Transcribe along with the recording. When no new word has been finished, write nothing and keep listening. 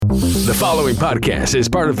The following podcast is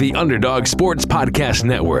part of the Underdog Sports Podcast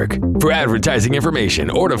Network. For advertising information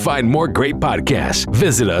or to find more great podcasts,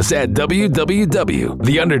 visit us at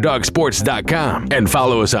www.theunderdogsports.com and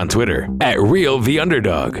follow us on Twitter at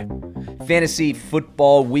RealTheUnderdog. Fantasy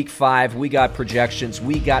football week 5. We got projections.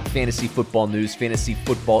 We got fantasy football news, fantasy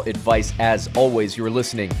football advice. As always, you're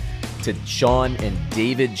listening to Sean and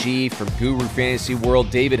David G from Guru Fantasy World.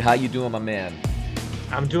 David, how you doing, my man?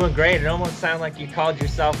 I'm doing great. It almost sounded like you called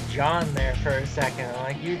yourself John there for a second. I'm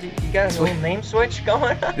like, you got a little name switch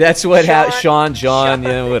going on? That's what Sean,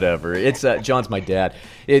 yeah, whatever. It's John's my dad.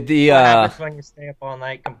 What happens when you stay up all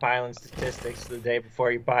night compiling statistics the day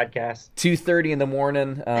before your podcast? 2:30 in the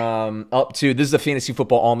morning, up to, this is the Fantasy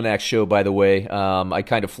Football Almanac show, by the way. I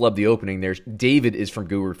kind of flubbed the opening there. David is from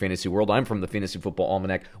Guru Fantasy World. I'm from the Fantasy Football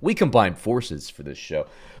Almanac. We combine forces for this show.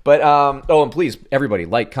 But, and please, everybody,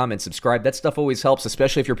 like, comment, subscribe. That stuff always helps,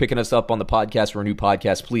 especially if you're picking us up on the podcast or a new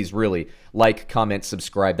podcast. Please, really, like, comment,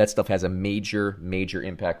 subscribe. That stuff has a major, major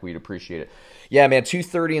impact. We'd appreciate it. Yeah, man,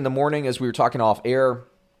 2:30 in the morning as we were talking off air.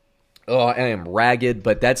 Oh, I am ragged,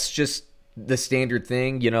 but that's just the standard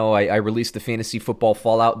thing. You know, I released the Fantasy Football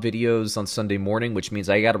Fallout videos on Sunday morning, which means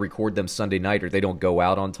I got to record them Sunday night or they don't go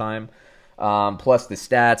out on time. Plus the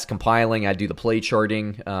stats, compiling, I do the play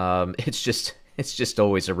charting. It's just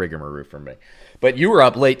always a rigmarole for me. But you were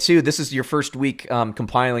up late, too. This is your first week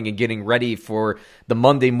compiling and getting ready for the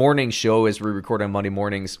Monday morning show as we record on Monday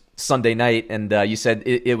mornings, Sunday night. And you said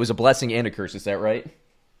it was a blessing and a curse. Is that right?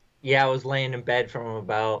 Yeah, I was laying in bed from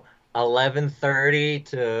about 11:30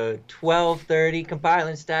 to 12:30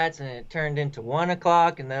 compiling stats, and it turned into 1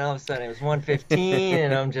 o'clock, and then all of a sudden it was 1:15,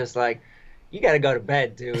 and I'm just like, you got to go to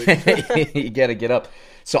bed, dude. You got to get up.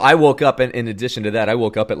 So I woke up, and in addition to that, I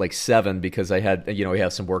woke up at like 7 because I had, we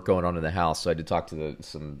have some work going on in the house, so I had to talk to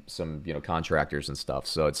some contractors and stuff.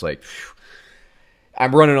 So it's like, phew,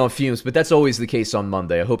 I'm running on fumes, but that's always the case on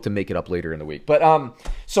Monday. I hope to make it up later in the week. But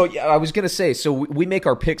so yeah, I was going to say, so we make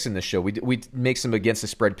our picks in this show. We make some against the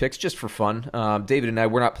spread picks just for fun. David and I,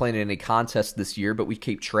 we're not playing in any contests this year, but we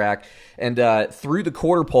keep track. And through the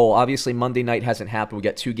quarter poll, obviously Monday night hasn't happened. We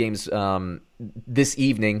got 2 games this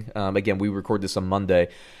evening. Again, we record this on Monday.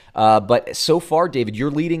 But so far, David,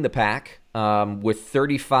 you're leading the pack. With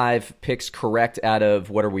 35 picks correct out of,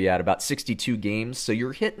 what are we at, about 62 games. So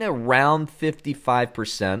you're hitting around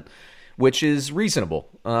 55%, which is reasonable.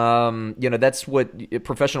 That's what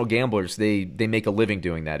professional gamblers, they make a living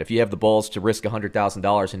doing that. If you have the balls to risk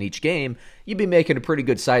 $100,000 in each game, you'd be making a pretty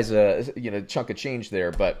good size, chunk of change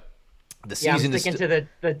there. But the season I'm sticking to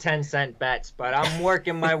the 10-cent bets, but I'm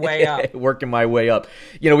working my way up. Working my way up.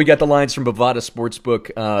 We got the lines from Bovada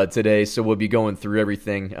Sportsbook today, so we'll be going through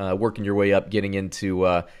everything, working your way up, getting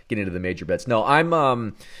into the major bets. No,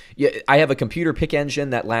 I have a computer pick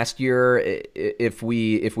engine that last year, if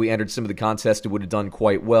we entered some of the contests, it would have done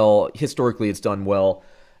quite well. Historically, it's done well.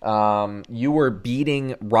 You were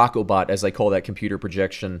beating Rockobot, as I call that computer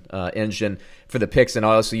projection engine, for the picks, and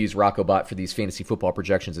I also use Rockobot for these fantasy football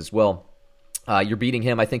projections as well. You're beating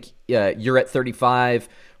him. I think you're at 35.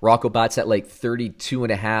 Rockobot's at like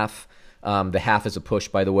 32.5. The half is a push,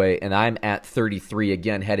 by the way, and I'm at 33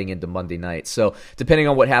 again heading into Monday night. So depending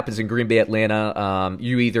on what happens in Green Bay, Atlanta,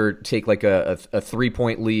 you either take like a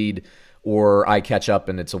 3-point lead or I catch up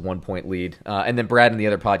and it's a 1-point lead. And then Brad in the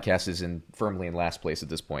other podcast is firmly in last place at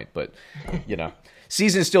this point. But,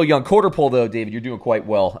 season is still young. Quarter poll, though, David, you're doing quite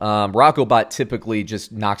well. Rockobot typically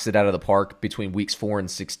just knocks it out of the park between weeks 4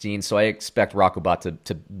 and 16. So I expect Rockobot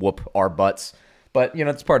to whoop our butts. But,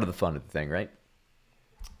 it's part of the fun of the thing, right?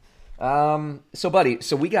 So, buddy,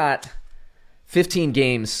 we got 15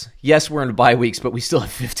 games. Yes, we're in the bye weeks, but we still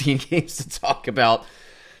have 15 games to talk about.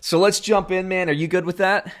 So let's jump in, man. Are you good with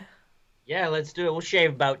that? Yeah, let's do it. We'll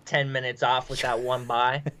shave about 10 minutes off with that one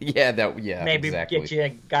bye. Maybe exactly. Get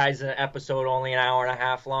you guys an episode only an hour and a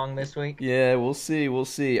half long this week. Yeah, we'll see. All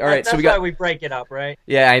right, that's why we break it up, right?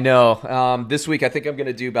 Yeah, I know. This week I think I'm going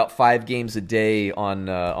to do about 5 games a day on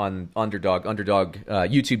Underdog,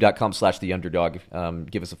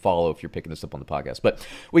 youtube.com/theunderdog. Give us a follow if you're picking this up on the podcast. But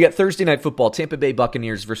we got Thursday Night Football, Tampa Bay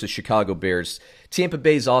Buccaneers versus Chicago Bears. Tampa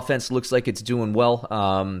Bay's offense looks like it's doing well.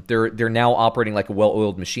 They're now operating like a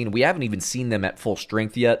well-oiled machine. We haven't even seen them at full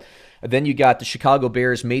strength yet. Then you got the Chicago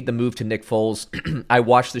Bears made the move to Nick Foles. I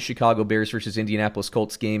watched the Chicago Bears versus Indianapolis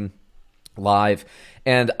Colts game live,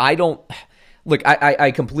 and I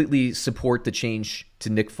completely support the change to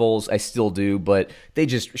Nick Foles. I still do, but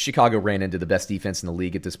Chicago ran into the best defense in the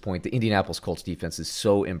league at this point. The Indianapolis Colts defense is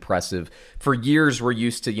so impressive. For years, we're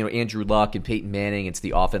used to Andrew Luck and Peyton Manning. It's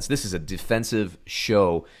the offense. This is a defensive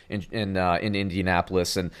show in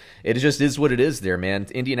Indianapolis, and it just is what it is there, man.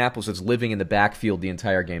 Indianapolis is living in the backfield the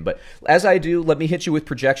entire game. But as I do, let me hit you with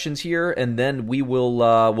projections here, and then we'll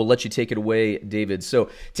let you take it away, David. So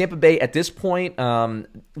Tampa Bay at this point,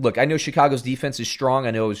 look, I know Chicago's defense is strong.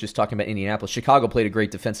 I know I was just talking about Indianapolis. Chicago played a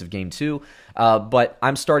great defensive game too, but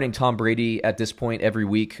I'm starting Tom Brady at this point every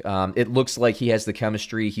week. It looks like he has the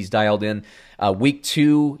chemistry. He's dialed in. Week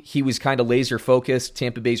 2, he was kind of laser focused.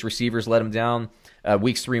 Tampa Bay's receivers let him down.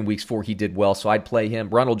 Weeks 3 and weeks 4, he did well, so I'd play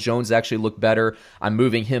him. Ronald Jones actually looked better. I'm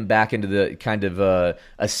moving him back into the kind of a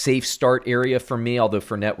safe start area for me, although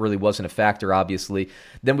Fournette really wasn't a factor, obviously.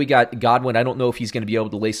 Then we got Godwin. I don't know if he's going to be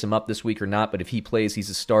able to lace him up this week or not, but if he plays,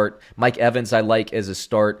 he's a start. Mike Evans, I like as a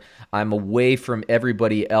start. I'm away from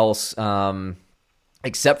everybody else.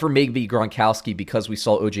 Except for maybe Gronkowski, because we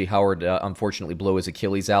saw O.J. Howard unfortunately blow his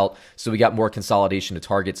Achilles out. So we got more consolidation of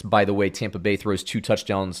targets. By the way, Tampa Bay throws 2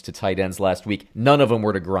 touchdowns to tight ends last week. None of them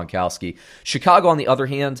were to Gronkowski. Chicago, on the other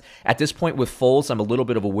hand, at this point with Foles, I'm a little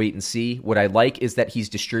bit of a wait and see. What I like is that he's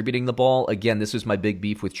distributing the ball. Again, this was my big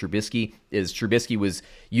beef with Trubisky, is Trubisky was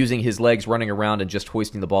using his legs, running around, and just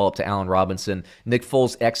hoisting the ball up to Allen Robinson. Nick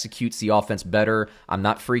Foles executes the offense better. I'm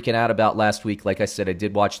not freaking out about last week. Like I said, I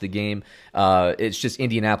did watch the game. It's just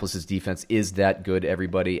Indianapolis' defense is that good,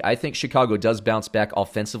 everybody. I think Chicago does bounce back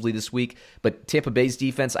offensively this week, but Tampa Bay's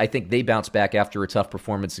defense, I think they bounce back after a tough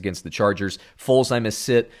performance against the Chargers. Foles, I'm a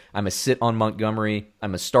sit. I'm a sit on Montgomery.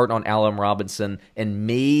 I'm a start on Allen Robinson, and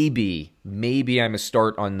maybe I'm a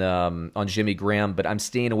start on Jimmy Graham, but I'm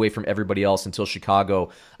staying away from everybody else until Chicago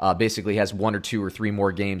basically has 1 or 2 or 3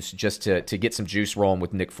 more games just to get some juice rolling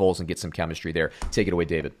with Nick Foles and get some chemistry there. Take it away,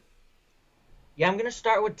 David. Yeah, I'm going to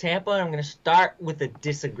start with Tampa, and I'm going to start with a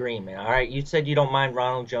disagreement, all right? You said you don't mind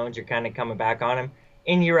Ronald Jones. You're kind of coming back on him.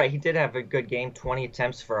 And you're right, he did have a good game, 20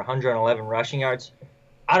 attempts for 111 rushing yards.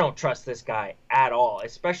 I don't trust this guy at all,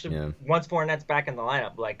 especially once Fournette's back in the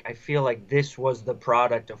lineup. Like, I feel like this was the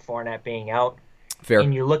product of Fournette being out. Fair.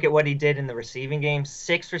 And you look at what he did in the receiving game,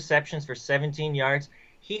 6 receptions for 17 yards.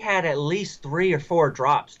 He had at least 3 or 4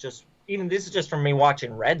 drops. This is just from me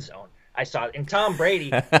watching Red Zone. I saw it. And Tom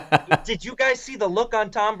Brady, did you guys see the look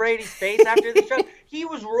on Tom Brady's face after the show? He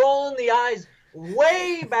was rolling the eyes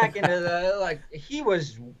way back into he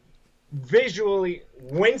was visually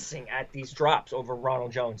wincing at these drops over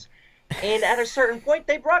Ronald Jones. And at a certain point,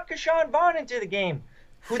 they brought Keyshawn Vaughn into the game.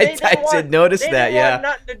 I did notice that, They didn't want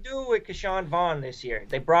nothing to do with Keyshawn Vaughn this year.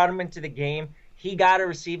 They brought him into the game. He got a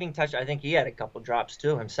receiving touchdown. I think he had a couple drops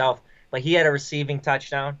too himself, but he had a receiving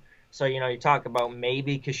touchdown. So, you talk about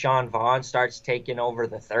maybe Keyshawn Vaughn starts taking over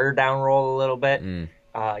the third down role a little bit.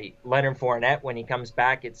 Leonard Fournette, when he comes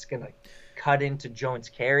back, it's going to cut into Jones'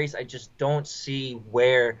 carries. I just don't see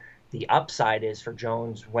where the upside is for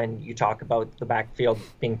Jones when you talk about the backfield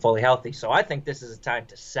being fully healthy. So I think this is a time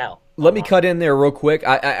to sell. Let me cut in there real quick.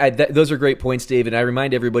 Those are great points, David. I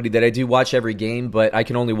remind everybody that I do watch every game, but I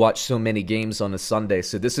can only watch so many games on a Sunday.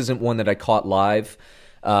 So this isn't one that I caught live.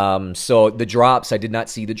 So the drops, I did not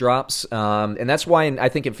see the drops. And that's why I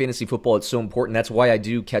think in fantasy football it's so important. That's why I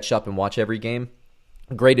do catch up and watch every game.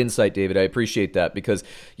 Great insight, David. I appreciate that because,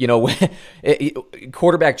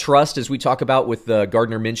 quarterback trust, as we talk about with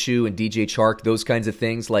Gardner Minshew and DJ Chark, those kinds of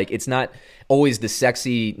things, like it's not always the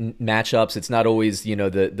sexy matchups. It's not always,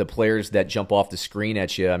 the players that jump off the screen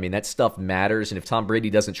at you. I mean, that stuff matters. And if Tom Brady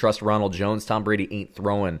doesn't trust Ronald Jones, Tom Brady ain't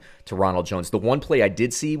throwing to Ronald Jones. The one play I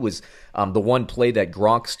did see was the one play that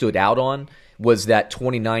Gronk stood out on was that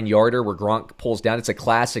 29-yarder where Gronk pulls down. It's a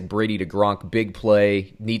classic Brady to Gronk, big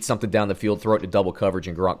play, needs something down the field, throw it to double coverage,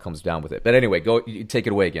 and Gronk comes down with it. But anyway, take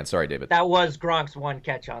it away again. Sorry, David. That was Gronk's one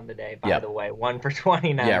catch on the day, by the way, 1 for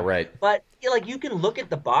 29. Yeah, right. But you can look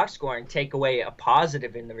at the box score and take away a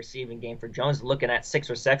positive in the receiving game for Jones, looking at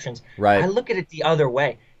 6 receptions. Right. I look at it the other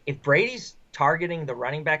way. If Brady's targeting the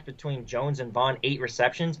running backs between Jones and Vaughn 8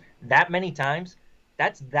 receptions that many times,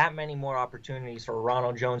 that's that many more opportunities for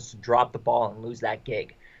Ronald Jones to drop the ball and lose that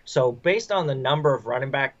gig. So based on the number of running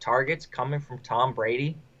back targets coming from Tom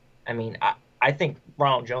Brady, I mean, I think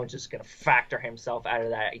Ronald Jones is going to factor himself out of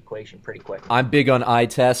that equation pretty quick. I'm big on eye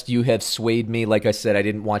test. You have swayed me. Like I said, I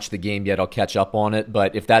didn't watch the game yet. I'll catch up on it.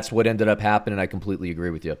 But if that's what ended up happening, I completely agree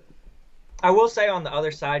with you. I will say on the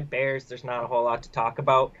other side, Bears, there's not a whole lot to talk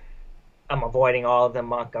about. I'm avoiding all of them.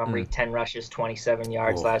 Montgomery, 10 rushes, 27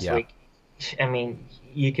 yards last week. I mean,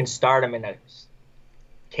 you can start him in a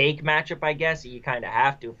cake matchup, I guess. You kind of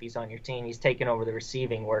have to if he's on your team. He's taken over the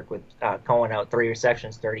receiving work with Cohen out 3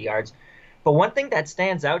 receptions, 30 yards. But one thing that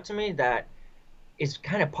stands out to me that is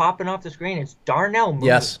kind of popping off the screen is Darnell Mooney.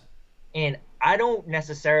 Yes. And I don't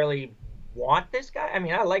necessarily want this guy. I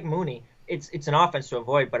mean, I like Mooney. It's an offense to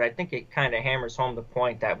avoid, but I think it kind of hammers home the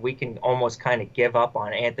point that we can almost kind of give up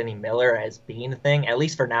on Anthony Miller as being the thing, at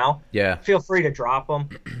least for now. Yeah. Feel free to drop him.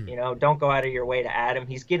 Don't go out of your way to add him.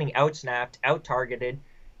 He's getting out-snapped, out-targeted.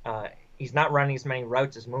 He's not running as many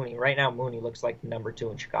routes as Mooney. Right now, Mooney looks like number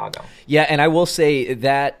 2 in Chicago. Yeah, and I will say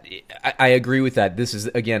that I agree with that. This is,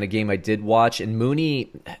 again, a game I did watch, and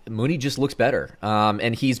Mooney just looks better.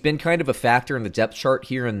 And he's been kind of a factor in the depth chart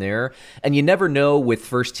here and there. And you never know with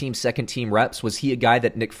first-team, second-team reps. Was he a guy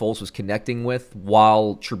that Nick Foles was connecting with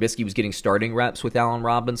while Trubisky was getting starting reps with Allen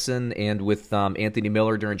Robinson and with Anthony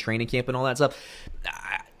Miller during training camp and all that stuff?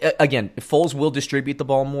 Again, Foles will distribute the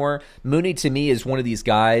ball more. Mooney, to me, is one of these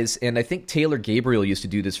guys, and I think Taylor Gabriel used to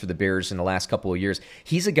do this for the Bears in the last couple of years.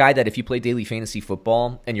 He's a guy that if you play daily fantasy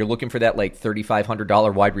football and you're looking for that like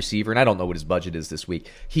 $3,500 wide receiver, and I don't know what his budget is this week,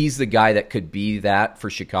 he's the guy that could be that for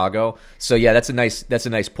Chicago. So yeah, that's a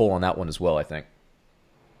nice pull on that one as well, I think.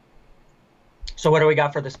 So what do we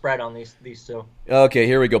got for the spread on these two? Okay,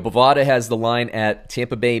 here we go. Bovada has the line at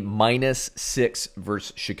Tampa Bay -6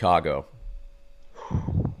 versus Chicago.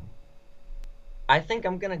 I think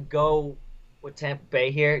I'm going to go with Tampa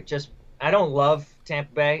Bay here. I don't love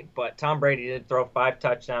Tampa Bay, but Tom Brady did throw 5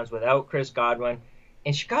 touchdowns without Chris Godwin.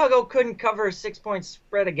 And Chicago couldn't cover a 6-point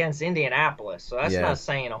spread against Indianapolis, so that's not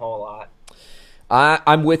saying a whole lot.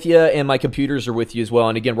 I'm with you, and my computers are with you as well.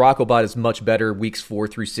 And again, Rockobot is much better weeks 4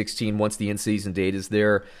 through 16 once the in-season date is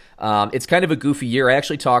there. It's kind of a goofy year. I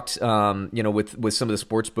actually talked, with some of the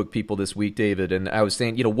sportsbook people this week, David, and I was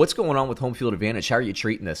saying, what's going on with home field advantage? How are you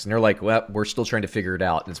treating this? And they're like, well, we're still trying to figure it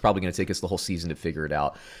out, and it's probably going to take us the whole season to figure it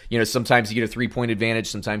out. Sometimes you get a 3-point advantage,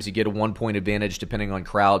 sometimes you get a 1-point advantage, depending on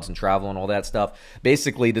crowds and travel and all that stuff.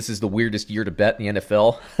 Basically, this is the weirdest year to bet in the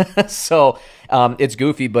NFL, so it's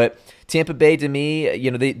goofy, but Tampa Bay, to me,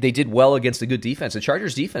 they did well against a good defense. The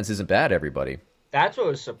Chargers' defense isn't bad, everybody. That's what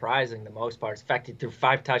was surprising the most part. In fact, he threw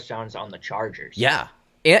 5 touchdowns on the Chargers. Yeah,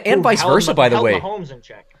 and vice versa, by the way. Mahomes in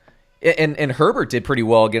check. And Herbert did pretty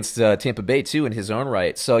well against Tampa Bay, too, in his own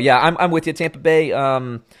right. So, yeah, I'm with you, Tampa Bay.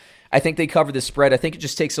 I think they cover the spread. I think it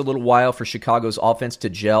just takes a little while for Chicago's offense to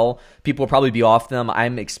gel. People will probably be off them.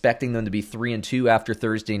 I'm expecting them to be 3-2 after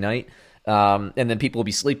Thursday night. And then people will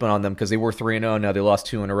be sleeping on them because they were 3-0. Now they lost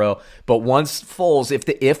 2 in a row. But once Foles,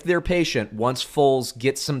 if they're patient, once Foles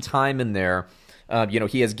gets some time in there,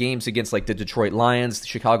 he has games against like the Detroit Lions,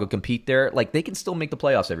 Chicago compete there. Like they can still make the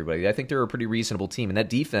playoffs, everybody. I think they're a pretty reasonable team, and that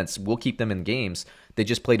defense will keep them in games. They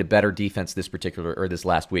just played a better defense this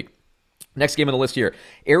last week. Next game on the list here,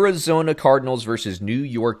 Arizona Cardinals versus New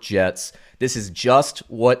York Jets. This is just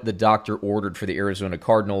what the doctor ordered for the Arizona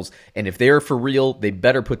Cardinals, and if they're for real, they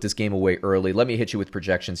better put this game away early. Let me hit you with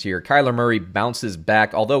projections here. Kyler Murray bounces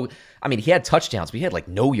back, although, he had touchdowns, but he had like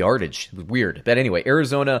no yardage. It was weird. But anyway,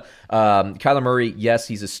 Arizona, Kyler Murray, yes,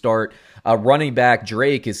 he's a start. Running back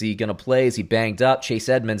Drake, is he going to play? Is he banged up? Chase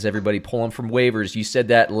Edmonds, everybody pull him from waivers. You said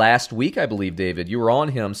that last week, I believe, David. You were on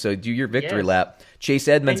him, so do your victory lap. Chase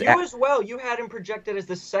Edmonds. And you as well. You had him projected as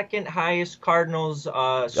the second highest Cardinals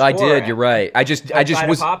scorer. I did. You're right. I just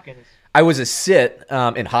was. Hopkins. I was a sit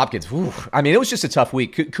in Hopkins. Whew. It was just a tough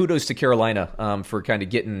week. Kudos to Carolina for kind of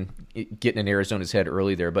getting in Arizona's head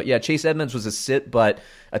early there. But yeah, Chase Edmonds was a sit, but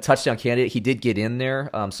a touchdown candidate. He did get in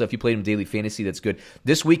there. So if you played him daily fantasy, that's good.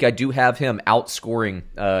 This week, I do have him outscoring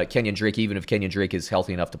Kenyon Drake, even if Kenyon Drake is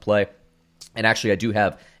healthy enough to play. And actually, I do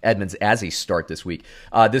have Edmonds as a start this week.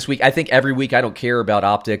 This week, I think every week, I don't care about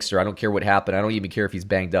optics or I don't care what happened. I don't even care if he's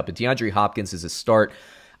banged up. But DeAndre Hopkins is a start.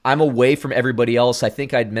 I'm away from everybody else. I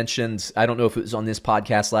think I'd mentioned, I don't know if it was on this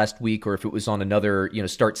podcast last week or if it was on another,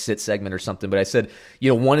 start-sit segment or something, but I said,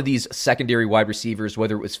 one of these secondary wide receivers,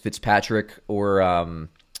 whether it was Fitzpatrick or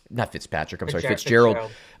Fitzgerald,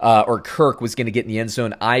 or Kirk was going to get in the end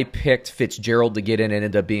zone. I picked Fitzgerald to get in and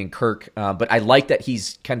ended up being Kirk, but I like that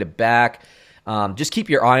he's kind of back. Just keep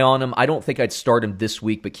your eye on him. I don't think I'd start him this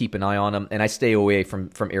week, but keep an eye on him. And I stay away from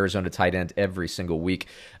Arizona tight end every single week.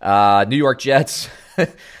 New York Jets.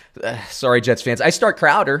 Sorry, Jets fans. I start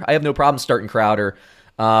Crowder. I have no problem starting Crowder.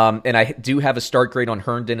 And I do have a start grade on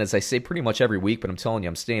Herndon, as I say pretty much every week, but I'm telling you,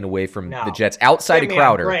 I'm staying away from the Jets outside of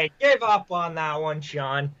Crowder. Give up on that one,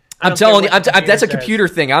 Sean. I'm telling you, that's a computer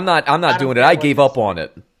thing. I'm not doing it. I gave up on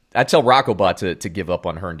it. I tell Rockobot to give up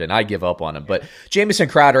on Herndon. I give up on him. But Jamison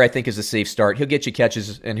Crowder, I think, is a safe start. He'll get you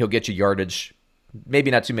catches and he'll get you yardage.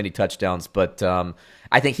 Maybe not too many touchdowns, but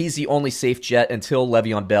I think he's the only safe Jet until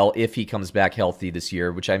Le'Veon Bell, if he comes back healthy this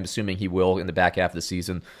year, which I'm assuming he will in the back half of the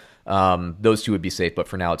season. Those two would be safe, but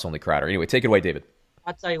for now it's only Crowder. Anyway, take it away, David.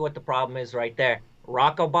 I'll tell you what the problem is right there.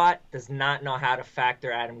 Rockobot does not know how to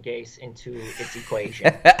factor Adam Gase into its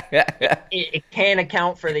equation. It can't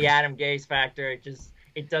account for the Adam Gase factor.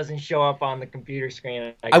 It doesn't show up on the computer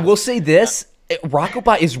screen. I will say this: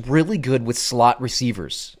 Rockobot is really good with slot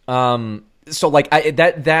receivers. So like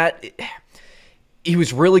he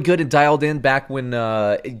was really good and dialed in back when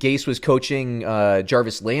Gase was coaching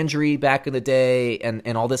Jarvis Landry back in the day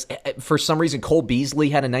and all this. For some reason, Cole Beasley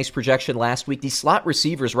had a nice projection last week. These slot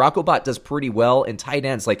receivers, Rockobot does pretty well, and tight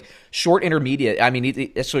ends, like short intermediate. I mean,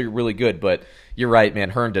 it's actually really good, but you're right,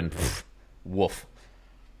 man. Herndon, woof.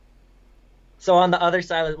 So on the other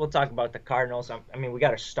side, we'll talk about the Cardinals. I mean, we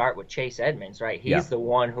got to start with Chase Edmonds, right? He's the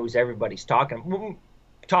one who's everybody's talking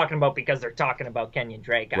about because they're talking about Kenyon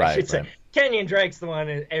Drake. I should say Kenyon Drake's the one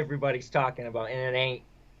that everybody's talking about, and it ain't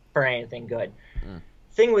for anything good.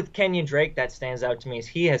 Thing with Kenyon Drake that stands out to me is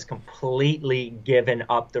he has completely given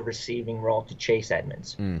up the receiving role to Chase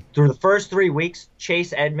Edmonds. Through the first 3 weeks,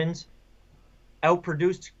 Chase Edmonds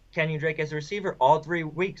outproduced Kenyon Drake as a receiver all 3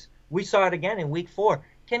 weeks. We saw it again in week 4.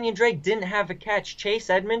 Kenyon Drake didn't have a catch. Chase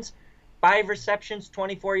Edmonds, 5 receptions,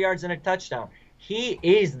 24 yards, and a touchdown. He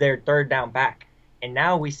is their third down back. And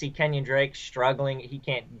now we see Kenyon Drake struggling. He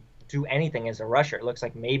can't do anything as a rusher. It looks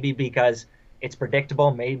like maybe because it's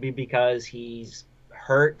predictable, maybe because he's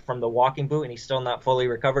hurt from the walking boot and he's still not fully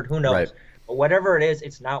recovered. Who knows? Right. But whatever it is,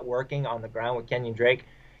 it's not working on the ground with Kenyon Drake.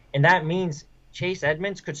 And that means Chase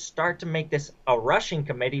Edmonds could start to make this a rushing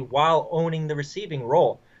committee while owning the receiving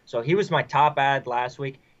role. So he was my top ad last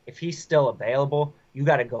week. If he's still available, you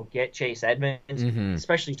got to go get Chase Edmonds,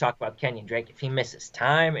 especially talk about Kenyon Drake. If he misses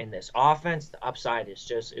time in this offense, the upside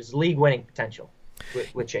is league-winning potential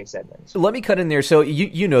with Chase Edmonds. Let me cut in there. So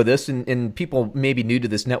you know this, and people maybe new to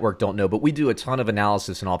this network don't know, but we do a ton of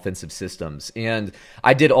analysis in offensive systems. And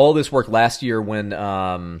I did all this work last year when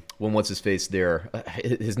what's his face there?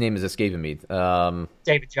 His name is escaping me.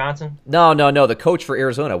 David Johnson? No, the coach for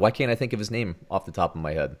Arizona. Why can't I think of his name off the top of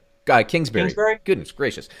my head? Kingsbury. Goodness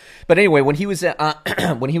gracious. But anyway, when he was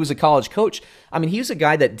when he was a college coach, I mean, he was a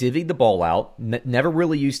guy that divvied the ball out, never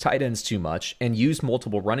really used tight ends too much, and used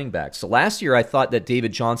multiple running backs. So last year, I thought that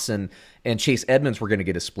David Johnson and Chase Edmonds were going to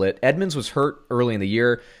get a split. Edmonds was hurt early in the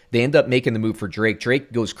year. They end up making the move for Drake.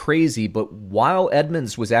 Drake goes crazy, but while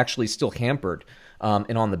Edmonds was actually still hampered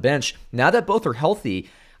and on the bench, now that both are healthy,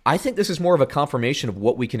 I think this is more of a confirmation of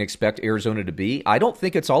what we can expect Arizona to be. I don't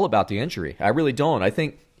think it's all about the injury. I really don't. I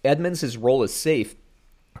think Edmonds' role is safe.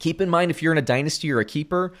 Keep in mind, if you're in a dynasty or a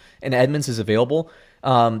keeper and Edmonds is available,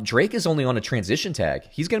 Drake is only on a transition tag.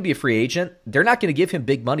 He's going to be a free agent. They're not going to give him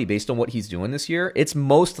big money based on what he's doing this year. It's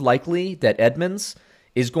most likely that Edmonds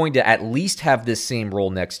is going to at least have this same role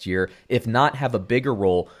next year, if not have a bigger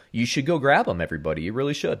role. You should go grab him, everybody. You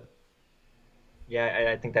really should. Yeah,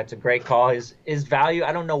 I think that's a great call. His value,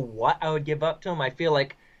 I don't know what I would give up to him. I feel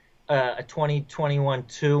like a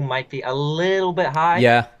 2021-2 might be a little bit high.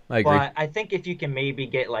 Yeah, I agree. But I think if you can maybe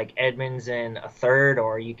get like Edmonds in a third,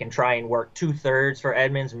 or you can try and work 2/3 for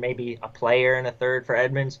Edmonds, maybe a player in a third for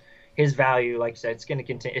Edmonds, his value, like I said, it's going to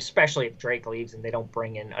continue, especially if Drake leaves and they don't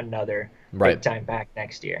bring in another big-time back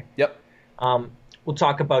next year. Yep. We'll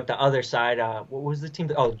talk about the other side. What was the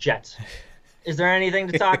team? Oh, Jets. Is there anything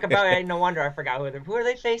to talk about? Hey, no wonder I forgot who are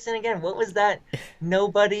they facing again? What was that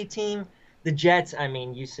nobody team? The Jets, I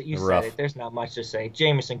mean, you said it. There's not much to say.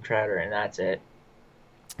 Jamison Crowder, and that's it.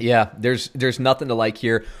 Yeah, there's nothing to like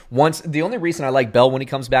here. The only reason I like Bell when he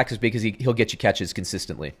comes back is because he'll get you catches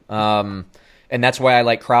consistently. And that's why I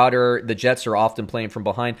like Crowder. The Jets are often playing from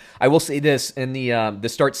behind. I will say this, in the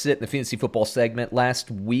start sit in the fantasy football segment last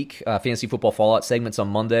week, fantasy football fallout segments on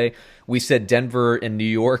Monday, we said Denver and New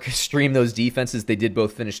York stream those defenses. They did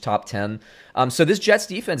both finish top 10. So this Jets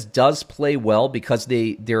defense does play well because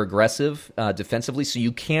they're aggressive defensively, so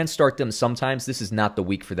you can start them sometimes. This is not the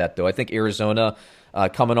week for that, though. I think Arizona,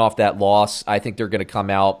 coming off that loss, I think they're going to come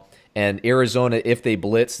out. And Arizona, if they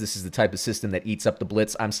blitz, this is the type of system that eats up the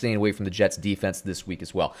blitz. I'm staying away from the Jets defense this week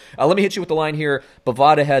as well. Let me hit you with the line here.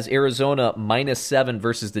 Bovada has Arizona -7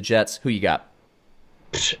 versus the Jets. Who you got?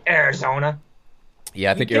 Arizona.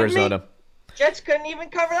 Yeah, I think Arizona. Me? Jets couldn't even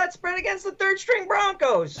cover that spread against the third-string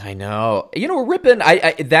Broncos. I know. Rippin,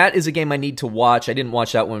 that is a game I need to watch. I didn't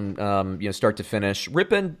watch that one, start to finish.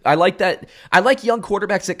 Rippin, I like that. I like young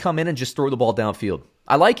quarterbacks that come in and just throw the ball downfield.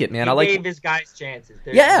 I like it, man. He gave his guys chances.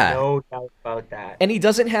 There's no doubt about that. And he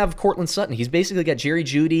doesn't have Cortland Sutton. He's basically got Jerry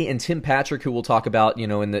Jeudy and Tim Patrick, who we'll talk about,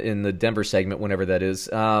 in the Denver segment, whenever that is.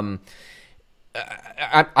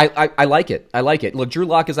 I like it. I like it. Look, Drew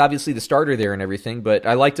Lock is obviously the starter there and everything, but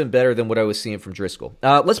I liked him better than what I was seeing from Driscoll.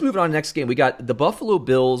 Let's move on to the next game. We got the Buffalo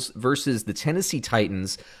Bills versus the Tennessee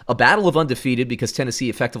Titans, a battle of undefeated because Tennessee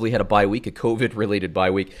effectively had a bye week, a COVID-related bye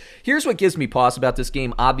week. Here's what gives me pause about this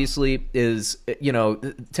game, obviously, is,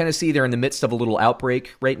 Tennessee, they're in the midst of a little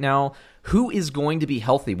outbreak right now. Who is going to be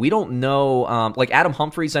healthy? We don't know. Like Adam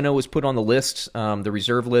Humphries, I know, was put on the list, the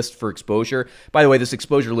reserve list for exposure. By the way, this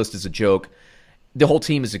exposure list is a joke. The whole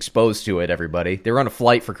team is exposed to it, everybody. They're on a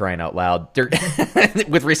flight, for crying out loud. They're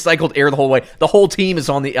with recycled air the whole way. The whole team is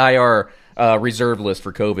on the IR reserve list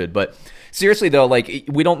for COVID. But seriously, though, like,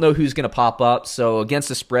 we don't know who's going to pop up. So against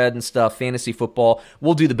the spread and stuff, fantasy football,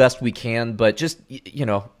 we'll do the best we can. But just,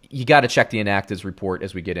 you got to check the inactives report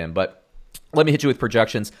as we get in. But let me hit you with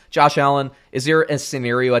projections. Josh Allen, is there a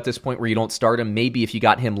scenario at this point where you don't start him? Maybe if you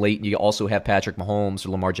got him late and you also have Patrick Mahomes or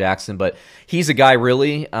Lamar Jackson, but he's a guy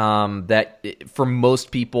really that for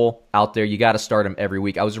most people out there, you got to start him every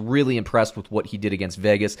week. I was really impressed with what he did against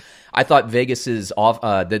Vegas. I thought Vegas's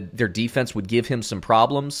their defense would give him some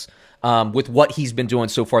problems with what he's been doing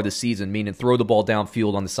so far this season, meaning throw the ball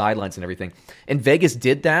downfield on the sidelines and everything. And Vegas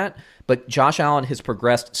did that, but Josh Allen has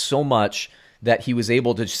progressed so much that he was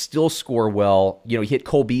able to still score well. He hit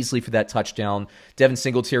Cole Beasley for that touchdown. Devin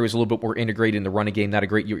Singletary was a little bit more integrated in the running game, not a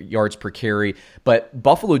great yards per carry. But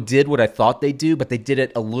Buffalo did what I thought they'd do, but they did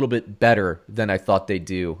it a little bit better than I thought they'd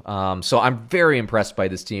do. So I'm very impressed by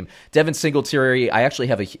this team. Devin Singletary, I actually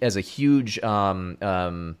have as a huge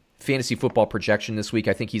fantasy football projection this week.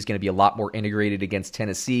 I think he's going to be a lot more integrated against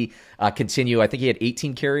Tennessee. I think he had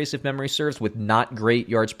 18 carries, if memory serves, with not great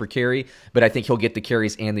yards per carry, but I think he'll get the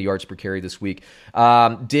carries and the yards per carry this week.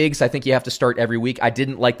 Diggs, I think you have to start every week. I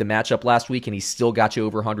didn't like the matchup last week, and he still got you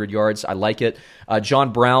over 100 yards. I like it.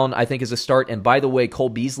 John Brown, I think, is a start. And by the way, Cole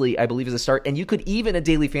Beasley, I believe, is a start. And you could even, in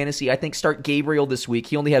daily fantasy, I think, start Gabriel this week.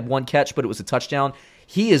 He only had one catch, but it was a touchdown.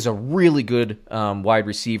 He is a really good wide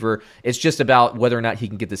receiver. It's just about whether or not he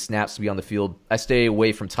can get the snaps to be on the field. I stay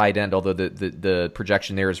away from tight end, although the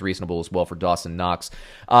projection there is reasonable as well for Dawson Knox.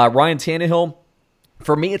 Ryan Tannehill,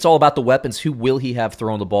 for me, it's all about the weapons. Who will he have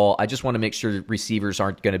throwing the ball? I just want to make sure receivers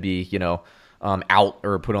aren't going to be, out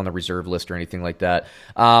or put on the reserve list or anything like that.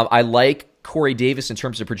 I like Corey Davis in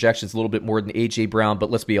terms of projections a little bit more than A.J. Brown,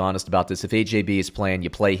 but let's be honest about this. If AJB is playing, you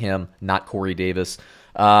play him, not Corey Davis.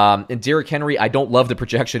 And Derrick Henry, I don't love the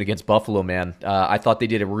projection against Buffalo, man. I thought they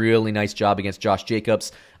did a really nice job against Josh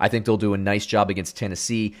Jacobs. I think they'll do a nice job against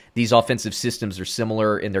Tennessee. These offensive systems are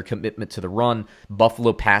similar in their commitment to the run.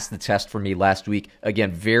 Buffalo passed the test for me last week.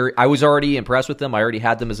 Again, I was already impressed with them. I already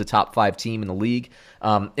had them as a top 5 team in the league.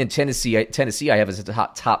 In Tennessee, I have as a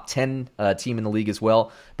top 10 team in the league as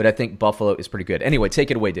well. But I think Buffalo is pretty good. Anyway,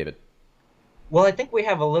 take it away, David. Well, I think we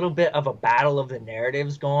have a little bit of a battle of the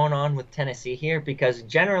narratives going on with Tennessee here because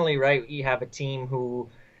generally, right, you have a team who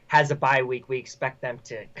has a bye week. We expect them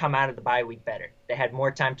to come out of the bye week better. They had more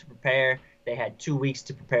time to prepare. They had 2 weeks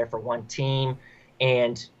to prepare for one team.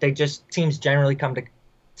 And teams generally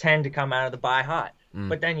tend to come out of the bye hot.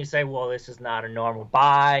 But then you say, well, this is not a normal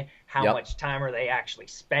bye. How much time are they actually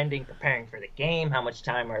spending preparing for the game? How much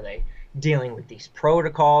time are they dealing with these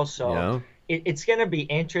protocols? So it's going to be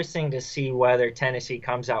interesting to see whether Tennessee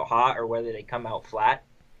comes out hot or whether they come out flat.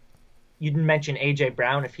 You didn't mention A.J.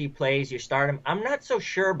 Brown. If he plays, you start him. I'm not so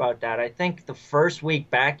sure about that. I think the first week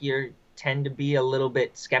back, you tend to be a little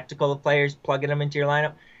bit skeptical of players plugging them into your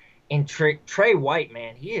lineup. And Trey White,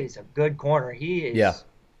 man, he is a good corner. He is,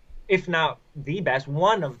 if not the best,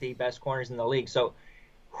 one of the best corners in the league. So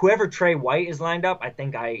whoever Trey White is lined up, I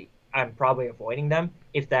think I'm probably avoiding them.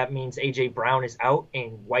 If that means A.J. Brown is out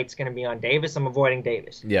and White's going to be on Davis, I'm avoiding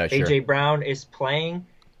Davis. Yeah, sure. A.J. Brown is playing,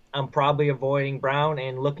 I'm probably avoiding Brown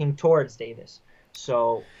and looking towards Davis.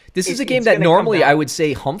 So this is a game that normally I would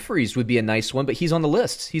say Humphries would be a nice one, but he's on the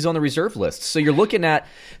list. He's on the reserve list. So you're looking at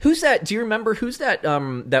who's that? Do you remember who's that?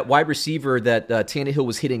 That wide receiver that Tannehill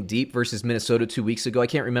was hitting deep versus Minnesota 2 weeks ago. I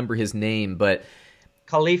can't remember his name, but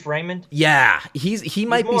Khalif Raymond. Yeah, he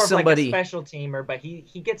might be somebody. Like a special teamer, but he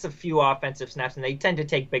gets a few offensive snaps, and they tend to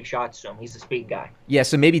take big shots to him. He's a speed guy. Yeah,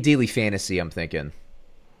 so maybe daily fantasy. I'm thinking.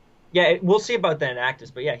 Yeah, we'll see about the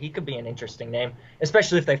inactives, but yeah, he could be an interesting name,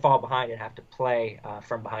 especially if they fall behind and have to play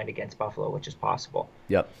from behind against Buffalo, which is possible.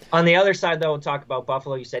 Yep. On the other side, though, we'll talk about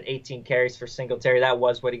Buffalo. You said 18 carries for Singletary. That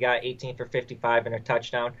was what he got, 18 for 55 and a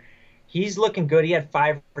touchdown. He's looking good. He had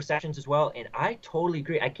 5 receptions as well, and I totally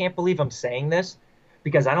agree. I can't believe I'm saying this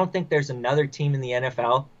because I don't think there's another team in the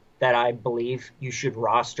NFL that I believe you should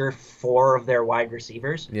roster 4 of their wide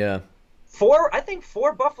receivers. Yeah. I think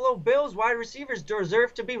 4 Buffalo Bills wide receivers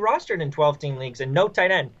deserve to be rostered in 12-team leagues and no tight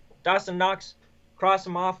end. Dawson Knox, cross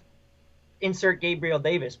him off. insert Gabriel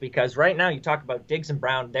Davis, because right now you talk about Diggs and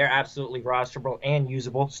Brown, they're absolutely rosterable and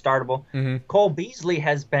usable, startable. Cole Beasley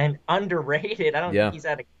has been underrated. I don't think he's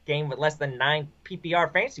had a game with less than 9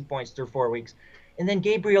 PPR fantasy points through 4 weeks. And then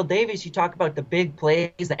Gabriel Davis, you talk about the big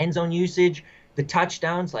plays, the end zone usage, the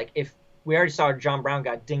touchdowns. Like, if we already saw John Brown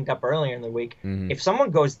got dinged up earlier in the week, if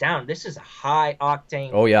someone goes down, this is a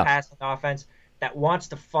high-octane passing offense that wants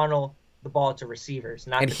to funnel the ball to receivers,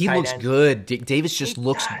 not and the he tight looks ends. good. Davis just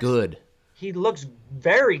looks good. He looks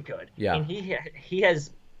very good. Yeah. And he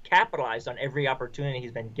has capitalized on every opportunity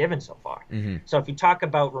he's been given so far. So if you talk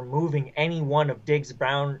about removing any one of Diggs,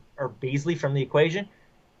 Brown, or Beasley from the equation,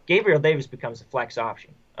 Gabriel Davis becomes a flex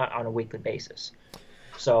option on a weekly basis.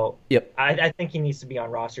 So I think he needs to be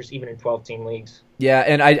on rosters, even in 12-team leagues. Yeah,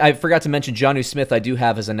 and I forgot to mention Jonnu Smith I do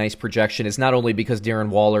have as a nice projection. It's not only because Darren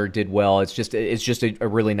Waller did well, it's just a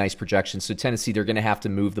really nice projection. So Tennessee, they're going to have to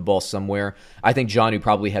move the ball somewhere. I think Jonnu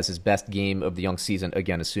probably has his best game of the young season,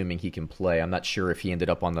 again, assuming he can play. I'm not sure if he ended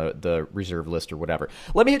up on the reserve list or whatever.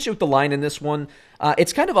 Let me hit you with the line in this one.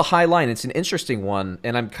 It's kind of a high line. It's an interesting one,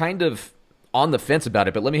 and I'm kind of on the fence about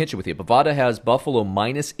it, but let me hit you with you. Bovada has Buffalo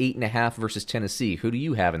minus 8.5 versus Tennessee. Who do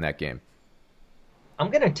you have in that game?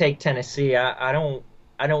 I'm going to take Tennessee. I don't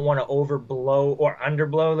want to overblow or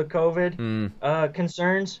underblow the COVID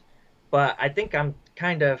concerns, but I think I'm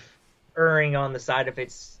kind of erring on the side of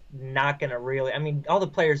it's not going to really. I mean, all the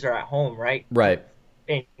players are at home, right? Right.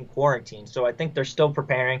 In quarantine, so I think they're still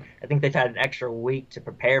preparing. I think they've had an extra week to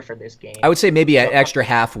prepare for this game. I would say maybe an extra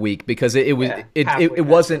half week, because it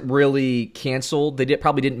wasn't really canceled. They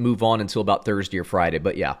probably didn't move on until about Thursday or Friday,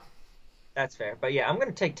 but yeah. That's fair. But yeah, I'm going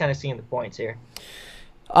to take Tennessee in the points here.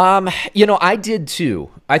 I did too.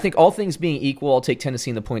 I think all things being equal, I'll take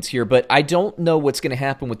Tennessee in the points here, but I don't know what's going to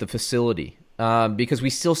happen with the facility. Because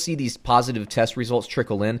we still see these positive test results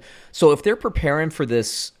trickle in. So if they're preparing for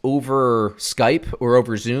this over Skype or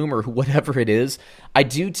over Zoom or whatever it is, I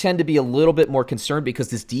do tend to be a little bit more concerned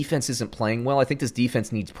because this defense isn't playing well. I think this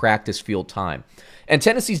defense needs practice field time. And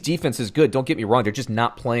Tennessee's defense is good. Don't get me wrong. They're just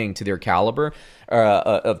not playing to their caliber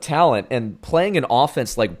of talent. And playing an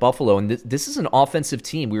offense like Buffalo, and this is an offensive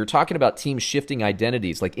team. We were talking about teams shifting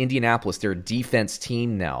identities. Like Indianapolis, they're a defense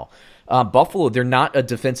team now. Buffalo, they're not a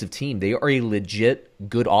defensive team. They are a legit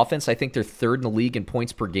good offense. I think they're third in the league in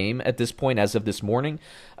points per game at this point as of this morning.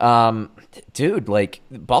 Dude, like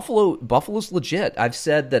Buffalo's legit. I've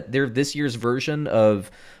said that they're this year's version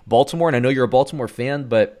of Baltimore, and I know you're a Baltimore fan,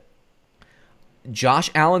 but Josh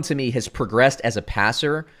Allen to me has progressed as a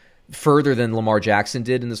passer further than Lamar Jackson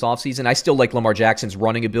did in this offseason. I still like Lamar Jackson's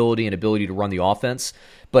running ability and ability to run the offense,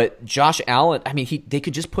 but Josh Allen, I mean, they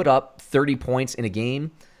could just put up 30 points in a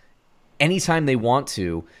game anytime they want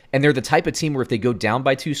to, and they're the type of team where if they go down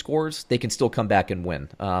by 2 scores, they can still come back and win.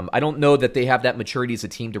 I don't know that they have that maturity as a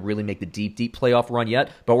team to really make the deep playoff run yet,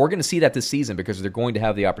 but we're going to see that this season because they're going to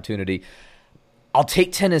have the opportunity. I'll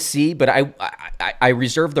take Tennessee, but I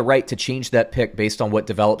reserve the right to change that pick based on what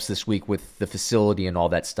develops this week with the facility and all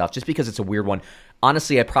that stuff, just because it's a weird one.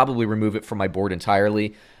 Honestly, I'd probably remove it from my board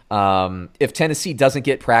entirely. If Tennessee doesn't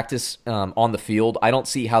get practice on the field, I don't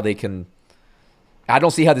see how this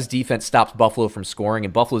defense stops Buffalo from scoring,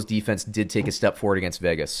 and Buffalo's defense did take a step forward against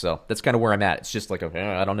Vegas. So that's kind of where I'm at. It's just like,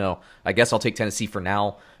 I don't know. I guess I'll take Tennessee for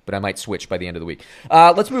now, but I might switch by the end of the week.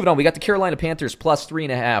 Let's move it on. We got the Carolina Panthers plus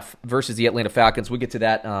 3.5 versus the Atlanta Falcons. We'll get to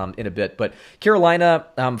that in a bit. But Carolina,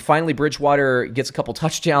 finally Bridgewater gets a couple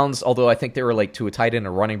touchdowns, although I think they were like to a tight end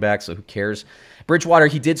or running back, so who cares? Bridgewater,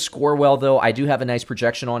 he did score well, though. I do have a nice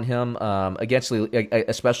projection on him,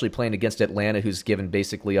 especially playing against Atlanta, who's given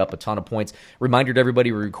basically up a ton of points. Reminder to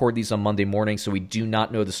everybody, we record these on Monday morning, so we do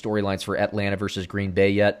not know the storylines for Atlanta versus Green Bay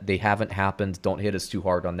yet. They haven't happened. Don't hit us too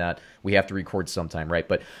hard on that. We have to record sometime, right?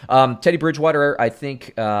 But Teddy Bridgewater, I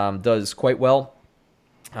think, does quite well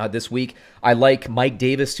this week. I like Mike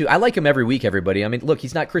Davis, too. I like him every week, everybody. I mean, look,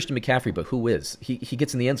 he's not Christian McCaffrey, but who is? He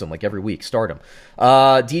gets in the end zone like every week. Start him.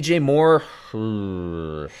 DJ Moore,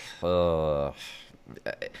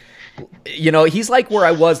 he's like where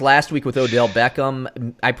I was last week with Odell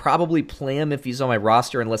Beckham. I probably play him if he's on my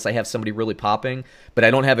roster unless I have somebody really popping, but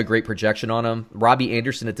I don't have a great projection on him. Robbie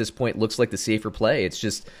Anderson at this point looks like the safer play. It's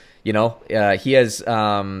just, he has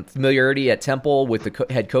familiarity at Temple with the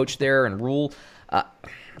head coach there and Rule.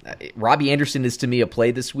 Robbie Anderson is to me a play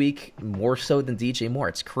this week, more so than DJ Moore.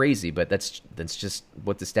 It's crazy, but that's just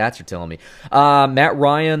what the stats are telling me. Matt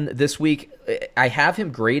Ryan this week, I have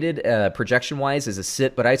him graded projection-wise as a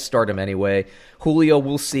sit, but I start him anyway. Julio,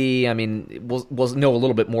 we'll see. I mean, we'll know a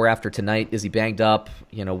little bit more after tonight. Is he banged up?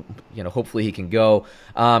 Hopefully he can go.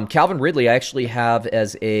 Calvin Ridley, I actually have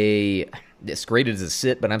as a it's graded as a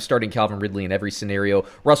sit, but I'm starting Calvin Ridley in every scenario.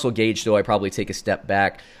 Russell Gage, though, I probably take a step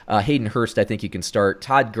back. Hayden Hurst, I think you can start.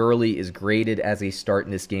 Todd Gurley is graded as a start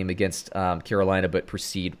in this game against Carolina, but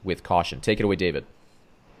proceed with caution. Take it away, David.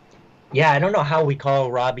 Yeah, I don't know how we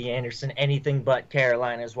call Robbie Anderson anything but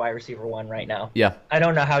Carolina's wide receiver 1 right now. Yeah. I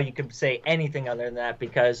don't know how you could say anything other than that,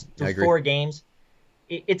 because through 4 games,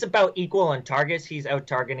 it's about equal on targets. He's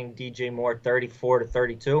out-targeting DJ Moore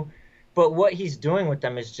 34-32. But what he's doing with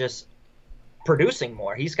them is just producing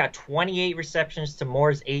more. He's got 28 receptions to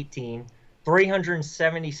Moore's 18,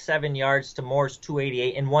 377 yards to Moore's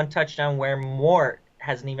 288, and 1 touchdown where Moore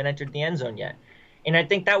hasn't even entered the end zone yet. And I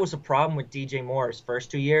think that was a problem with DJ Moore's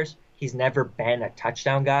first 2 years. He's never been a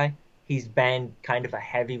touchdown guy. He's been kind of a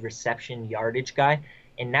heavy reception yardage guy.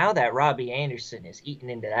 And now that Robbie Anderson is eating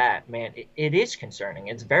into that, man, it is concerning.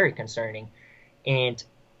 It's very concerning. And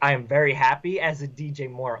I'm very happy as a DJ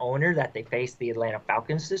Moore owner that they faced the Atlanta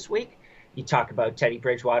Falcons this week. You talk about Teddy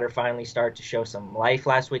Bridgewater finally started to show some life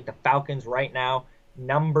last week. The Falcons right now,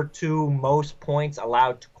 number 2 most points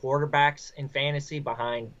allowed to quarterbacks in fantasy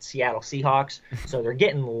behind Seattle Seahawks. So they're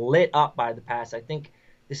getting lit up by the pass. I think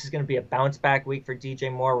this is going to be a bounce back week for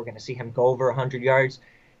DJ Moore. We're going to see him go over 100 yards.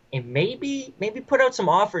 And maybe put out some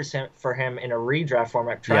offers for him in a redraft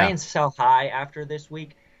format. Try and sell high after this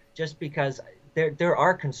week, just because there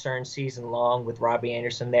are concerns season long with Robbie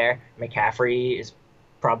Anderson there. McCaffrey is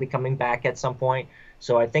probably coming back at some point.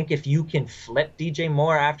 So I think if you can flip DJ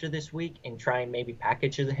Moore after this week and try and maybe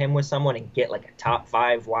package him with someone and get like a top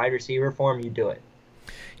 5 wide receiver for him, you do it.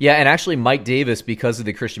 Yeah, and actually Mike Davis, because of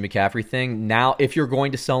the Christian McCaffrey thing, now if you're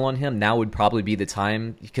going to sell on him, now would probably be the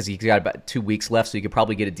time, because he's got about 2 weeks left, so you could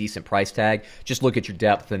probably get a decent price tag. Just look at your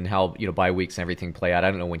depth and how bye weeks and everything play out. I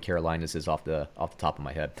don't know when Carolina's is off the top of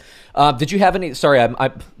my head. Did you have any? Sorry,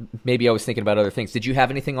 maybe I was thinking about other things. Did you have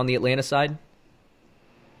anything on the Atlanta side?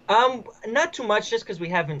 Not too much, just because we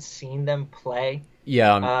haven't seen them play.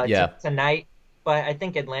 Tonight. But I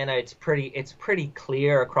think Atlanta, it's pretty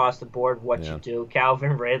clear across the board what you do.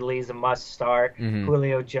 Calvin Ridley's a must start. Mm-hmm.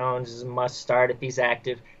 Julio Jones is a must start if he's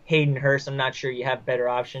active. Hayden Hurst, I'm not sure you have better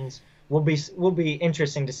options. Will be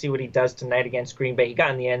interesting to see what he does tonight against Green Bay. He got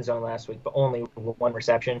in the end zone last week, but only 1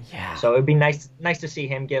 reception. Yeah. So it'd be nice to see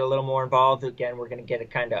him get a little more involved. Again, we're going to get a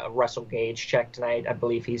kind of a Russell Gage check tonight. I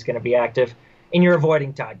believe he's going to be active. And you're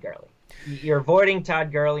avoiding Todd Gurley. You're avoiding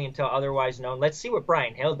Todd Gurley until otherwise known. Let's see what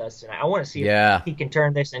Brian Hill does tonight. I want to see if he can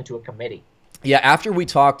turn this into a committee. Yeah, after we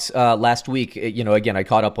talked last week, again, I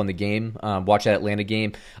caught up on the game, watched that Atlanta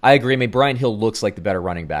game. I agree. I mean, Brian Hill looks like the better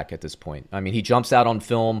running back at this point. I mean, he jumps out on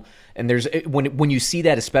film, and when you see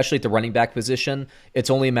that, especially at the running back position,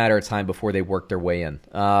 it's only a matter of time before they work their way in.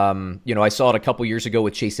 I saw it a couple years ago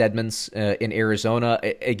with Chase Edmonds in Arizona.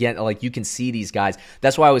 Again, like, you can see these guys.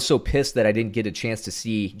 That's why I was so pissed that I didn't get a chance to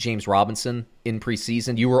see James Robinson in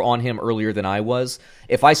preseason. You were on him earlier than I was.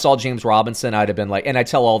 If I saw James Robinson, I'd have been like, and I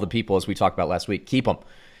tell all the people, as we talked about last week, keep him.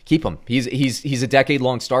 He's a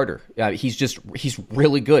decade-long starter. He's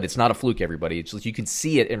really good. It's not a fluke, everybody. It's just, you can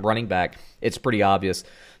see it in running back. It's pretty obvious.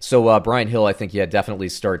 So Brian Hill, I think, definitely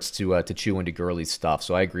starts to chew into Gurley's stuff.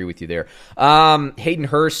 So I agree with you there. Hayden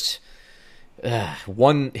Hurst.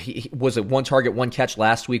 One target, 1 catch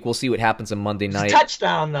last week. We'll see what happens on Monday night. It's a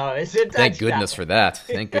touchdown, though. It's a touchdown. Thank goodness for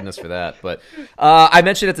that. But I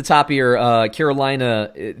mentioned at the top here,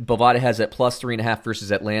 Carolina, Bovada has at plus 3.5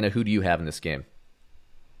 versus Atlanta. Who do you have in this game?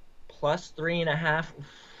 Plus 3.5.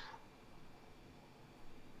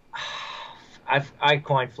 I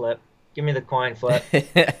coin flip. Give me the coin flip.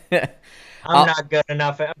 I'm not good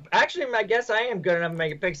enough. Actually, I guess I am good enough to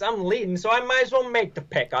make a pick. I'm leading, so I might as well make the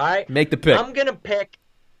pick, all right? Make the pick. I'm going to pick.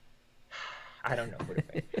 I don't know who to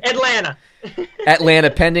pick. Atlanta. Atlanta,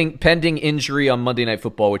 pending injury on Monday Night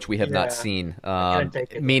Football, which we have not seen.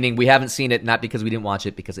 Meaning we haven't seen it, not because we didn't watch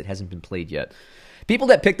it, because it hasn't been played yet. People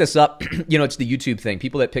that picked this up, it's the YouTube thing.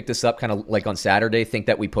 People that picked this up kind of like on Saturday think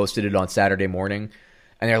that we posted it on Saturday morning.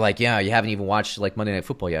 And they're like, yeah, you haven't even watched like Monday Night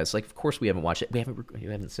Football yet. It's like, of course we haven't watched it.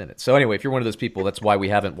 You haven't seen it. So anyway, if you're one of those people, that's why we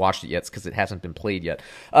haven't watched it yet. It's because it hasn't been played yet.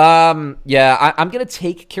 I'm going to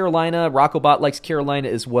take Carolina. Rockobot likes Carolina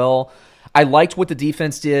as well. I liked what the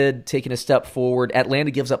defense did, taking a step forward.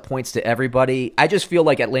 Atlanta gives up points to everybody. I just feel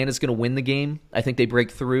like Atlanta's going to win the game. I think they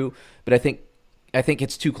break through, but I think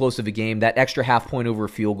it's too close of a game. That extra half point over a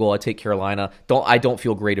field goal, I take Carolina. I don't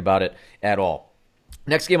feel great about it at all.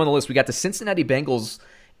 Next game on the list, we got the Cincinnati Bengals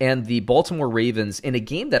and the Baltimore Ravens in a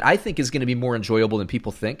game that I think is going to be more enjoyable than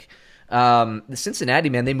people think. The Cincinnati,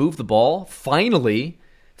 man, they moved the ball. Finally,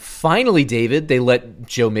 David, they let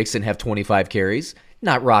Joe Mixon have 25 carries.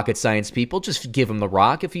 Not rocket science, people. Just give him the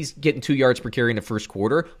rock. If he's getting 2 yards per carry in the first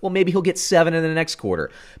quarter, well, maybe he'll get 7 in the next quarter.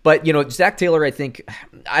 But, Zach Taylor, I think,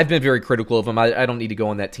 I've been very critical of him. I don't need to go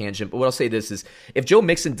on that tangent. But what I'll say this is, if Joe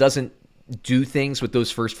Mixon doesn't do things with those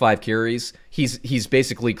first 5 carries, he's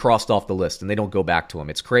basically crossed off the list, and they don't go back to him.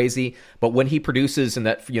 It's crazy. But when he produces in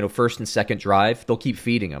that first and second drive, they'll keep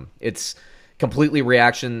feeding him. It's completely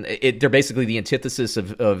reaction. They're basically the antithesis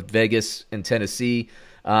of Vegas and Tennessee.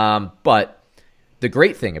 But the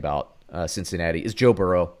great thing about Cincinnati is Joe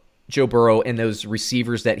Burrow. Joe Burrow and those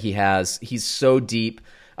receivers that he has. He's so deep.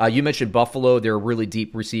 You mentioned Buffalo. They're a really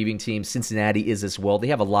deep receiving team. Cincinnati is as well. They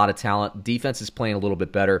have a lot of talent. Defense is playing a little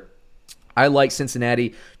bit better. I like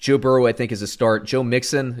Cincinnati. Joe Burrow, I think, is a start. Joe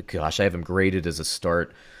Mixon, gosh, I have him graded as a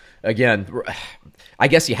start. Again, I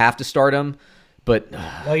guess you have to start him, but...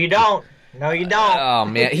 No, you don't. No, you don't. Oh,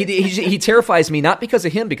 man. He terrifies me, not because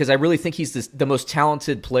of him, because I really think he's the most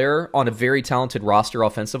talented player on a very talented roster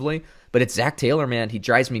offensively. But it's Zach Taylor, man. He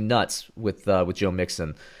drives me nuts with Joe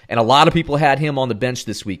Mixon. And a lot of people had him on the bench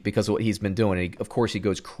this week because of what he's been doing. And of course, he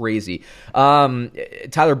goes crazy.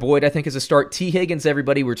 Tyler Boyd, I think, is a start. T. Higgins,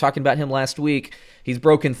 everybody, we were talking about him last week. He's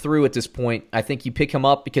broken through at this point. I think you pick him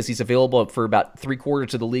up because he's available for about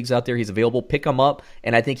 3/4 of the leagues out there. He's available. Pick him up,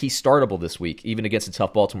 and I think he's startable this week, even against a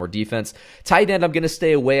tough Baltimore defense. Tight end, I'm going to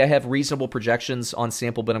stay away. I have reasonable projections on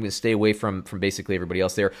sample, but I'm going to stay away from basically everybody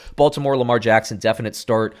else there. Baltimore, Lamar Jackson, definite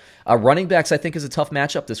start. Running backs, I think, is a tough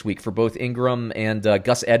matchup this week for both Ingram and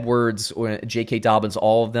Gus Edwards or J.K. Dobbins,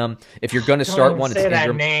 all of them. If you're going to start one, it's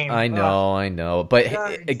Ingram. Name. I know.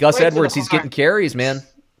 But Gus Edwards, he's getting carries, man.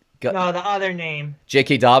 No, the other name.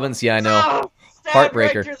 J.K. Dobbins, yeah, I know. Oh,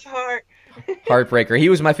 Heartbreaker. Heartbreaker. He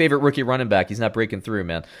was my favorite rookie running back. He's not breaking through,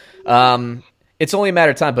 man. It's only a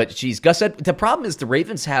matter of time, but geez, the problem is the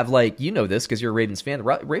Ravens have, you know this because you're a Ravens fan,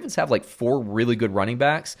 the Ravens have 4 really good running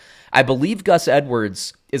backs. I believe Gus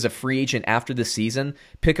Edwards is a free agent after this season.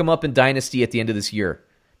 Pick him up in Dynasty at the end of this year.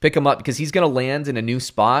 Pick him up because he's going to land in a new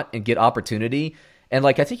spot and get opportunity. And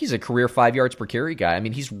I think he's a career 5 yards per carry guy. I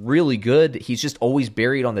mean, he's really good. He's just always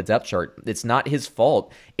buried on the depth chart. It's not his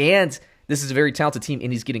fault. And this is a very talented team,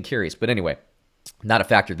 and he's getting carries. But anyway, not a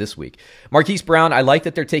factor this week. Marquise Brown, I like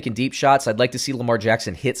that they're taking deep shots. I'd like to see Lamar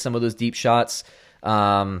Jackson hit some of those deep shots.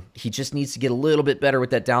 He just needs to get a little bit better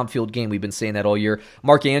with that downfield game. We've been saying that all year.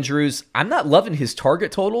 Mark Andrews, I'm not loving his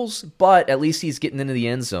target totals, but at least he's getting into the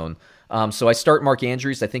end zone. So I start Mark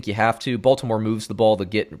Andrews. I think you have to. Baltimore moves the ball to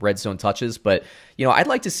get red zone touches, but I'd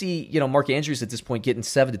like to see Mark Andrews at this point getting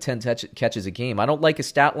 7 to 10 catches a game. I don't like his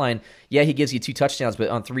stat line. Yeah, he gives you 2 touchdowns, but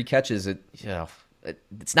on 3 catches,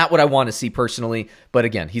 it's not what I want to see personally. But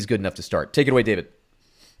again, he's good enough to start. Take it away, David.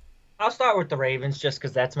 I'll start with the Ravens just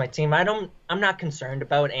because that's my team. I'm not concerned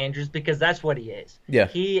about Andrews because that's what he is. Yeah.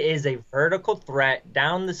 He is a vertical threat,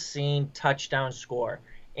 down the seam, touchdown scorer.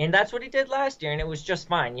 And that's what he did last year, and it was just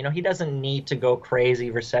fine. He doesn't need to go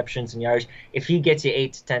crazy receptions and yards. If he gets you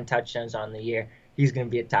 8 to 10 touchdowns on the year, he's going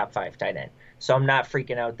to be a top 5 tight end. So I'm not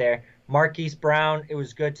freaking out there. Marquise Brown, it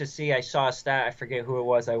was good to see. I saw a stat. I forget who it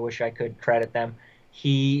was. I wish I could credit them.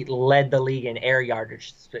 He led the league in air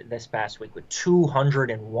yardage this past week with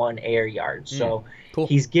 201 air yards. So cool.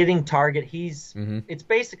 He's getting target. It's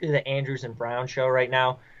basically the Andrews and Brown show right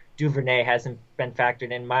now. Duvernay hasn't been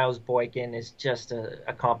factored in. Miles Boykin is just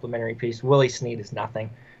a complimentary piece. Willie Snead is nothing.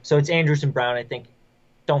 So it's Andrews and Brown. I think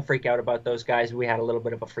don't freak out about those guys. We had a little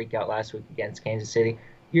bit of a freak out last week against Kansas City.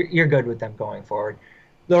 You're good with them going forward.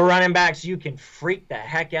 The running backs, you can freak the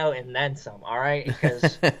heck out and then some, all right?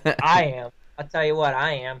 Because I am. I'll tell you what,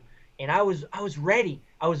 I am. And I was ready.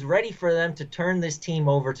 I was ready for them to turn this team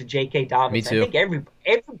over to J.K. Dobbins. Me too. I think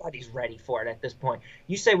everybody's ready for it at this point.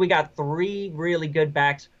 You say we got 3 really good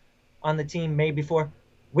backs on the team, maybe 4.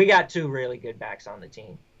 We got 2 really good backs on the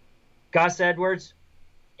team. Gus Edwards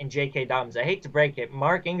and J.K. Dobbins. I hate to break it.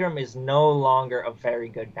 Mark Ingram is no longer a very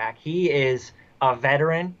good back. He is a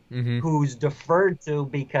veteran who's deferred to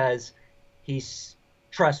because he's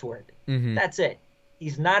trustworthy. That's it.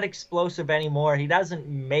 He's not explosive anymore. He doesn't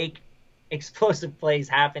make explosive plays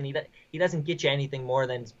happen. He doesn't get you anything more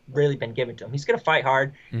than's really been given to him. He's going to fight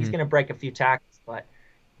hard. He's going to break a few tackles, but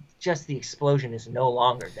just the explosion is no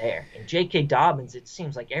longer there. And J.K. Dobbins, it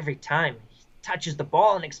seems like every time he touches the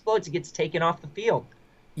ball and explodes, it gets taken off the field.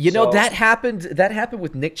 That happened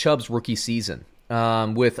with Nick Chubb's rookie season.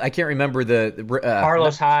 I can't remember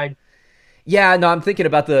Carlos Hyde. Yeah, no, I'm thinking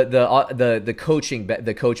about the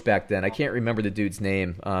coach back then. I can't remember the dude's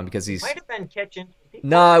name because he's might have been Kitchens.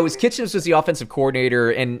 No, it was Kitchens was the offensive coordinator,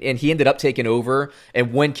 and he ended up taking over.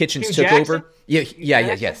 And when Kitchens Hugh took Jackson? over,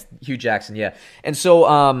 Hugh Jackson, yeah. And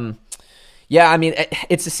so, Yeah, I mean,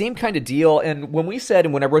 it's the same kind of deal. And when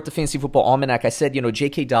I wrote the Fantasy Football Almanac, I said,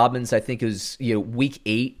 J.K. Dobbins, I think is, week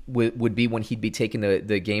 8 would be when he'd be taking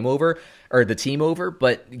the game over or the team over.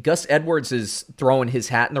 But Gus Edwards is throwing his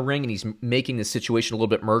hat in the ring, and he's making the situation a little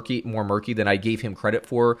bit more murky than I gave him credit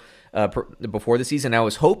for before the season. I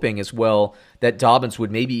was hoping as well that Dobbins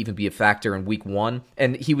would maybe even be a factor in week 1,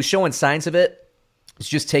 and he was showing signs of it. It's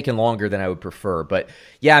just taking longer than I would prefer. But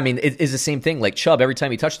yeah, I mean, it's the same thing. Like Chubb, every time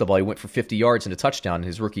he touched the ball, he went for 50 yards and a touchdown in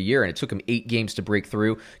his rookie year, and it took him 8 games to break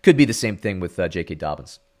through. Could be the same thing with J.K.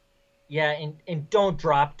 Dobbins. Yeah, and don't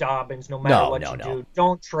drop Dobbins no matter what you do.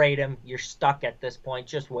 Don't trade him. You're stuck at this point.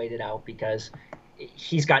 Just wait it out because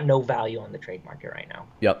he's got no value on the trade market right now.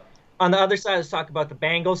 Yep. On the other side, let's talk about the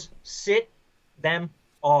Bengals. Sit them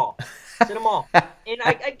all. Sit them all. And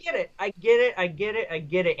I get it. I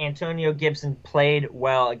get it. Antonio Gibson played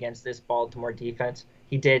well against this Baltimore defense.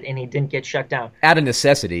 He did, and he didn't get shut down. Out of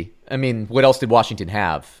necessity. I mean, what else did Washington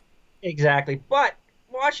have? Exactly. But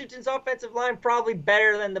Washington's offensive line probably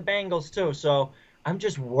better than the Bengals, too. So I'm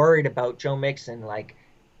just worried about Joe Mixon. Like,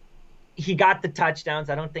 he got the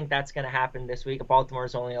touchdowns. I don't think that's going to happen this week.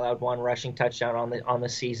 Baltimore's only allowed 1 rushing touchdown on the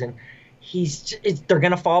season. They're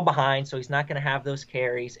going to fall behind, so he's not going to have those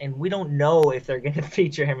carries, and we don't know if they're going to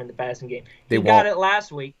feature him in the passing game. He got it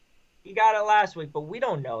last week, but we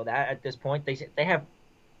don't know that at this point. They have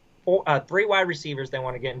 3 wide receivers they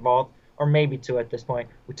want to get involved, or maybe 2 at this point.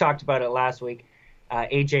 We talked about it last week.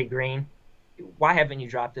 AJ Green, why haven't you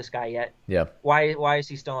dropped this guy yet? Yeah. Why is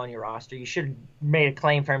he still on your roster? You should have made a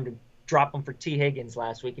claim for him to drop him for T. Higgins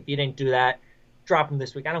last week. If you didn't do that, drop him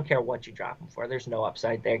this week. I don't care what you drop him for. There's no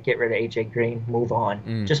upside there. Get rid of AJ Green. Move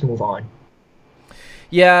on. Just move on.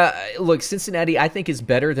 Yeah, look, Cincinnati I think is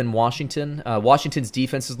better than Washington. Washington's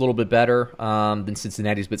defense is a little bit better than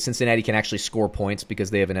Cincinnati's, but Cincinnati can actually score points because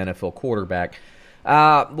they have an NFL quarterback.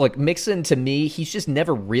 Look, Mixon, to me, he's just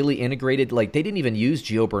never really integrated. Like, they didn't even use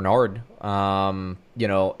Gio Bernard,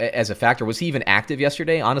 as a factor. Was he even active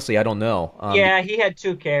yesterday? Honestly, I don't know. Yeah, he had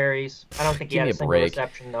 2 carries. I don't think he had a single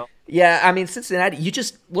reception, though. Yeah, I mean, Cincinnati,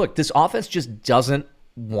 this offense just doesn't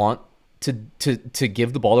want to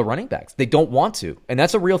give the ball to running backs. They don't want to. And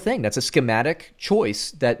that's a real thing. That's a schematic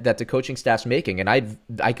choice that the coaching staff's making. And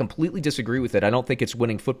I completely disagree with it. I don't think it's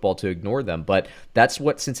winning football to ignore them, but that's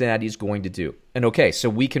what Cincinnati is going to do. And okay, so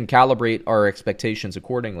we can calibrate our expectations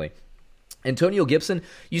accordingly. Antonio Gibson,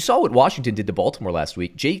 you saw what Washington did to Baltimore last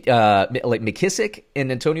week. McKissick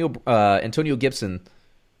and Antonio Gibson,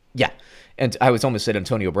 yeah. And I was almost said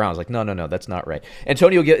Antonio Brown. I was like, no, that's not right.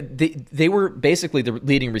 They were basically the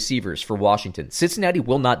leading receivers for Washington. Cincinnati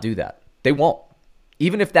will not do that. They won't.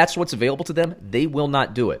 Even if that's what's available to them, they will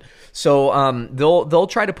not do it. So they'll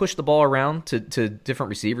try to push the ball around to different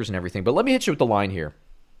receivers and everything. But let me hit you with the line here.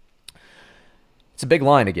 It's a big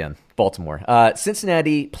line again, Baltimore.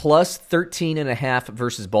 Cincinnati plus 13.5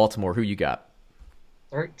 versus Baltimore. Who you got?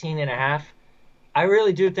 13.5. I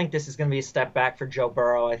really do think this is going to be a step back for Joe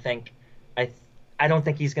Burrow. I don't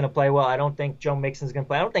think he's going to play well. I don't think Joe Mixon's going to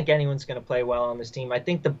play. I don't think anyone's going to play well on this team. I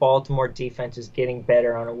think the Baltimore defense is getting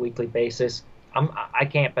better on a weekly basis. I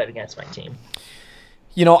can't bet against my team.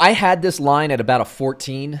 I had this line at about a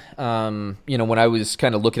 14, when I was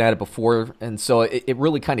kind of looking at it before, and so it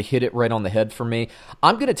really kind of hit it right on the head for me.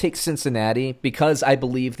 I'm going to take Cincinnati because I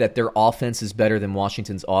believe that their offense is better than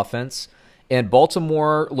Washington's offense. And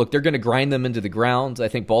Baltimore, look, they're going to grind them into the ground. I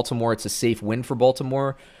think Baltimore, it's a safe win for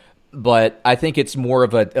Baltimore. But I think it's more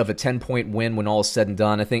of a 10-point win when all is said and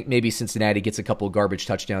done. I think maybe Cincinnati gets a couple of garbage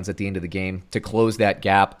touchdowns at the end of the game to close that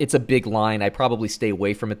gap. It's a big line. I probably stay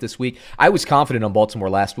away from it this week. I was confident on Baltimore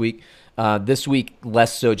last week. This week,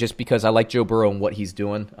 less so, just because I like Joe Burrow and what he's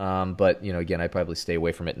doing. But, again, I probably stay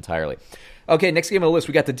away from it entirely. Okay, next game on the list,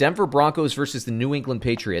 we got the Denver Broncos versus the New England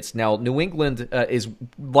Patriots. Now, New England is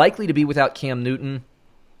likely to be without Cam Newton.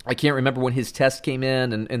 I can't remember when his test came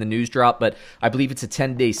in and the news dropped, but I believe it's a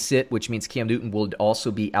 10-day sit, which means Cam Newton will also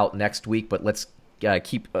be out next week. But let's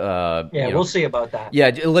keep. We'll see about that. Yeah,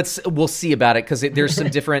 we'll see about it because there's some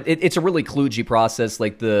different. It's a really kludgy process.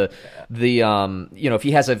 Like if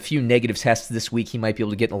he has a few negative tests this week, he might be able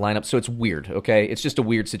to get in the lineup. So it's weird. Okay, it's just a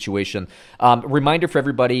weird situation. Reminder for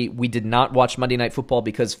everybody: we did not watch Monday Night Football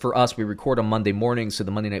because for us we record on Monday mornings, so the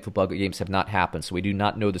Monday Night Football games have not happened. So we do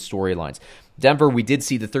not know the storylines. Denver, we did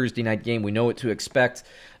see the Thursday night game. We know what to expect.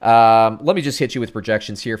 Let me just hit you with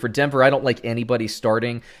projections here. For Denver, I don't like anybody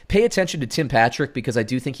starting. Pay attention to Tim Patrick because I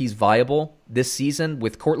do think he's viable this season.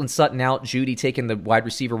 With Cortland Sutton out, Judy taking the wide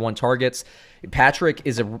receiver 1 targets. Patrick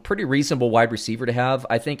is a pretty reasonable wide receiver to have.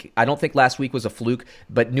 I don't think last week was a fluke,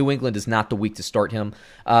 but New England is not the week to start him.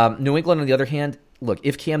 New England, on the other hand, look,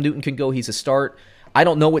 if Cam Newton can go, he's a start. I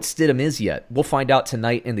don't know what Stidham is yet. We'll find out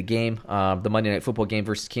tonight in the game, the Monday Night Football game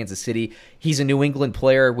versus Kansas City. He's a New England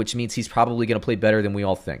player, which means he's probably going to play better than we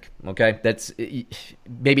all think. Okay, that's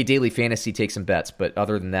maybe daily fantasy takes some bets, but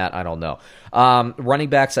other than that, I don't know. Running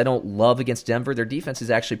backs, I don't love against Denver. Their defense is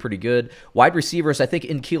actually pretty good. Wide receivers, I think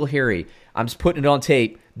N'Keal Harry. I'm just putting it on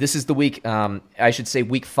tape. This is the week. I should say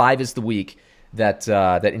week 5 is the week that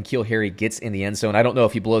N'Keal Harry gets in the end zone. I don't know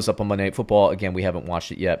if he blows up on Monday Night Football. Again, we haven't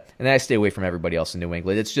watched it yet. And then I stay away from everybody else in New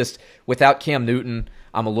England. It's just, without Cam Newton,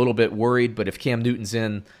 I'm a little bit worried. But if Cam Newton's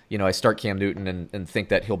in, I start Cam Newton and think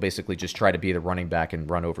that he'll basically just try to be the running back and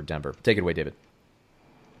run over Denver. Take it away, David.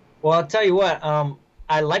 Well, I'll tell you what.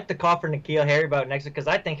 I like the call for N'Keal Harry about next week because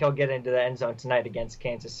I think he'll get into the end zone tonight against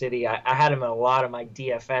Kansas City. I had him in a lot of my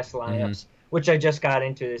DFS lineups. Which I just got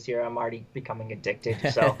into this year. I'm already becoming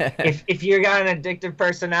addicted. So if you got an addictive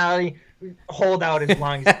personality, hold out as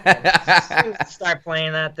long as you can. As soon as you start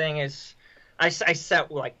playing that thing, I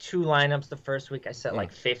set like 2 lineups the first week. I set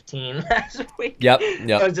like 15 last week. Yep.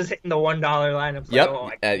 I was just hitting the $1 lineups. Yep.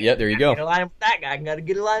 Like, there you go. Get a lineup with that guy. I got to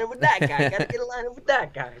get a lineup with that guy. I got to get a lineup with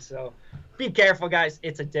that guy. So be careful, guys.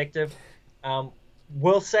 It's addictive.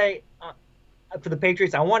 We'll say... for the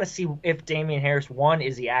Patriots, I want to see if Damian Harris, 1,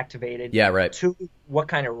 is he activated? Yeah, right. 2, what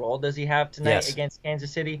kind of role does he have tonight against Kansas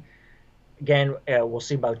City? Again, we'll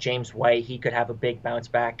see about James White. He could have a big bounce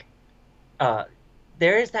back.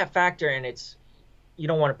 There is that factor, and you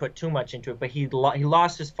don't want to put too much into it, but he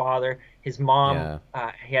lost his father. His mom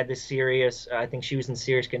he had this serious, I think she was in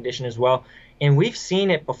serious condition as well. And we've seen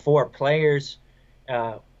it before. Players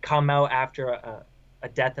come out after a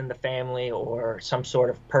death in the family or some sort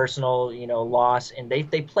of personal, loss, and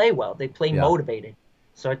they play well. They play motivated.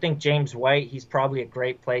 So I think James White, he's probably a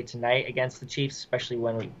great play tonight against the Chiefs, especially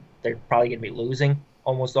when they're probably going to be losing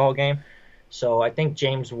almost the whole game. So I think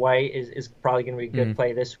James White is probably going to be a good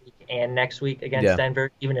play this week and next week against Denver,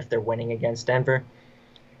 even if they're winning against Denver.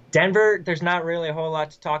 Denver, there's not really a whole lot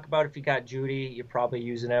to talk about. If you got Judy, you're probably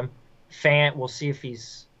using him. Fant, we'll see if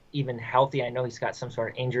he's even healthy. I know he's got some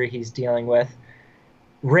sort of injury he's dealing with.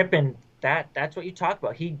 Rippin, that's what you talk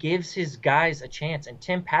about. He gives his guys a chance. And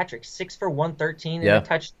Tim Patrick, 6 for 113 in a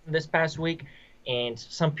touchdown this past week. And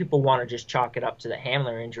some people want to just chalk it up to the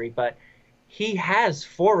Hamler injury, but he has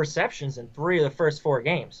 4 receptions in 3 of the first 4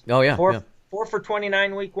 games. Oh, yeah. 4 for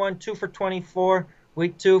 29 week 1, 2 for 24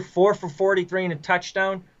 week 2, 4 for 43 and a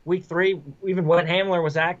touchdown week 3, even when Hamler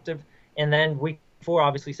was active. And then week 4,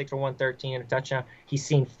 obviously 6 for 113 and a touchdown. He's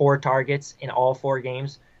seen 4 targets in all 4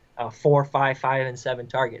 games. 4, 5, 5, and 7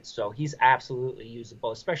 targets. So he's absolutely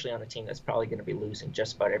usable, especially on a team that's probably going to be losing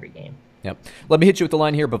just about every game. Yep. Let me hit you with the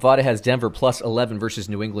line here. Bovada has Denver plus 11 versus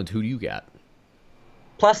New England. Who do you got?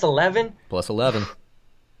 Plus 11? Plus 11.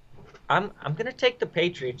 I'm going to take the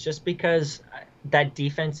Patriots just because that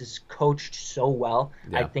defense is coached so well.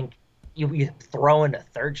 Yeah. I think you throw in a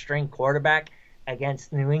third-string quarterback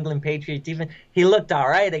against New England Patriots defense. He looked all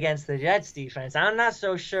right against the Jets defense. I'm not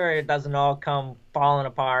so sure it doesn't all come falling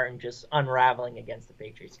apart and just unraveling against the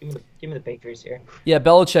Patriots. Give me the Patriots here. Yeah,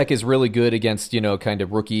 Belichick is really good against, kind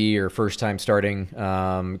of rookie or first-time starting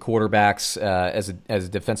quarterbacks as a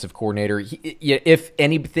defensive coordinator. If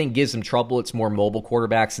anything gives him trouble, it's more mobile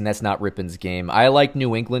quarterbacks, and that's not Rippin's game. I like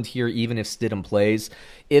New England here, even if Stidham plays.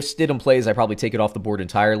 If Stidham plays, I probably take it off the board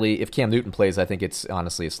entirely. If Cam Newton plays, I think it's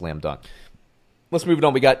honestly a slam dunk. Let's move it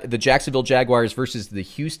on. We got the Jacksonville Jaguars versus the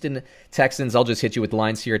Houston Texans. I'll just hit you with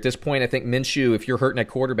lines here. At this point, I think Minshew, if you're hurting at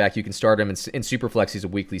quarterback, you can start him in Superflex. He's a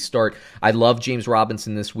weekly start. I love James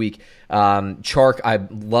Robinson this week. Chark, I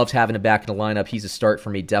loved having him back in the lineup. He's a start for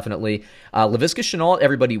me, definitely. Laviska Shenault,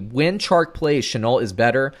 everybody, when Chark plays, Shenault is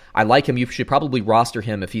better. I like him. You should probably roster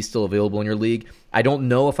him if he's still available in your league. I don't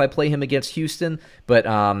know if I play him against Houston, but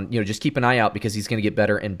just keep an eye out because he's going to get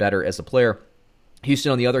better and better as a player.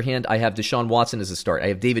 Houston, on the other hand, I have Deshaun Watson as a start. I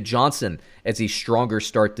have David Johnson as a stronger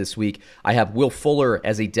start this week. I have Will Fuller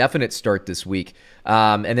as a definite start this week.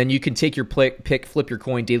 And then you can take your pick, flip your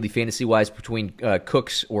coin daily fantasy-wise between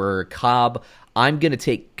Cooks or Cobb. I'm going to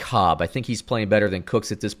take Cobb. I think he's playing better than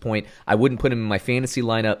Cooks at this point. I wouldn't put him in my fantasy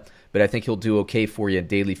lineup, but I think he'll do okay for you in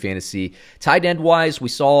daily fantasy. Tight end-wise, we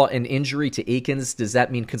saw an injury to Akins. Does that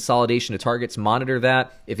mean consolidation of targets? Monitor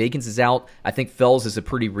that. If Akins is out, I think Fells is a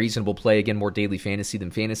pretty reasonable play. Again, more daily fantasy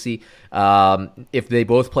than fantasy. If they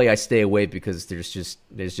both play, I stay away because there's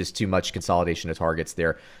just too much consolidation of targets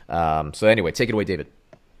there. So anyway, take it away, David.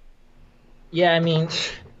 Yeah, I mean,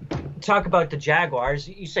 talk about the Jaguars.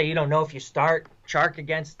 You say you don't know if you start Chark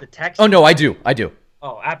against the Texans. Oh, no, I do.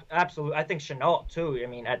 Oh, absolutely. I think Shenault, too. I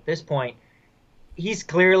mean, at this point, he's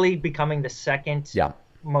clearly becoming the second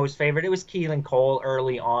most favorite. It was Keelan Cole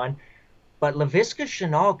early on. But Laviska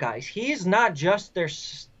Shenault, guys, he is not just their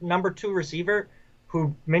number 2 receiver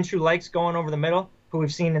who Minshew likes going over the middle, who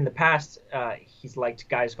we've seen in the past. He's liked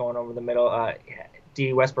guys going over the middle.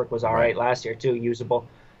 D. Westbrook was all right last year, too, usable.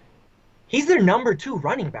 He's their number 2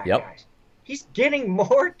 running back, guys. He's getting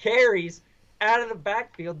more carries out of the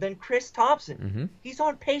backfield than Chris Thompson. Mm-hmm. He's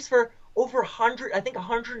on pace for over 100, I think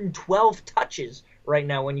 112 touches right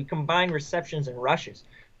now when you combine receptions and rushes.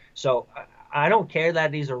 So I don't care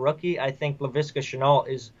that he's a rookie. I think Laviska Shenault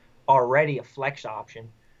is already a flex option.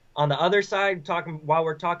 On the other side, while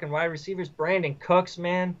we're talking wide receivers, Brandon Cooks,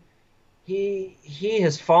 man, he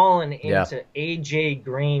has fallen into AJ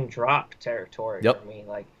Green drop territory for me.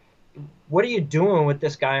 Like, what are you doing with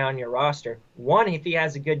this guy on your roster? One, if he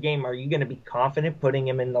has a good game, are you going to be confident putting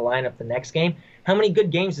him in the lineup the next game? How many good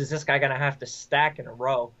games is this guy going to have to stack in a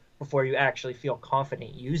row before you actually feel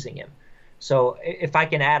confident using him? So if I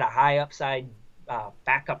can add a high upside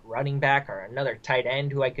backup running back or another tight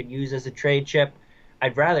end who I could use as a trade chip,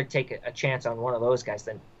 I'd rather take a chance on one of those guys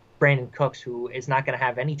than Brandon Cooks, who is not going to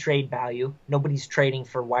have any trade value. Nobody's trading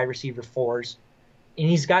for wide receiver 4s. And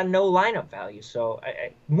he's got no lineup value. So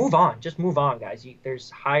move on. Just move on, guys. There's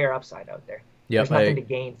higher upside out there. There's nothing to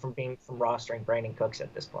gain from rostering Brandon Cooks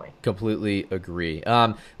at this point. Completely agree.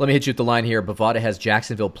 Let me hit you with the line here. Bovada has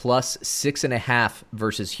Jacksonville plus 6.5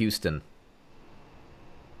 versus Houston.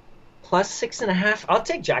 Plus 6.5. I'll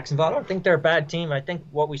take Jacksonville. I don't think they're a bad team. I think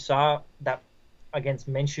what we saw that against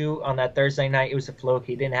Minshew on that Thursday night, it was a fluke.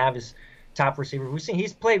 He didn't have his top receiver.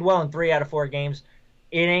 He's played well in 3 out of 4 games.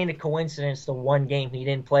 It ain't a coincidence the one game he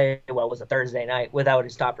didn't play well was a Thursday night without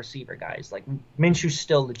his top receiver, guys. Like, Minshew's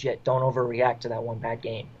still legit. Don't overreact to that one bad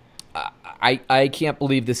game. I can't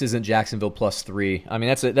believe this isn't Jacksonville plus 3. I mean,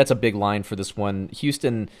 that's a big line for this one.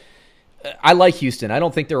 Houston, I like Houston. I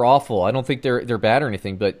don't think they're awful. I don't think they're bad or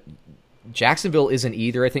anything, but Jacksonville isn't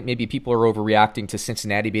either. I think maybe people are overreacting to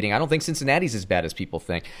Cincinnati beating. I don't think Cincinnati's as bad as people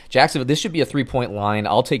think. Jacksonville, this should be a 3-point line.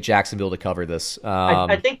 I'll take Jacksonville to cover this.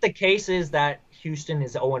 I think the case is that Houston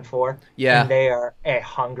is 0-4. Yeah. And they are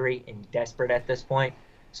hungry and desperate at this point.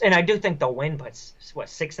 And I do think they'll win, but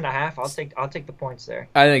 6.5? I'll take the points there.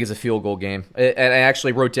 I think it's a field goal game. And I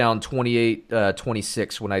actually wrote down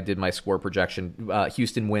 28-26 when I did my score projection.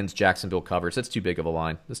 Houston wins, Jacksonville covers. That's too big of a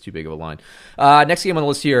line. Next game on the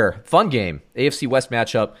list here, fun game. AFC West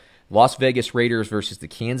matchup, Las Vegas Raiders versus the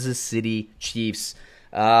Kansas City Chiefs.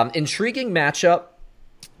 Intriguing matchup.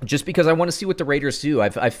 Just because I want to see what the Raiders do.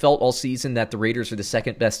 I've felt all season that the Raiders are the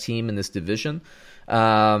second best team in this division.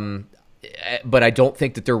 But I don't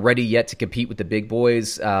think that they're ready yet to compete with the big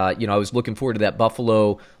boys. I was looking forward to that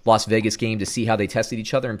Buffalo-Las Vegas game to see how they tested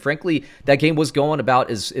each other. And frankly, that game was going about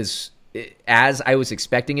as I was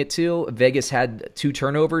expecting it to. Vegas had 2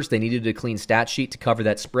 turnovers. They needed a clean stat sheet to cover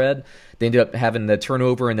that spread. They ended up having the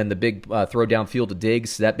turnover and then the big throw downfield to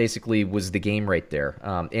Diggs. That basically was the game right there,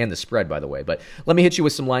 and the spread, by the way. But let me hit you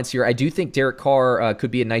with some lines here. I do think Derek Carr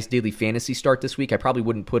could be a nice daily fantasy start this week. I probably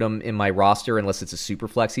wouldn't put him in my roster unless it's a super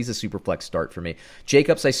flex. He's a super flex start for me.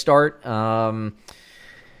 Jacobs, I start. I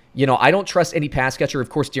don't trust any pass catcher. Of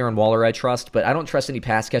course, Darren Waller I trust, but I don't trust any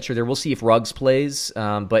pass catcher there. We'll see if Ruggs plays,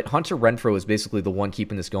 but Hunter Renfrow is basically the one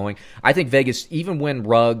keeping this going. I think Vegas, even when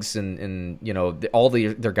Ruggs and all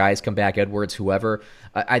their guys come back, Edwards, whoever,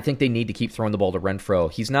 I think they need to keep throwing the ball to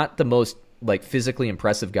Renfrow. He's not the most physically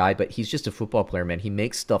impressive guy, but he's just a football player, man. He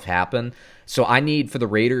makes stuff happen. So for the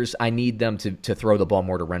Raiders, I need them to throw the ball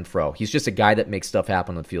more to Renfrow. He's just a guy that makes stuff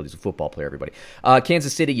happen on the field. He's a football player, everybody.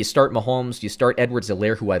 Kansas City, you start Mahomes, you start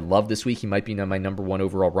Edwards-Helaire, who I love this week. He might be my number 1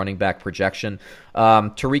 overall running back projection.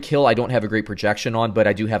 Tariq Hill, I don't have a great projection on, but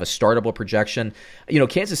I do have a startable projection.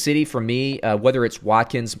 Kansas City, for me, whether it's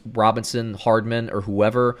Watkins, Robinson, Hardman, or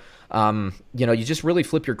whoever, you just really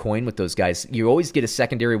flip your coin with those guys. You always get a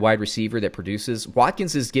secondary wide receiver that produces.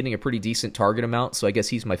 Watkins is getting a pretty decent target amount, so I guess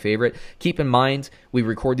he's my favorite. Keep in mind, we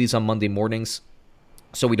record these on Monday mornings,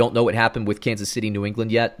 so we don't know what happened with Kansas City, New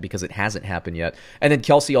England yet, because it hasn't happened yet. And then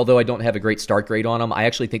Kelsey, although I don't have a great start grade on him, I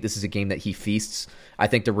actually think this is a game that he feasts. I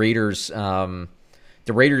think the Raiders are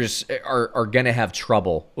going to have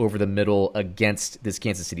trouble over the middle against this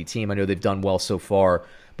Kansas City team. I know they've done well so far,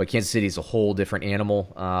 but Kansas City is a whole different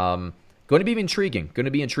animal. Going to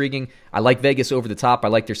be intriguing. I like Vegas over the top. I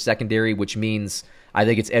like their secondary, which means I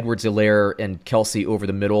think it's Edwards-Helaire and Kelsey over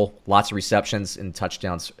the middle. Lots of receptions and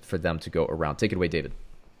touchdowns for them to go around. Take it away, David.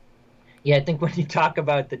 Yeah, I think when you talk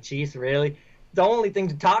about the Chiefs, really, the only thing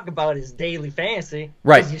to talk about is daily fantasy.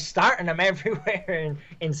 Right. Because you're starting them everywhere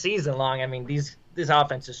in season long. I mean, this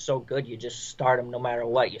offense is so good. You just start them no matter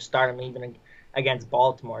what. You start them even against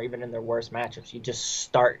Baltimore, even in their worst matchups. You just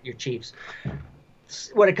start your Chiefs.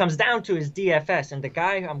 what it comes down to is DFS, and the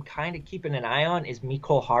guy I'm kind of keeping an eye on is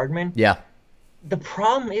Mecole Hardman. Yeah. The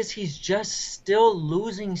problem is he's just still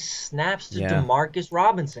losing snaps to Demarcus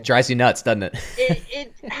Robinson. Drives you nuts, doesn't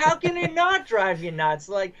it? How can it not drive you nuts?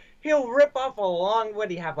 Like, he'll rip off a long, what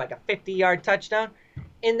do you have, like a 50-yard touchdown?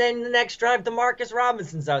 And then the next drive, Demarcus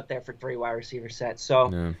Robinson's out there for 3 wide receiver sets.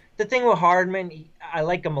 So the thing with Hardman, I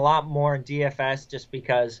like him a lot more in DFS just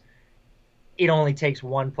because it only takes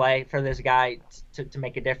one play for this guy to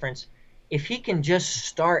make a difference. If he can just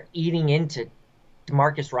start eating into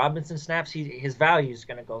Demarcus Robinson snaps, his value is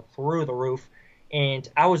going to go through the roof. And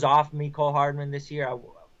I was off Mecole Hardman this year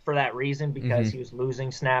for that reason, because he was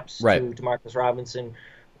losing snaps to Demarcus Robinson.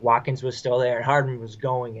 Watkins was still there, and Hardman was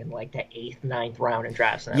going in like the 8th, 9th round in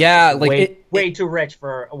drafts. Yeah, like way too rich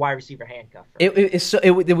for a wide receiver handcuff.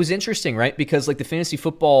 It was interesting, right? Because like the fantasy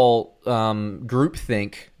football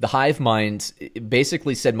groupthink, the hive mind,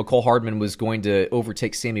 basically said Mecole Hardman was going to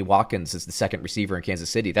overtake Sammy Watkins as the second receiver in Kansas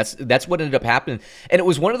City. That's what ended up happening, and it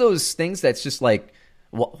was one of those things that's just like,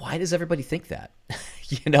 why does everybody think that?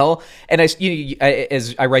 And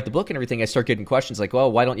as I write the book and everything, I start getting questions like,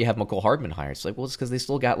 well, why don't you have Mecole Hardman higher? It's like, well, it's because they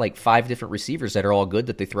still got like 5 different receivers that are all good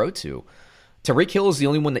that they throw to. Tyreek Hill is the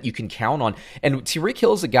only one that you can count on. And Tyreek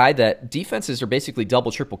Hill is a guy that defenses are basically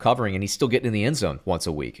double, triple covering, and he's still getting in the end zone once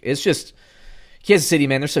a week. It's just, Kansas City,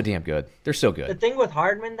 man, they're so damn good. They're so good. The thing with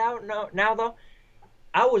Hardman now though,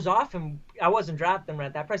 I was off him. I wasn't drafting him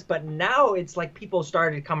at that price, but now it's like people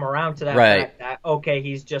started to come around to that fact that, okay,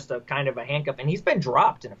 he's just a kind of a handcuff, and he's been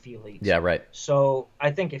dropped in a few leagues. Yeah, right. So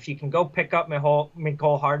I think if you can go pick up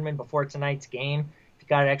Mecole Hardman before tonight's game, if you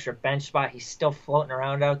got an extra bench spot, he's still floating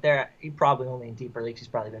around out there. He probably only in deeper leagues. He's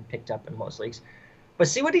probably been picked up in most leagues. But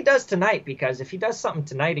see what he does tonight, because if he does something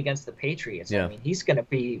tonight against the Patriots, I mean, he's going to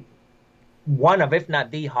be one of, if not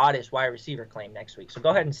the hottest wide receiver claim next week. So go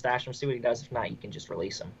ahead and stash him, see what he does. If not, you can just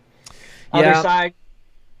release him. Other side.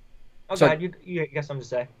 Oh, so, God, you got something to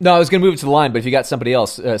say? No, I was going to move it to the line, but if you got something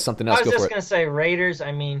else, go for it. I was just going to say Raiders.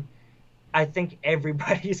 I mean, I think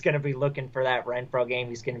everybody's going to be looking for that Renfro game.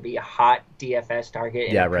 He's going to be a hot DFS target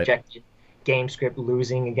in a projected game script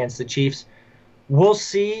losing against the Chiefs. We'll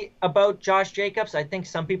see about Josh Jacobs. I think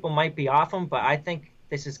some people might be off him, but I think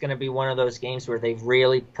this is going to be one of those games where they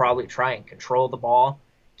really probably try and control the ball,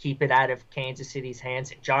 keep it out of Kansas City's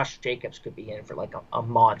hands. Josh Jacobs could be in for like a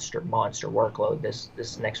monster workload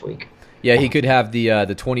this next week. Yeah, he could have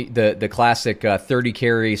the classic 30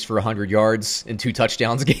 carries for 100 yards and 2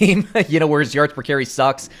 touchdowns game. Where his yards per carry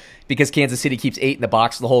sucks because Kansas City keeps 8 in the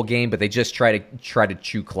box the whole game, but they just try to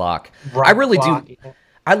chew clock. I really do. Yeah.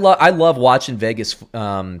 I love watching Vegas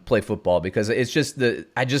play football because it's just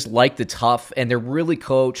I just like the tough, and they're really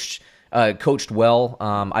coached well.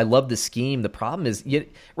 I love the scheme. The problem is,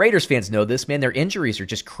 Raiders fans know this, man. Their injuries are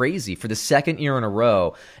just crazy for the second year in a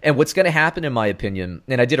row. And what's going to happen, in my opinion,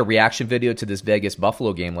 and I did a reaction video to this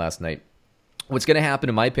Vegas-Buffalo game last night. What's going to happen,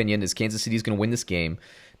 in my opinion, is Kansas City is going to win this game.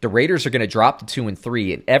 The Raiders are going to drop to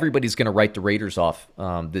 2-3, and everybody's going to write the Raiders off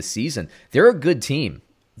this season. They're a good team.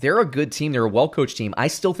 They're a good team. They're a well-coached team. I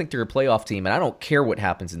still think they're a playoff team, and I don't care what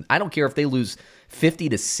happens. And I don't care if they lose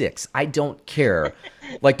 50-6. I don't care.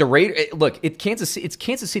 Like the Raiders, look, it's Kansas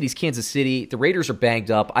City's Kansas City. The Raiders are banged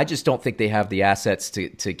up. I just don't think they have the assets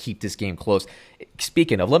to keep this game close.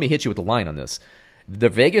 Speaking of, let me hit you with the line on this. The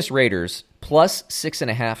Vegas Raiders plus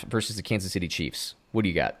 6.5 versus the Kansas City Chiefs. What do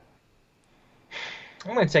you got?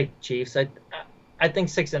 I'm going to take Chiefs. I think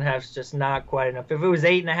 6.5 is just not quite enough. If it was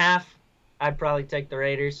 8.5, I'd probably take the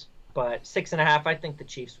Raiders. But 6.5, I think the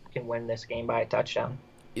Chiefs can win this game by a touchdown.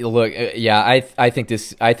 Look, yeah, I think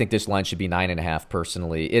this line should be 9.5.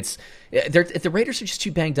 Personally, the Raiders are just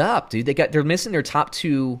too banged up, dude. They're missing their top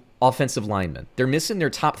 2 offensive linemen. They're missing their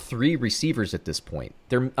top 3 receivers at this point.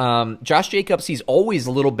 Josh Jacobs, he's always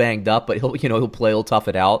a little banged up, but he'll play, he'll tough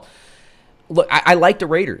it out. Look, I like the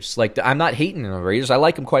Raiders. Like, I'm not hating on the Raiders. I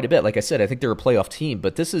like them quite a bit. Like I said, I think they're a playoff team.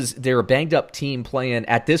 But they're a banged up team playing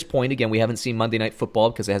at this point. Again, we haven't seen Monday Night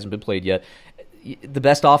Football because it hasn't been played yet. The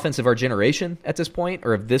best offense of our generation at this point,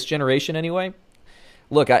 or of this generation anyway.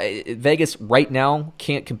 Look, Vegas right now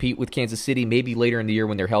can't compete with Kansas City. Maybe later in the year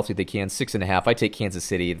when they're healthy they can. 6.5. I take Kansas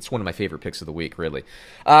City. It's one of my favorite picks of the week, really.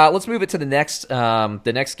 Let's move it to the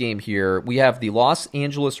next game here. We have the Los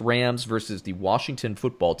Angeles Rams versus the Washington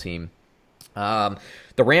Football Team. The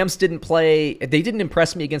Rams didn't play. They didn't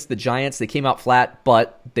impress me against the Giants. They came out flat,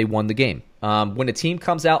 but they won the game. When a team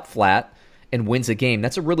comes out flat and wins a game,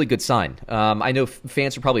 that's a really good sign. I know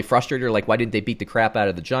fans are probably frustrated, like, why didn't they beat the crap out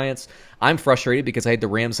of the Giants? I'm frustrated because I had the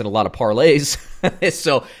Rams in a lot of parlays,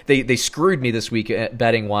 so they screwed me this week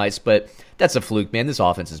betting-wise, but that's a fluke, man. This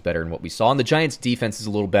offense is better than what we saw, and the Giants' defense is a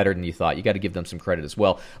little better than you thought. You got to give them some credit as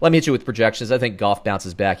well. Let me hit you with projections. I think Goff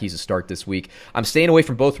bounces back. He's a start this week. I'm staying away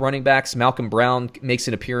from both running backs. Malcolm Brown makes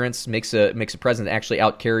an appearance, makes a presence, actually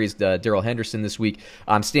out-carries Darrell Henderson this week.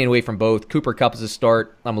 I'm staying away from both. Cooper Kupp is a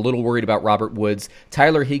start. I'm a little worried about Robert Woods.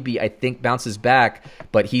 Tyler Higbee, I think, bounces back,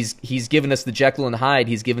 but he's given us the Jekyll and Hyde.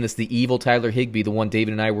 He's given us the evil Tyler Higbee, the one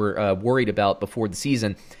David and I were worried about before the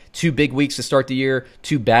season. 2 big weeks to start the year,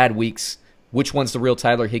 2 bad weeks. Which one's the real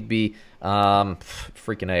Tyler Higbee?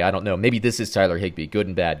 Freaking A, I don't know. Maybe this is Tyler Higbee. Good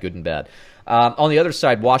and bad, good and bad. On the other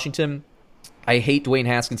side, Washington, I hate Dwayne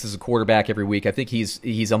Haskins as a quarterback every week. I think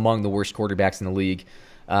he's among the worst quarterbacks in the league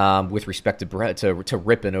with respect to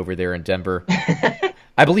Rippon over there in Denver.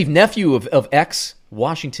 I believe nephew of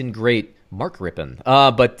ex-Washington great Mark Rippon.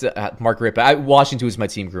 Mark Rippon. Washington was my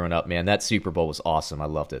team growing up, man. That Super Bowl was awesome. I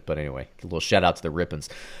loved it. But anyway, a little shout out to the Rippons.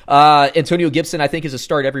 Antonio Gibson, I think, is a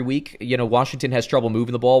start every week. You know, Washington has trouble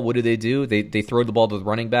moving the ball. What do? They throw the ball to the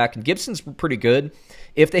running back. And Gibson's pretty good.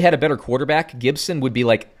 If they had a better quarterback, Gibson would be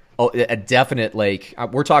like a definite, like,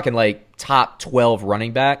 we're talking like top 12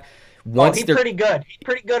 running back. He's pretty good. He's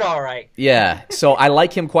pretty good, all right. Yeah, so I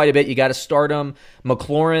like him quite a bit. You got to start him.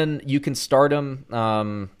 McLaurin, you can start him.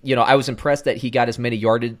 I was impressed that he got as many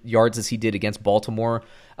yards as he did against Baltimore.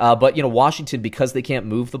 But, Washington, because they can't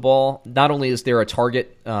move the ball, not only is there a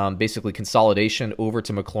target, basically consolidation over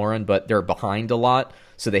to McLaurin, but they're behind a lot,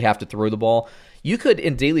 so they have to throw the ball. You could,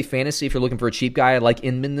 in daily fantasy, if you're looking for a cheap guy, I like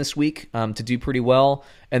Inman this week to do pretty well.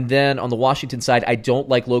 And then on the Washington side, I don't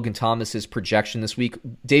like Logan Thomas's projection this week.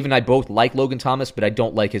 Dave and I both like Logan Thomas, but I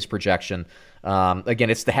don't like his projection. Again,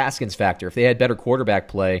 it's the Haskins factor. If they had better quarterback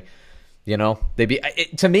play, they'd be.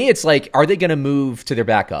 To me, it's like, are they going to move to their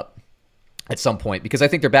backup at some point? Because I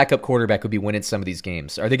think their backup quarterback would be winning some of these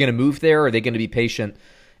games. Are they going to move there, or are they going to be patient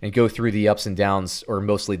and go through the ups and downs, or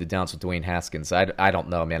mostly the downs with Dwayne Haskins? I don't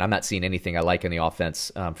know, man. I'm not seeing anything I like in the offense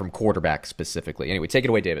from quarterback specifically. Anyway, take it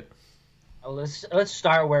away, David. Let's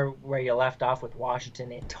start where you left off with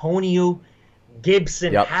Washington. Antonio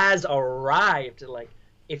Gibson has arrived. Like,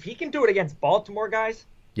 if he can do it against Baltimore, guys,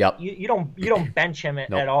 you don't bench him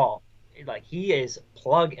at all. Like, he is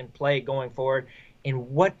plug and play going forward. And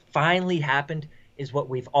what finally happened is what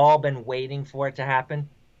we've all been waiting for it to happen,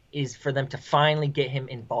 is for them to finally get him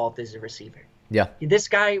involved as a receiver. Yeah. This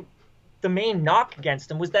guy, the main knock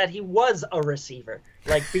against him was that he was a receiver.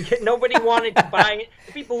 Like, because nobody wanted to buy it.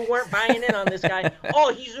 The people who weren't buying in on this guy,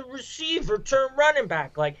 he's a receiver, turn running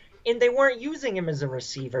back. Like, and they weren't using him as a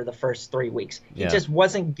receiver the first 3 weeks. He just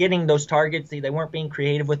wasn't getting those targets. They weren't being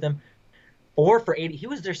creative with him. 4 for 80. He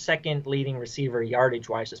was their second leading receiver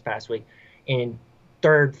yardage-wise this past week, and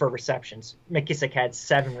third for receptions. McKissick had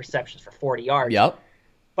 7 receptions for 40 yards. Yep.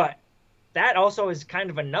 But that also is kind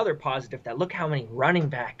of another positive, that look how many running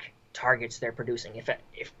back targets they're producing.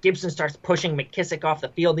 If Gibson starts pushing McKissick off the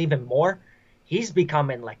field even more, he's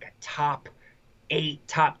becoming like a top 8,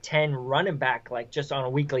 top 10 running back, like just on a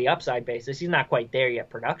weekly upside basis. He's not quite there yet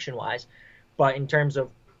production-wise. But in terms of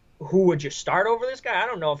who would you start over this guy, I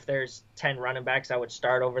don't know if there's 10 running backs I would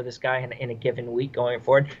start over this guy in a given week going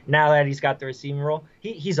forward. Now that he's got the receiving role,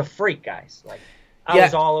 he's a freak, guys. Like, I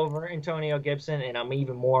was all over Antonio Gibson, and I'm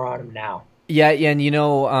even more on him now. Yeah, and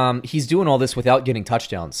he's doing all this without getting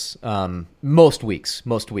touchdowns. Most weeks.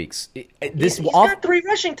 He's got 3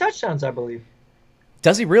 rushing touchdowns, I believe.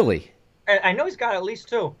 Does he really? I know he's got at least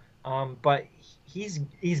 2. But he's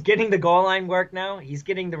getting the goal line work now. He's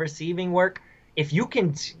getting the receiving work. If you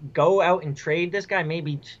can go out and trade this guy,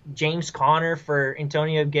 maybe James Conner for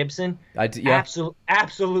Antonio Gibson,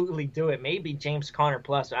 absolutely do it. Maybe James Conner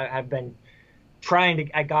plus. I've been trying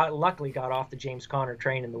to. Luckily got off the James Conner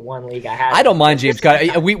train in the one league I had. I don't mind James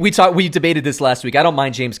Conner. We debated this last week. I don't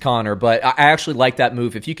mind James Conner, but I actually like that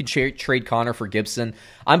move. If you can trade Conner for Gibson,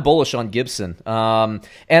 I'm bullish on Gibson.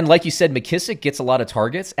 And like you said, McKissick gets a lot of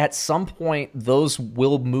targets. At some point, those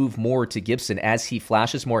will move more to Gibson as he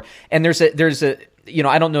flashes more. And there's a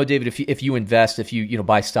I don't know, David, if you invest, if you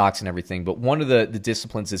buy stocks and everything, but one of the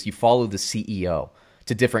disciplines is you follow the CEO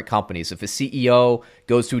to different companies. If a CEO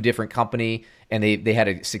goes to a different company and they had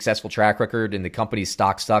a successful track record and the company's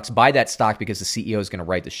stock sucks, buy that stock because the CEO is going to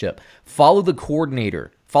right the ship. Follow the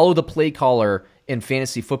coordinator, follow the play caller in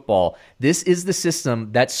fantasy football. This is the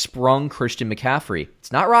system that sprung Christian McCaffrey.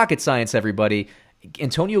 It's not rocket science, everybody.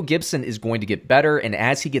 Antonio Gibson is going to get better, and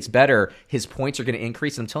as he gets better, his points are going to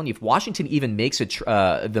increase. And I'm telling you, if Washington even makes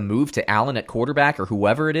the move to Allen at quarterback or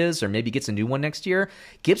whoever it is, or maybe gets a new one next year,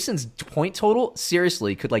 Gibson's point total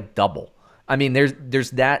seriously could like double. I mean,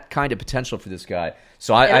 there's that kind of potential for this guy.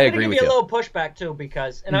 So I agree with you. I'm going to give you a little pushback too,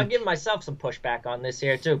 because, and I'll give myself some pushback on this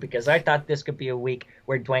here too, because I thought this could be a week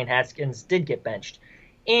where Dwayne Haskins did get benched,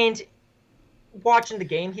 and watching the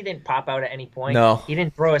game, he didn't pop out at any point. No, he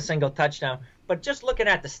didn't throw a single touchdown. But just looking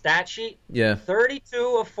at the stat sheet,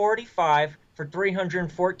 32 of 45 for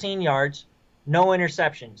 314 yards, no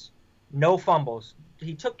interceptions, no fumbles.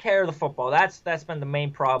 He took care of the football. That's been the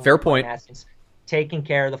main problem. Fair point. Haskins, taking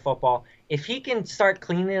care of the football. If he can start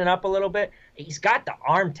cleaning it up a little bit, he's got the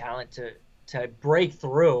arm talent to break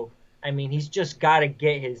through. I mean, he's just got to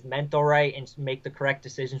get his mental right and make the correct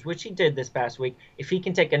decisions, which he did this past week. If he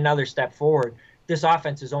can take another step forward, this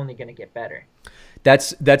offense is only going to get better.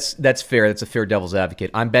 That's fair. That's a fair devil's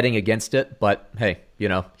advocate. I'm betting against it, but hey,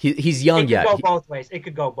 he's young yet. It could go both ways. It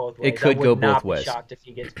could go both ways. It could go both ways. I would not be shocked if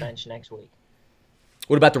he gets benched next week.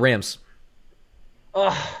 What about the Rams?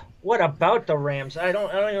 What about the Rams? I don't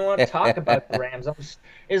even want to talk about the Rams.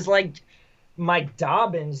 It's like Mike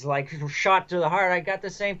Dobbins shot to the heart. I got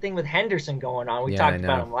the same thing with Henderson going on. We talked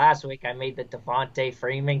about him last week. I made the Devontae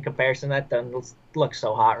Freeman comparison. That doesn't look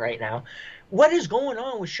so hot right now. What is going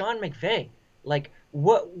on with Sean McVay?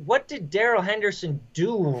 What did Darrell Henderson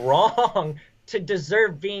do wrong to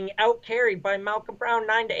deserve being out-carried by Malcolm Brown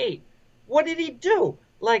 9-8? What did he do?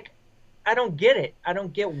 I don't get it. I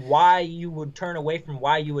don't get why you would turn away from,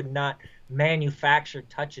 why you would not manufacture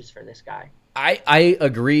touches for this guy. I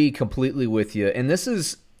agree completely with you. And this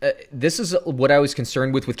is what I was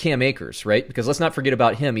concerned with Cam Akers, right? Because let's not forget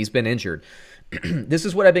about him. He's been injured. This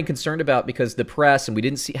is what I've been concerned about, because the press, and we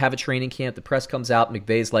didn't have a training camp, the press comes out,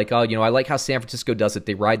 McVay's like, I like how San Francisco does it.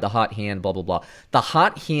 They ride the hot hand, blah, blah, blah. The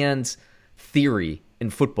hot hand theory in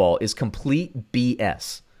football is complete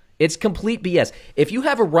BS. It's complete BS. If you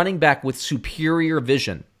have a running back with superior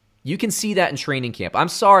vision, you can see that in training camp. I'm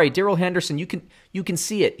sorry, Darrell Henderson, you can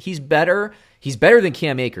see it. He's better than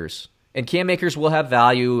Cam Akers. And Cam Akers will have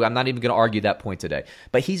value. I'm not even going to argue that point today.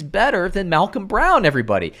 But he's better than Malcolm Brown,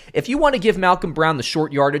 everybody. If you want to give Malcolm Brown the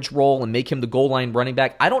short yardage role and make him the goal line running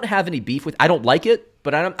back, I don't have any beef with. I don't like it,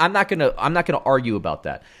 but I'm not going to argue about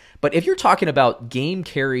that. But if you're talking about game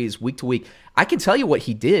carries week to week, I can tell you what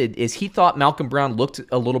he did is he thought Malcolm Brown looked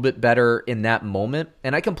a little bit better in that moment,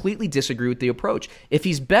 and I completely disagree with the approach. If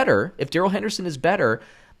he's better, if Darrell Henderson is better,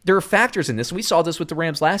 there are factors in this, and we saw this with the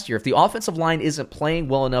Rams last year. If the offensive line isn't playing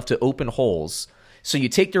well enough to open holes, so you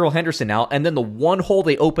take Darrell Henderson out, and then the one hole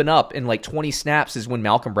they open up in 20 snaps is when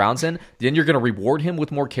Malcolm Brown's in, then you're going to reward him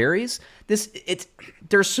with more carries?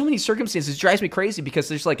 There's so many circumstances. It drives me crazy because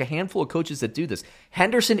there's a handful of coaches that do this.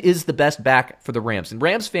 Henderson is the best back for the Rams. And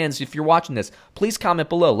Rams fans, if you're watching this, please comment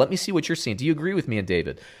below. Let me see what you're seeing. Do you agree with me and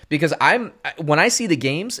David? Because when I see the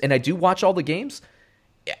games, and I do watch all the games,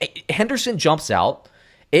 Henderson jumps out.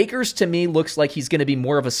 Akers, to me, looks like he's going to be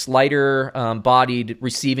more of a slighter-bodied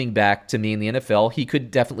receiving back to me in the NFL. He could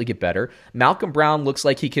definitely get better. Malcolm Brown looks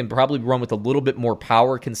like he can probably run with a little bit more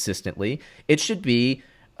power consistently. It should be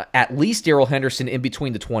at least Darrell Henderson in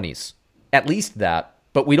between the 20s. At least that.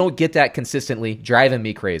 But we don't get that consistently, driving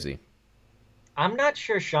me crazy. I'm not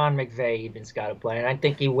sure Sean McVay even's got a plan. I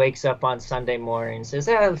think he wakes up on Sunday morning and says,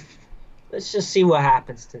 let's just see what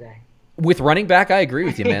happens today. With running back, I agree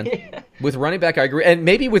with you, man. Yeah. With running back, I agree. And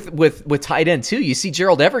maybe with tight end, too. You see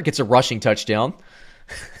Gerald Everett gets a rushing touchdown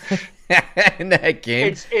in that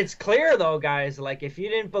game. It's clear, though, guys. If you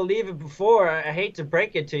didn't believe it before, I hate to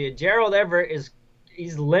break it to you. Gerald Everett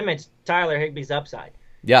limits Tyler Higbee's upside.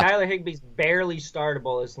 Yeah. Tyler Higbee's barely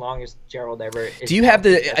startable as long as Gerald Everett is. Do you have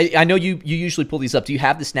I know you usually pull these up. Do you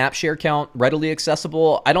have the snap share count readily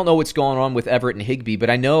accessible? I don't know what's going on with Everett and Higbee,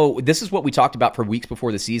 but I know this is what we talked about for weeks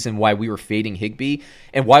before the season, why we were fading Higbee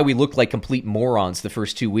and why we looked like complete morons the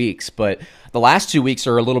first 2 weeks. But the last 2 weeks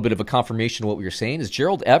are a little bit of a confirmation of what we were saying is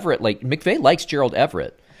Gerald Everett, McVay likes Gerald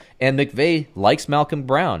Everett. And McVay likes Malcolm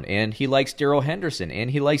Brown, and he likes Darrell Henderson,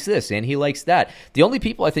 and he likes this, and he likes that. The only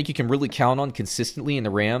people I think you can really count on consistently in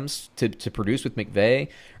the Rams to produce with McVay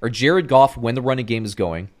are Jared Goff when the running game is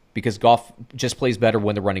going, because Goff just plays better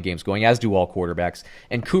when the running game's going, as do all quarterbacks,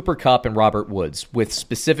 and Cooper Kupp and Robert Woods, with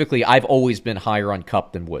specifically, I've always been higher on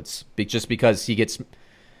Kupp than Woods, just because he gets...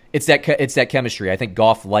 It's that chemistry. I think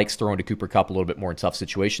Goff likes throwing to Cooper Kupp a little bit more in tough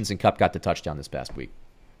situations, and Kupp got the touchdown this past week.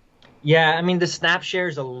 Yeah, I mean, the snap share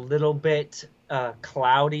is a little bit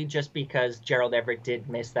cloudy just because Gerald Everett did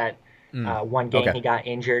miss that one game he got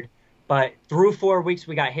injured. But through 4 weeks,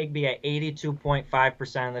 we got Higbee at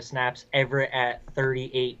 82.5% of the snaps, Everett at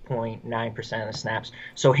 38.9% of the snaps.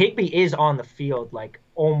 So Higbee is on the field like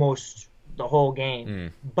almost the whole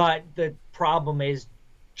game. But the problem is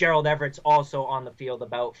Gerald Everett's also on the field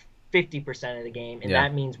about 50% of the game. And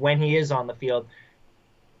that means when he is on the field,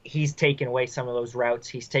 he's taken away some of those routes.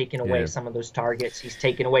 He's taken away some of those targets. He's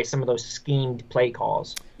taken away some of those schemed play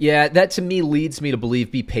calls. Yeah, that to me leads me to believe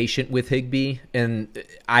be patient with Higbee. And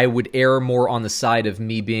I would err more on the side of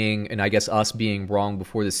me being, and I guess us being wrong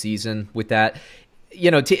before the season with that. You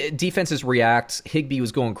know, defenses react. Higbee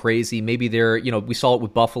was going crazy. Maybe they're, you know, we saw it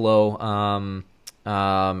with Buffalo.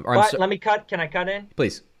 But let me cut. Can I cut in?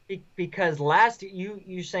 Please. Because last year,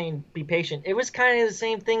 you saying be patient. It was kind of the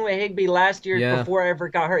same thing with Higbee last year before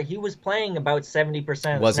Everett got hurt. He was playing about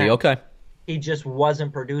 70%. Was he? Okay. He just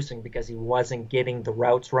wasn't producing because he wasn't getting the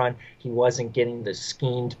routes run. He wasn't getting the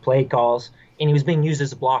schemed play calls, and he was being used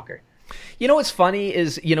as a blocker. You know what's funny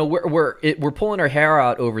is, you know, we're pulling our hair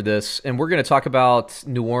out over this, and we're going to talk about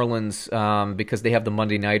New Orleans because they have the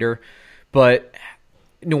Monday Nighter, but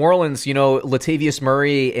New Orleans, you know, Latavius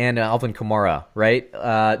Murray and Alvin Kamara, right?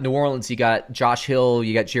 New Orleans, you got Josh Hill,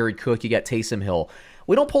 you got Jared Cook, you got Taysom Hill.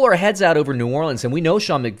 We don't pull our heads out over New Orleans, and we know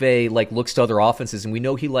Sean McVay like looks to other offenses, and we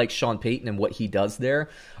know he likes Sean Payton and what he does there.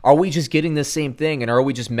 Are we just getting the same thing, and are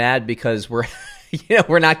we just mad because we're, you know,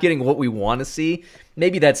 we're not getting what we want to see?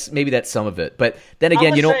 Maybe that's some of it, but then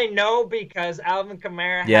again, you know, say no because Alvin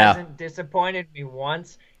Kamara hasn't disappointed me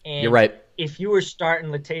once. And you're right. If you were starting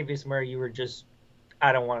Latavius Murray, you were just,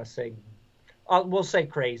 I don't want to say, we'll say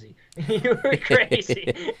crazy. You were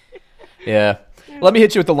crazy. Yeah. Let me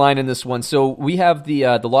hit you with the line in this one. So we have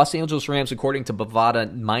the Los Angeles Rams, according to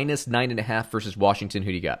Bovada, minus 9.5 versus Washington.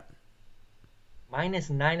 Who do you got?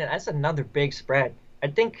 -9. That's another big spread. I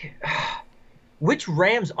think which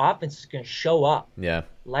Rams offense is going to show up? Yeah.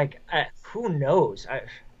 Like, who knows?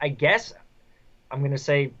 I guess I'm going to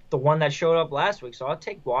say the one that showed up last week. So I'll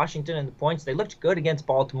take Washington and the points. They looked good against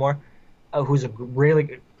Baltimore, who's a really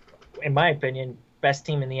good, in my opinion, best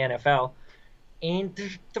team in the NFL. And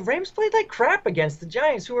the Rams played like crap against the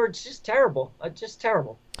Giants, who are just terrible.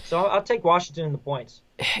 So I'll take Washington in the points.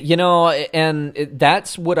 You know, and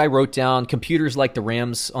that's what I wrote down. Computers like the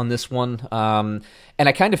Rams on this one. And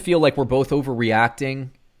I kind of feel like we're both overreacting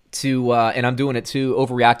to, and I'm doing it too,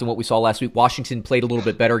 overreacting what we saw last week. Washington played a little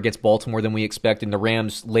bit better against Baltimore than we expected, and the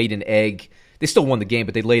Rams laid an egg. They still won the game,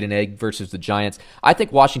 but they laid an egg versus the Giants. I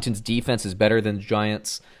think Washington's defense is better than the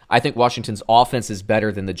Giants. I think Washington's offense is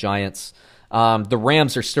better than the Giants. The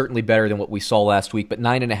Rams are certainly better than what we saw last week, but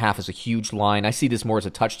 9.5 is a huge line. I see this more as a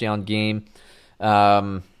touchdown game,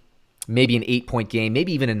 maybe an 8-point game,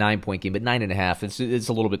 maybe even a 9-point game, but 9.5, it's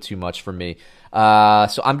a little bit too much for me.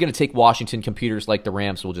 So I'm going to take Washington. Computers like the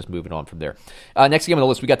Rams, so we'll just move it on from there. Next game on the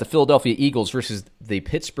list, we got the Philadelphia Eagles versus the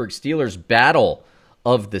Pittsburgh Steelers. Battle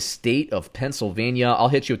of the state of Pennsylvania. I'll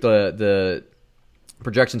hit you with the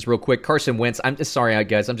projections real quick. Carson Wentz, I'm sorry,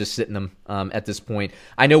 guys, I'm just sitting them at this point.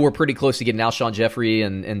 I know we're pretty close to getting Alshon Jeffrey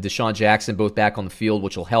and Deshaun Jackson both back on the field,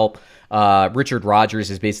 which will help. Richard Rodgers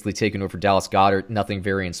is basically taken over Dallas Goedert. Nothing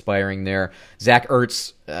very inspiring there. Zach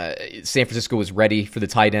Ertz, San Francisco was ready for the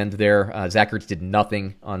tight end there. Zach Ertz did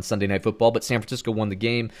nothing on Sunday Night Football, but San Francisco won the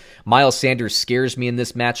game. Miles Sanders scares me in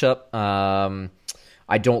this matchup.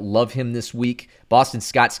 I don't love him this week. Boston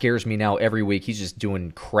Scott scares me now every week. He's just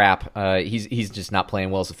doing crap. He's just not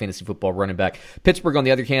playing well as a fantasy football running back. Pittsburgh, on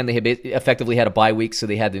the other hand, they had effectively had a bye week, so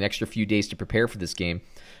they had an extra few days to prepare for this game.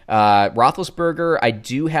 Roethlisberger, I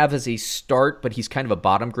do have as a start, but he's kind of a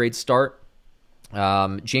bottom grade start.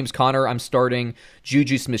 James Conner, I'm starting.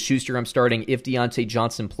 Juju Smith-Schuster, I'm starting. If Deontay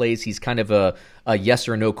Johnson plays, he's kind of a yes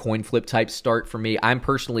or no coin flip type start for me. I'm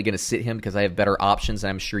personally going to sit him because I have better options, and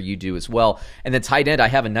I'm sure you do as well. And then tight end, I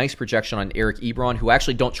have a nice projection on Eric Ebron, who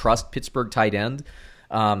actually don't trust Pittsburgh tight end.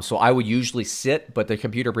 So I would usually sit, but the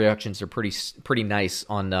computer projections are pretty nice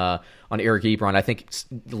on Eric Ebron. I think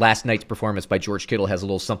last night's performance by George Kittle has a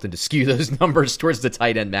little something to skew those numbers towards the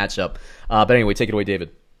tight end matchup. But anyway, take it away,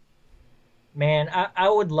 David. Man, I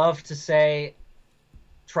would love to say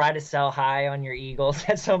try to sell high on your Eagles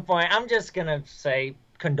at some point. I'm just going to say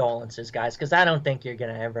condolences, guys, because I don't think you're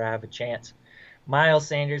going to ever have a chance. Miles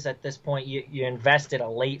Sanders, at this point, you invested a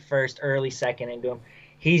late first, early second into him.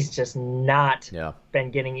 He's just not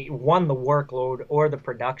been won the workload or the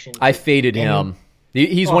production. I faded him.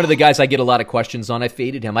 He's one of the guys I get a lot of questions on. I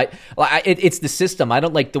faded him. It's the system. I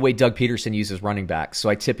don't like the way Doug Peterson uses running backs, so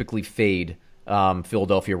I typically fade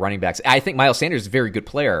Philadelphia running backs. I think Miles Sanders is a very good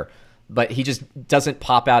player, but he just doesn't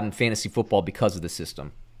pop out in fantasy football because of the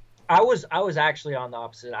system. I was actually on the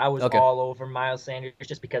opposite. I was Okay. all over Miles Sanders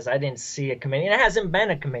just because I didn't see a committee. And it hasn't been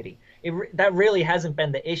a committee. That really hasn't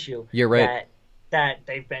been the issue. You're right. That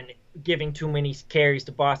they've been giving too many carries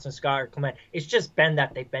to Boston Scott or Clement. It's just been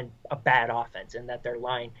that they've been a bad offense and that their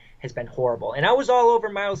line has been horrible. And I was all over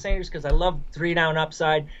Miles Sanders because I love 3-down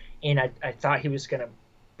upside, and I thought he was going to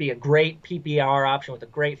be a great PPR option with a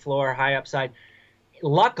great floor, high upside.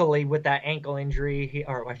 Luckily, with that ankle injury,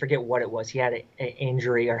 or I forget what it was, he had an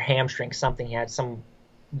injury or hamstring, something. He had some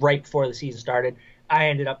right before the season started. I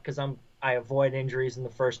ended up, because I avoid injuries in the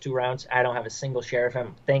first 2 rounds. I don't have a single share of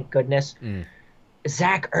him, thank goodness.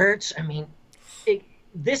 Zach Ertz, I mean,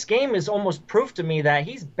 this game is almost proof to me that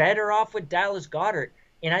he's better off with Dallas Goedert.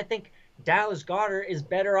 And I think Dallas Goedert is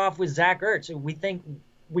better off with Zach Ertz. We think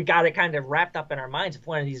we got it kind of wrapped up in our minds. If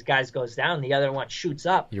one of these guys goes down, the other one shoots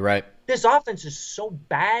up. You're right. This offense is so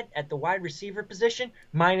bad at the wide receiver position,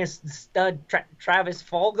 minus the stud Travis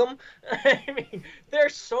Fulgham. I mean, they're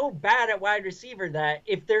so bad at wide receiver that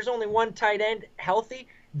if there's only one tight end healthy,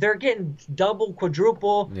 they're getting double,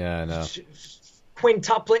 quadruple, Yeah, I know.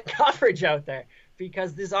 quintuplet coverage out there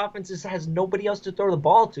because this offense has nobody else to throw the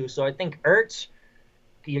ball to. So I think Ertz,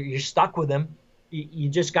 you're stuck with him. You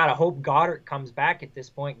just got to hope Goddard comes back at this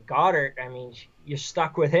point. Goddard, I mean, you're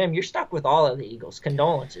stuck with him. You're stuck with all of the Eagles.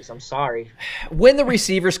 Condolences. I'm sorry. When the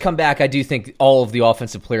receivers come back, I do think all of the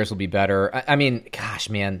offensive players will be better. I mean, gosh,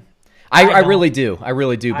 man. I really do. I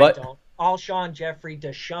really do. But I don't. Alshon Jeffrey,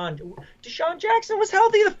 Deshaun Jackson was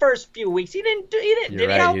healthy the first few weeks. Did he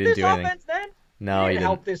help this offense then? No, he didn't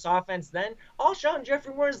help this offense then. Alshon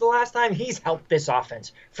Jeffrey, when's the last time he's helped this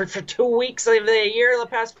offense? For 2 weeks of the year, the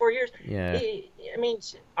past 4 years? Yeah. I mean,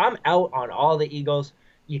 I'm out on all the Eagles.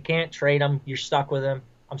 You can't trade them. You're stuck with them.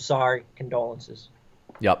 I'm sorry. Condolences.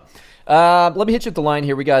 Yep. Let me hit you with the line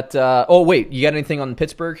here. We got oh, wait. You got anything on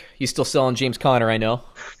Pittsburgh? You still selling James Conner, I know.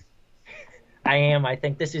 I am. I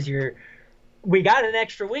think this is your – we got an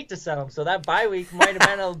extra week to sell him, so that bye week might have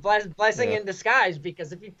been a blessing in disguise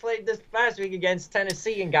because if you played this past week against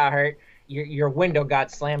Tennessee and got hurt, your window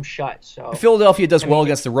got slammed shut. So Philadelphia does well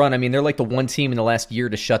against the run. I mean, they're like the one team in the last year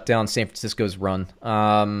to shut down San Francisco's run.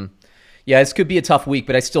 Yeah, this could be a tough week,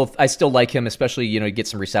 but I still like him, especially, you know, to get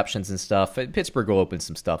some receptions and stuff. Pittsburgh will open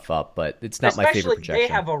some stuff up, but it's not my favorite projection. They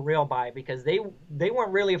have a real bye because they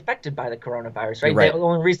weren't really affected by the coronavirus, right? Right. The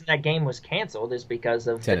only reason that game was canceled is because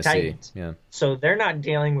of Tennessee. The Titans. Yeah. So they're not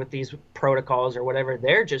dealing with these protocols or whatever.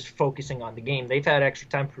 They're just focusing on the game. They've had extra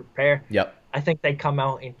time to prepare. Yep. I think they come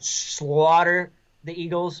out and slaughter the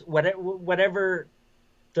Eagles. Whatever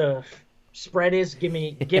the spread is, give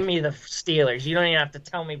me the Steelers. You don't even have to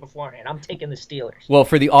tell me beforehand. I'm taking the Steelers. Well,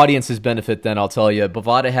 for the audience's benefit, then I'll tell you,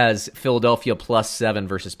 Bovada has Philadelphia +7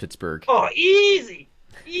 versus Pittsburgh. Oh, easy.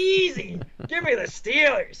 Give me the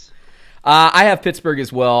Steelers. I have Pittsburgh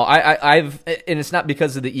as well. I've and it's not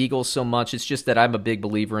because of the Eagles so much. It's just that I'm a big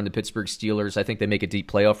believer in the Pittsburgh Steelers. I think they make a deep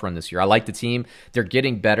playoff run this year. I like the team. They're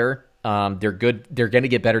getting better. They're good. They're going to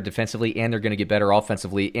get better defensively, and they're going to get better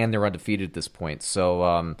offensively, and they're undefeated at this point.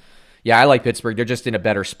 So, yeah, I like Pittsburgh. They're just in a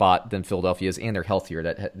better spot than Philadelphia is, and they're healthier.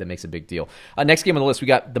 That makes a big deal. Next game on the list, we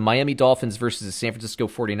got the Miami Dolphins versus the San Francisco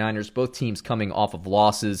 49ers. Both teams coming off of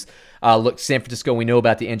losses. Look, San Francisco, we know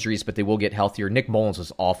about the injuries, but they will get healthier. Nick Mullins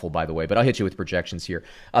was awful, by the way, but I'll hit you with projections here.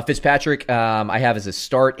 Fitzpatrick, I have as a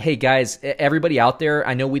start. Hey, guys, everybody out there,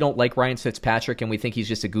 I know we don't like Ryan Fitzpatrick, and we think he's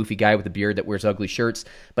just a goofy guy with a beard that wears ugly shirts,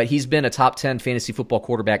 but he's been a top 10 fantasy football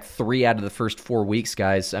quarterback 3 out of the first 4 weeks,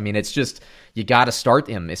 guys. I mean, it's just, you got to start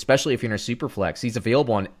him, especially if you're in a super flex. He's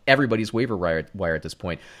available on everybody's waiver wire at this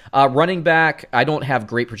point. Running back, I don't have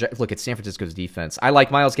great project. Look, it's San Francisco's defense. I like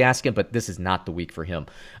Myles Gaskin, but this is not the week for him.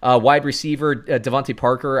 Wide receiver, Devontae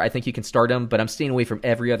Parker, I think you can start him, but I'm staying away from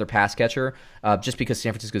every other pass catcher just because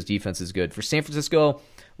San Francisco's defense is good. For San Francisco,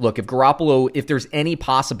 look, if Garoppolo, if there's any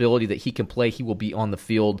possibility that he can play, he will be on the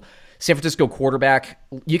field. San Francisco quarterback,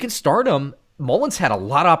 you can start him. Mullins had a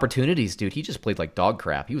lot of opportunities, dude. He just played like dog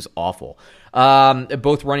crap. He was awful.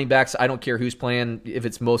 Both running backs, I don't care who's playing. If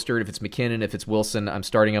it's Mostert, if it's McKinnon, if it's Wilson, I'm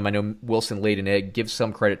starting him. I know Wilson laid an egg. Give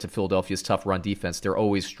some credit to Philadelphia's tough run defense. They're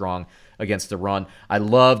always strong against the run. I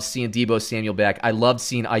loved seeing Deebo Samuel back. I loved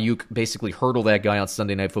seeing Ayuk basically hurdle that guy on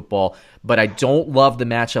Sunday Night Football. But I don't love the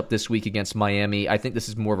matchup this week against Miami. I think this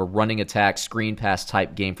is more of a running attack, screen pass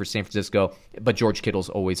type game for San Francisco. But George Kittle's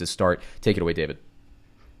always a start. Take it away, David.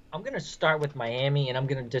 I'm going to start with Miami, and I'm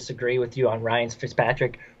going to disagree with you on Ryan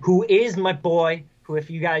Fitzpatrick, who is my boy, who, if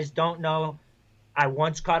you guys don't know, I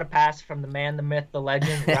once caught a pass from the man, the myth, the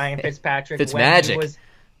legend, Ryan Fitzpatrick. Fitzmagic.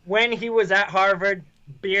 When he was at Harvard,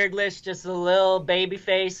 beardless, just a little baby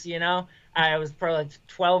face, you know. I was probably like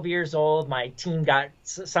 12 years old. My team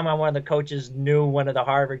somehow one of the coaches knew one of the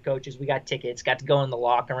Harvard coaches. We got tickets, got to go in the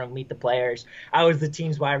locker room, meet the players. I was the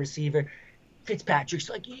team's wide receiver. Fitzpatrick's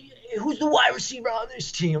like, who's the wide receiver on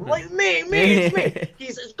this team? I'm like, me, it's me.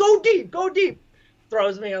 He says, go deep.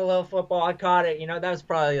 Throws me a little football. I caught it. That was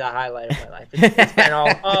probably the highlight of my life. It's been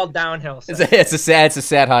all downhill. So. It's a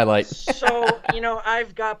sad highlight. So,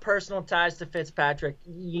 I've got personal ties to Fitzpatrick.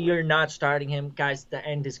 You're not starting him. Guys, the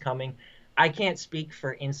end is coming. I can't speak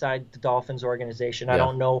for inside the Dolphins organization. I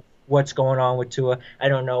don't know what's going on with Tua. I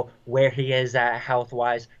don't know where he is at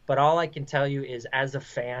health-wise. But all I can tell you is, as a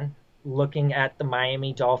fan, looking at the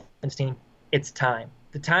Miami Dolphins team, it's time.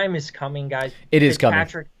 The time is coming, guys. It is coming.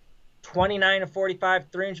 Fitzpatrick, 29 of 45,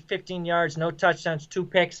 315 yards, no touchdowns, 2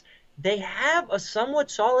 picks. They have a somewhat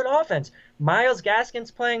solid offense. Myles Gaskin's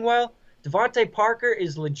playing well. Devontae Parker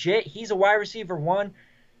is legit. He's a wide receiver 1.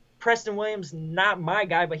 Preston Williams, not my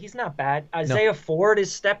guy, but he's not bad. Isaiah Ford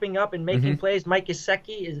is stepping up and making plays. Mike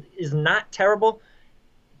Gesicki is not terrible.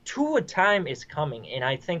 Tua time is coming, and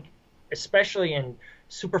I think especially in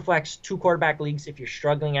Superflex 2-quarterback leagues, if you're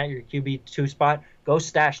struggling at your QB2 spot, go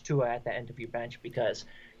stash Tua at the end of your bench, because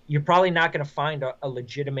you're probably not going to find a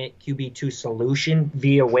legitimate QB2 solution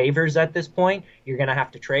via waivers at this point. You're going to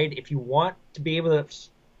have to trade. If you want to be able to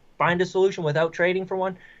find a solution without trading for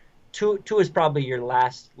one, Tua is probably your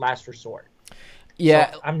last resort.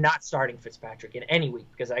 Yeah, so I'm not starting Fitzpatrick in any week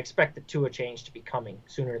because I expect the Tua change to be coming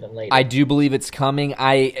sooner than later. I do believe it's coming.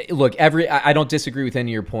 I don't disagree with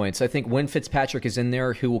any of your points. I think when Fitzpatrick is in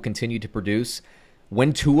there, who will continue to produce.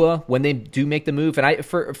 When they do make the move, and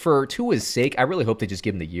for Tua's sake, I really hope they just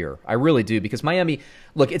give him the year. I really do, because Miami,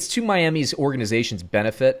 look, it's to Miami's organization's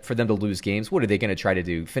benefit for them to lose games. What are they going to try to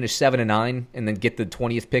do? Finish 7-9 and then get the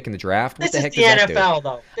 20th pick in the draft? What the heck does that do? This is the NFL,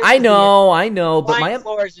 though. I know, but Miami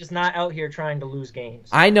Flores is not out here trying to lose games.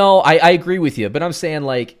 I know, I agree with you, but I'm saying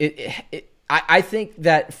I think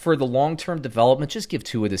that for the long-term development, just give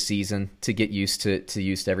Tua the season to get used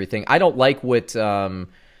to everything. I don't like what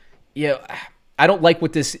I don't like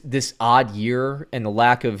what this odd year and the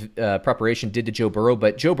lack of preparation did to Joe Burrow,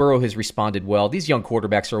 but Joe Burrow has responded well. These young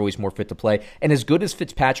quarterbacks are always more fit to play. And as good as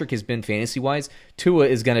Fitzpatrick has been fantasy-wise, Tua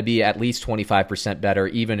is going to be at least 25% better,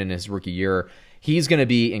 even in his rookie year. He's going to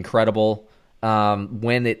be incredible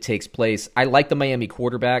when it takes place. I like the Miami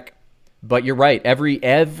quarterback, but you're right.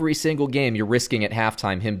 Every single game you're risking at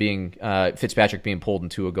halftime him being Fitzpatrick being pulled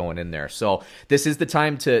and Tua going in there. So this is the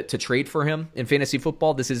time to trade for him in fantasy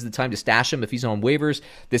football. This is the time to stash him if he's on waivers.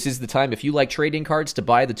 This is the time, if you like trading cards, to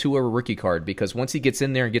buy the Tua rookie card, because once he gets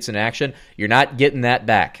in there and gets in action, you're not getting that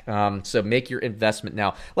back. So make your investment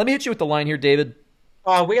now. Let me hit you with the line here, David.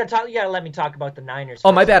 We gotta talk. You gotta let me talk about the Niners.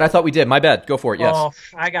 Oh, my bad. I thought we did. My bad. Go for it. Yes. Oh,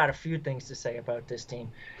 I got a few things to say about this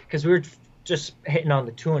team, because we were just hitting on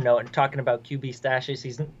the Tua note and talking about QB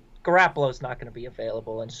stashes. Garoppolo's not going to be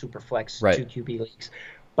available in Superflex 2 QB leagues.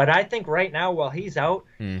 But I think right now, while he's out,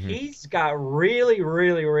 he's got really,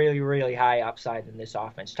 really, really, really high upside in this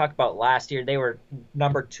offense. Talk about last year. They were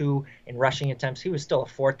number 2 in rushing attempts. He was still a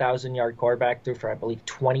 4,000-yard quarterback, threw for, I believe,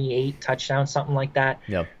 28 touchdowns, something like that.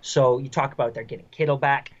 Yep. So you talk about they're getting Kittle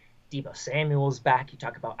back. Deebo Samuel's back. You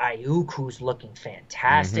talk about Ayuk, who's looking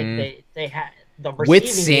fantastic. They had with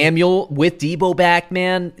Deebo back,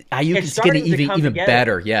 man, Ayuk is getting even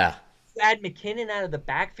better. Yeah. You add McKinnon out of the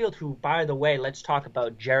backfield, who, by the way, let's talk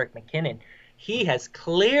about Jerick McKinnon. He has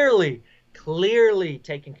clearly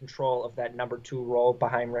taken control of that number 2 role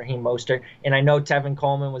behind Raheem Mostert. And I know Tevin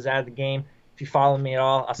Coleman was out of the game. If you follow me at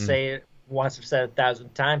all, I'll say it once, I've said it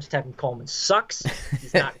 1,000 times. Tevin Coleman sucks.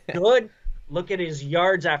 He's not good. Look at his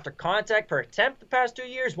yards after contact per attempt the past 2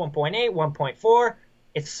 years, 1.8, 1.4.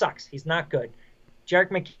 It sucks. He's not good. Jerick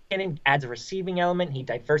McKinnon adds a receiving element. He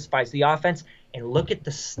diversifies the offense. And look at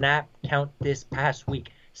the snap count this past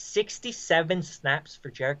week. 67 snaps for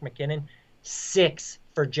Jerick McKinnon, 6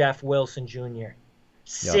 for Jeff Wilson Jr.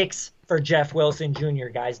 6 for Jeff Wilson Jr.,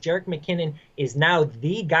 guys. Jerick McKinnon is now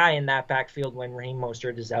the guy in that backfield when Raheem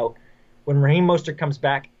Mostert is out. When Raheem Mostert comes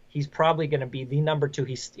back, he's probably going to be the number 2.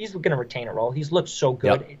 He's going to retain a role. He's looked so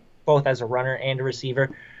good, both as a runner and a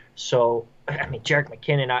receiver. So, I mean, Jerick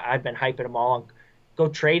McKinnon, I've been hyping him all on. Go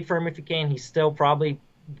trade for him if you can. He's still probably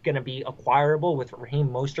going to be acquirable with Raheem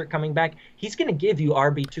Mostert coming back. He's going to give you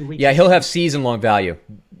RB2 weeks. Yeah, he'll have season-long value.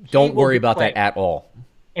 Don't worry about that at all.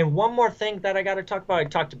 And one more thing that I got to talk about. I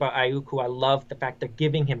talked about Ayuk, who I love the fact they're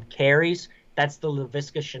giving him carries. That's the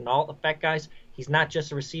Laviska Shenault effect, guys. He's not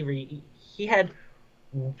just a receiver. He had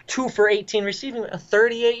 2 for 18 receiving, a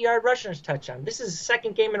 38-yard rushing touchdown. This is his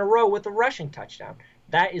second game in a row with a rushing touchdown.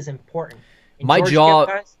 That is important. And My George Kittle, jaw,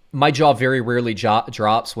 guys, my jaw very rarely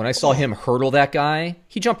drops. When I saw him hurdle that guy,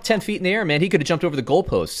 he jumped 10 feet in the air, man. He could have jumped over the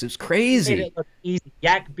goalposts. It was made crazy. it look easy.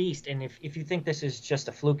 Yak Beast, and if you think this is just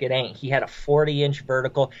a fluke, it ain't. He had a 40-inch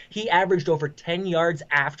vertical. He averaged over 10 yards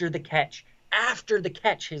after the catch. After the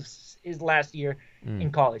catch, his last year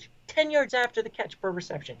in college. 10 yards after the catch per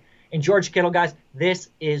reception. And George Kittle, guys, this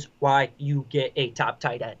is why you get a top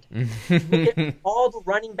tight end. Look at all the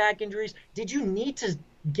running back injuries. Did you need to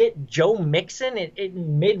get Joe Mixon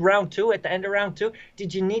in mid-round 2, at the end of round 2?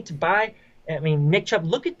 Did you need to buy, Nick Chubb?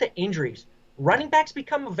 Look at the injuries. Running backs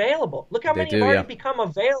become available. Look how many have already become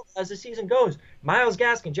available as the season goes. Myles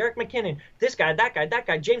Gaskin, Jerick McKinnon, this guy, that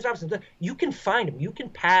guy, James Robinson. You can find them. You can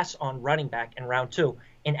pass on running back in round 2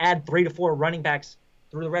 and add 3 to 4 running backs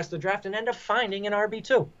through the rest of the draft and end up finding an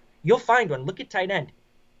RB2. You'll find one. Look at tight end.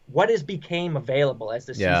 What has became available as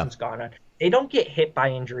the season's gone on? They don't get hit by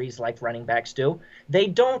injuries like running backs do. You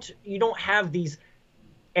don't have these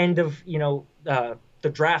end of, the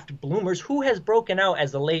draft bloomers. Who has broken out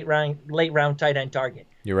as a late round tight end target?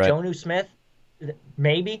 You're right. Jonnu Smith,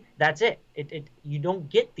 maybe. That's it. You don't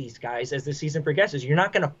get these guys as the season progresses. You're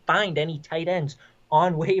not going to find any tight ends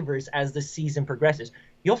on waivers as the season progresses.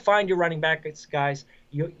 You'll find your running backs, guys.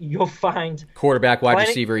 You'll find Quarterback, wide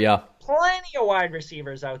receiver, plenty of wide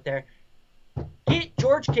receivers out there. Get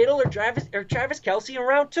George Kittle or Travis Kelce in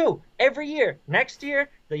round 2 every year. Next year,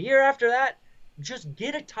 the year after that, just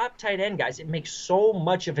get a top tight end, guys. It makes so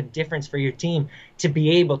much of a difference for your team to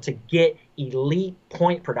be able to get elite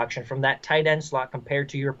point production from that tight end slot compared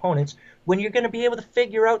to your opponents when you're going to be able to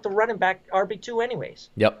figure out the running back RB2 anyways.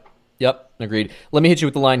 Yep, agreed. Let me hit you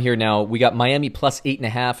with the line here now. We got Miami plus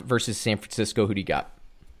 8.5 versus San Francisco. Who do you got?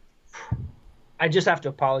 I just have to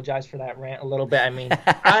apologize for that rant a little bit.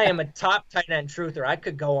 I am a top tight end truther. I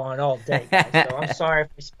could go on all day, guys, so I'm sorry if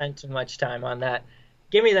we spent too much time on that.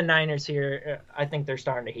 Give me the Niners here. I think they're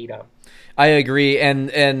starting to heat up. I agree,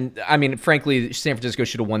 and frankly, San Francisco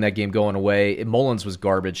should have won that game going away. Mullins was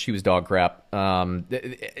garbage. He was dog crap.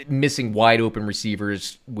 Missing wide open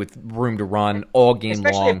receivers with room to run all game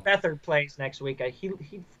Especially long. Especially if Beathard plays next week. He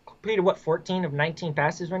completed 14 of 19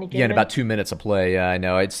 passes when he came in? Yeah, in about 2 minutes of play. Yeah, I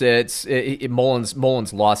know.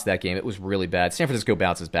 Mullins lost that game. It was really bad. San Francisco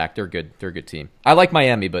bounces back. They're good. They're a good team. I like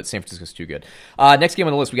Miami, but San Francisco's too good. Next game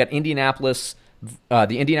on the list, we got Indianapolis.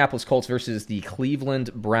 The Indianapolis Colts versus the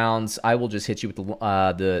Cleveland Browns. I will just hit you with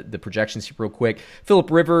the projections here real quick. Phillip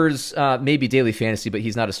Rivers, maybe daily fantasy, but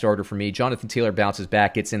he's not a starter for me. Jonathan Taylor bounces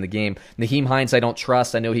back, gets in the game. Naheem Hines, I don't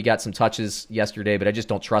trust. I know he got some touches yesterday, but I just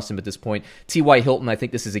don't trust him at this point. T.Y. Hilton, I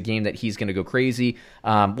think this is a game that he's going to go crazy.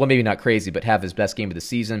 Well, maybe not crazy, but have his best game of the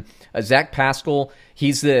season. Zach Pascal,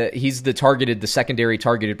 he's the secondary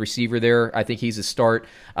targeted receiver there. I think he's a start.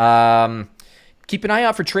 Keep an eye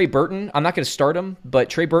out for Trey Burton. I'm not going to start him, but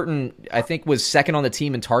Trey Burton, I think, was second on the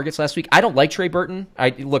team in targets last week. I don't like Trey Burton. I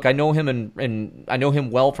know him and I know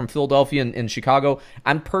him well from Philadelphia and Chicago.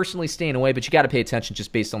 I'm personally staying away, but you got to pay attention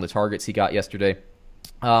just based on the targets he got yesterday.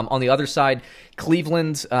 On the other side,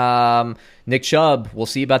 Cleveland, Nick Chubb, we'll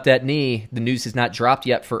see about that knee. The news has not dropped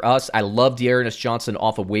yet for us. I love Dearness Johnson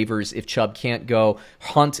off of waivers if Chubb can't go.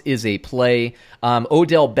 Hunt is a play.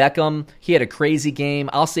 Odell Beckham, he had a crazy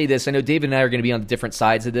game. I'll say this. I know David and I are going to be on the different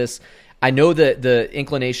sides of this. I know that the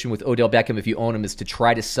inclination with Odell Beckham, if you own him, is to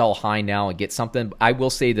try to sell high now and get something. I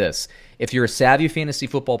will say this. If you're a savvy fantasy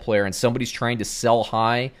football player and somebody's trying to sell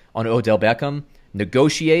high on Odell Beckham,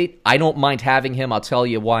 negotiate. I don't mind having him. I'll tell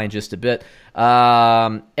you why in just a bit.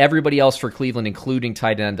 Everybody else for Cleveland, including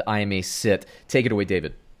tight end, I am a sit. Take it away,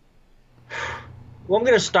 David. Well, I'm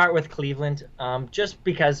going to start with Cleveland, just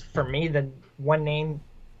because for me, the one name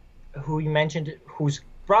who you mentioned who's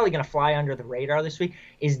probably going to fly under the radar this week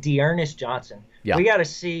is Dearness Johnson. Yeah. We got to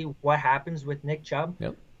see what happens with Nick Chubb.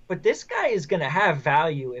 Yep. But this guy is going to have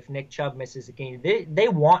value if Nick Chubb misses a game. They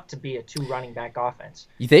want to be a 2 running back offense.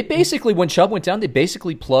 They basically, when Chubb went down, they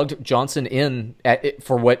basically plugged Johnson in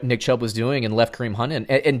for what Nick Chubb was doing and left Kareem Hunt in.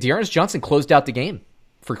 And Dearness Johnson closed out the game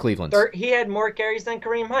for Cleveland. He had more carries than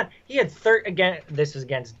Kareem Hunt. He had this is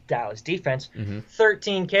against Dallas defense,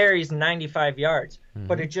 13 carries, 95 yards.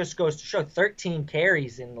 But it just goes to show 13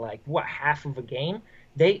 carries in half of a game.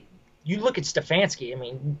 You look at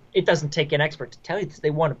Stefanski, it doesn't take an expert to tell you this. They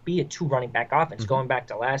want to be a 2 running back offense, going back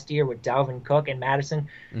to last year with Dalvin Cook and Madison,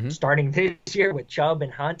 starting this year with Chubb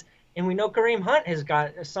and Hunt. And we know Kareem Hunt has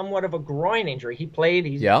got somewhat of a groin injury. He played.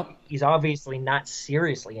 He's obviously not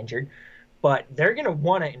seriously injured, but they're going to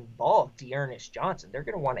want to involve Dearness Johnson. They're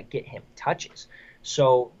going to want to get him touches.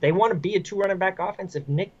 So they want to be a 2 running back offense. If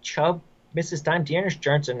Nick Chubb misses time, Dearness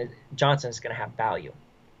Johnson is going to have value.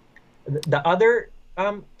 The other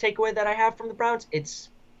takeaway that I have from the Browns, it's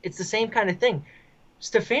it's the same kind of thing.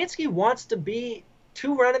 Stefanski wants to be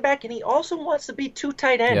 2 running back, and he also wants to be 2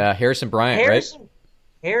 tight end. Yeah, Harrison Bryant, right?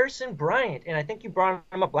 Harrison Bryant, and I think you brought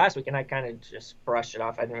him up last week, and I kind of just brushed it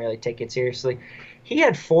off. I didn't really take it seriously. He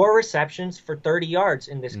had 4 receptions for 30 yards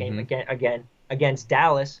in this game again against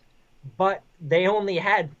Dallas, but they only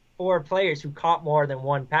had 4 players who caught more than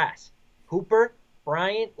 1 pass. Hooper,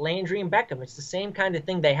 Bryant, Landry, and Beckham. It's the same kind of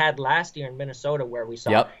thing they had last year in Minnesota, where we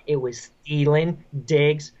saw it was Thielen,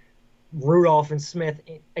 Diggs, Rudolph, and Smith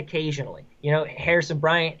occasionally. Harrison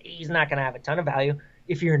Bryant, he's not going to have a ton of value.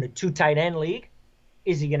 If you're in a 2 tight end league,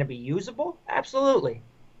 is he going to be usable? Absolutely.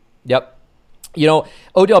 Yep.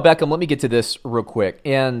 Odell Beckham, let me get to this real quick.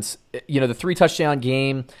 And, the 3 touchdown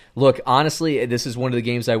game, look, honestly, this is one of the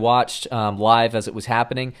games I watched live as it was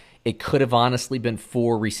happening. It could have honestly been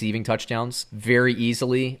 4 receiving touchdowns very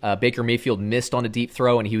easily. Baker Mayfield missed on a deep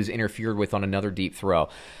throw, and he was interfered with on another deep throw.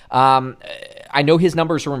 I know his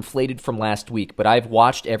numbers are inflated from last week, but I've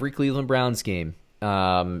watched every Cleveland Browns game,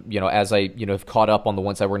 as I, have caught up on the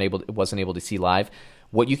ones I wasn't able to see live.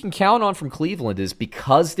 What you can count on from Cleveland is,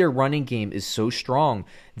 because their running game is so strong,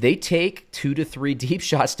 they take 2 to 3 deep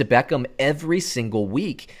shots to Beckham every single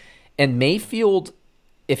week. And Mayfield,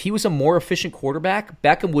 if he was a more efficient quarterback,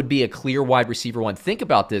 Beckham would be a clear wide receiver 1. Think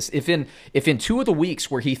about this. If in 2 of the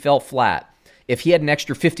weeks where he fell flat, if he had an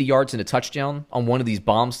extra 50 yards and a touchdown on one of these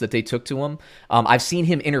bombs that they took to him, I've seen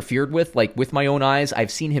him interfered with, like with my own eyes.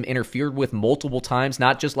 I've seen him interfered with multiple times,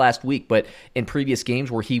 not just last week, but in previous games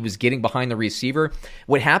where he was getting behind the receiver.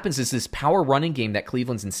 What happens is this power running game that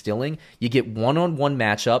Cleveland's instilling, you get one-on-one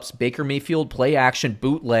matchups. Baker Mayfield, play action,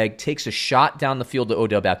 bootleg, takes a shot down the field to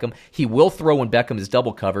Odell Beckham. He will throw when Beckham is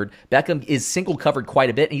double covered. Beckham is single covered quite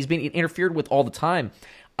a bit, and he's being interfered with all the time.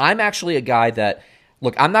 I'm actually a guy that,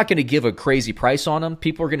 look, I'm not going to give a crazy price on him.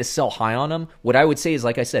 People are going to sell high on him. What I would say is,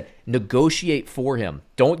 like I said, negotiate for him.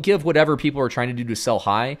 Don't give whatever people are trying to do to sell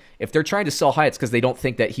high. If they're trying to sell high, it's because they don't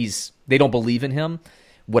think that they don't believe in him.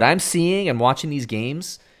 What I'm seeing and watching these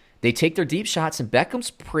games, they take their deep shots, and Beckham's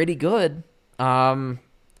pretty good. I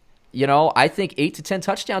think 8 to 10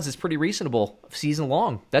 touchdowns is pretty reasonable season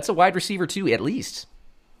long. That's a wide receiver too, at least.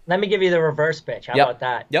 Let me give you the reverse pitch. How about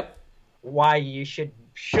that? Yep. Why you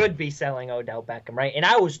should be selling Odell Beckham, right? And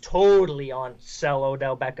I was totally on sell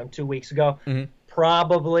Odell Beckham 2 weeks ago.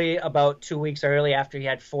 Probably about 2 weeks early, after he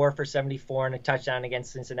had 4 for 74 and a touchdown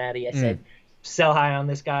against Cincinnati. I said, sell high on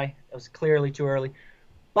this guy. It was clearly too early.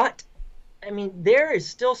 But, I mean, there is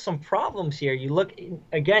still some problems here. You look,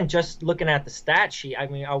 again, just looking at the stat sheet. I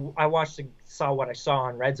mean, I saw what I saw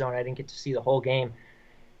on Red Zone. I didn't get to see the whole game.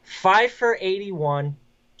 5 for 81.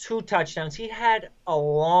 2 touchdowns. He had a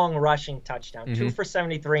long rushing touchdown, 2 for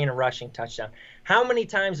 73 and a rushing touchdown. How many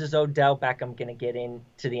times is Odell Beckham going to get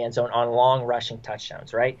into the end zone on long rushing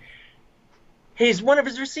touchdowns, right? One of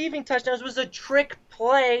his receiving touchdowns was a trick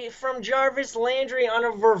play from Jarvis Landry on a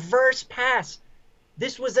reverse pass.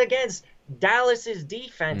 This was against Dallas's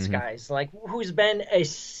defense, guys, who's been a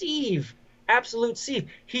sieve, absolute sieve.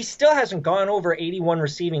 He still hasn't gone over 81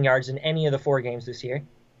 receiving yards in any of the 4 games this year.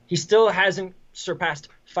 He still hasn't surpassed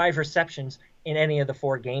 5 receptions in any of the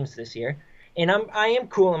 4 games this year. And I am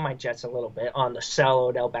cooling my jets a little bit on the sell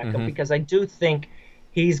Odell Beckham because I do think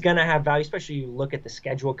he's going to have value, especially you look at the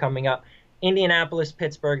schedule coming up. Indianapolis,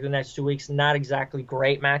 Pittsburgh the next 2 weeks, not exactly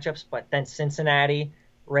great matchups, but then Cincinnati,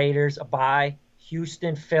 Raiders, a bye,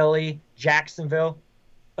 Houston, Philly, Jacksonville.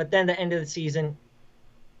 But then the end of the season,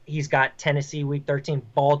 he's got Tennessee week 13,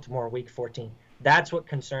 Baltimore week 14. That's what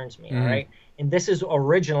concerns me, all right? And this is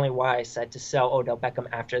originally why I said to sell Odell Beckham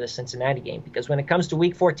after the Cincinnati game, because when it comes to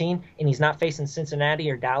week 14 and he's not facing Cincinnati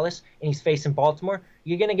or Dallas and he's facing Baltimore,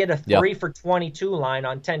 you're going to get a 3 for 22 line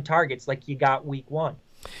on 10 targets like you got week 1.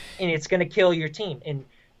 And it's going to kill your team. And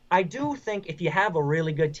I do think if you have a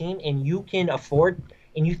really good team and you can afford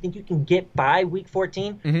and you think you can get by week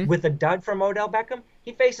 14 with a dud from Odell Beckham,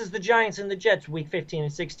 he faces the Giants and the Jets week 15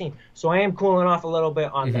 and 16. So I am cooling off a little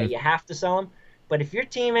bit on that. You have to sell him. But if your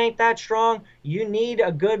team ain't that strong, you need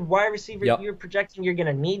a good wide receiver. You're projecting you're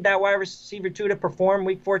going to need that wide receiver too to perform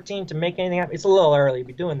week 14 to make anything happen. It's a little early to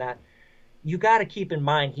be doing that. You got to keep in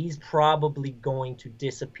mind he's probably going to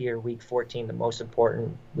disappear week 14, the most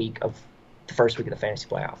important week of the first week of the fantasy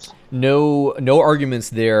playoffs. No arguments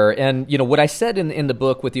there. And, what I said in the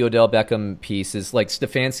book with the Odell Beckham piece is like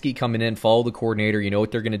Stefanski coming in, follow the coordinator, you know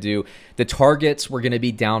what they're going to do. The targets were going to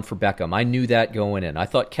be down for Beckham. I knew that going in. I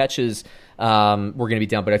thought catches were going to be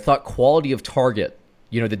down, but I thought quality of target,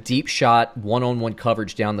 the deep shot, one-on-one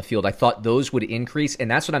coverage down the field, I thought those would increase, and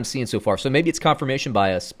that's what I'm seeing so far. So maybe it's confirmation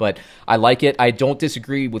bias, but I like it. I don't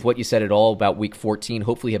disagree with what you said at all about week 14.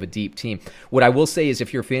 Hopefully you have a deep team. What I will say is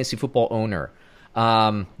if you're a fantasy football owner,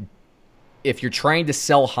 If you're trying to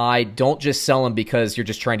sell high, don't just sell him because you're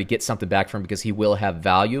just trying to get something back from him, because he will have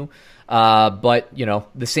value. But,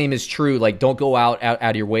 the same is true. Like, don't go out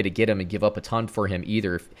of your way to get him and give up a ton for him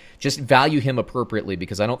either. Just value him appropriately,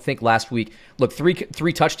 because I don't think last week, look,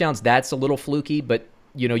 three touchdowns, that's a little fluky, but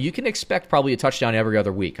you can expect probably a touchdown every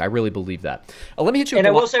other week. I really believe that. Let me hit you. And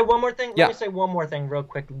I will say one more thing. Yeah. Let me say one more thing real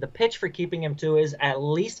quick. The pitch for keeping him too is at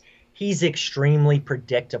least he's extremely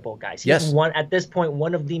predictable, guys. He's at this point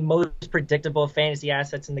one of the most predictable fantasy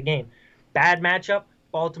assets in the game. Bad matchup,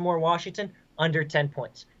 Baltimore, Washington, under 10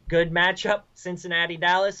 points. Good matchup, Cincinnati,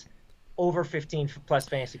 Dallas, over 15 plus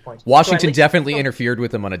fantasy points. Washington definitely interfered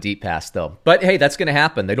with him on a deep pass, though. But hey, that's going to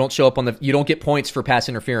happen. They don't show up you don't get points for pass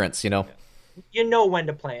interference, You know when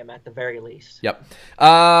to play him at the very least. Yep.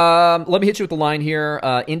 Let me hit you with the line here.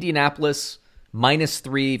 Indianapolis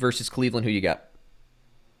 -3 versus Cleveland. Who you got?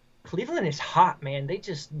 Cleveland is hot, man. They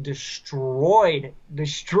just destroyed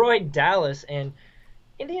Dallas, and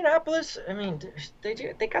Indianapolis. I mean,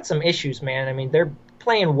 they got some issues, man. I mean, they're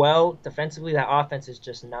playing well defensively. That offense is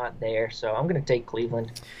just not there. So I'm going to take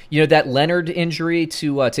Cleveland. That Leonard injury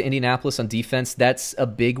to Indianapolis on defense, that's a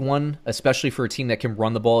big one, especially for a team that can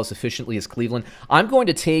run the ball as efficiently as Cleveland. I'm going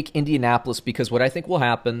to take Indianapolis because what I think will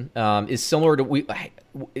happen is similar to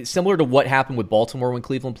what happened with Baltimore when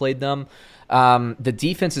Cleveland played them. The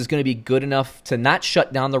defense is going to be good enough to not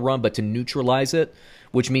shut down the run, but to neutralize it,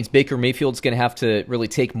 which means Baker Mayfield's going to have to really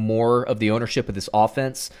take more of the ownership of this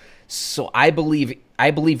offense. So I believe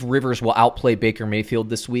Rivers will outplay Baker Mayfield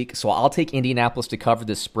this week. So I'll take Indianapolis to cover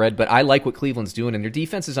this spread, but I like what Cleveland's doing, and their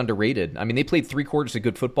defense is underrated. I mean, they played 3 quarters of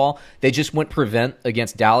good football. They just went prevent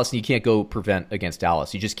against Dallas, and you can't go prevent against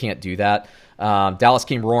Dallas. You just can't do that. Dallas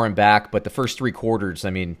came roaring back, but the first 3 quarters, I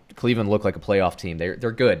mean, Cleveland looked like a playoff team. They're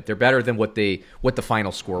good. They're better than what the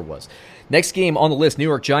final score was. Next game on the list, New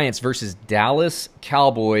York Giants versus Dallas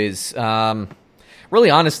Cowboys. Really,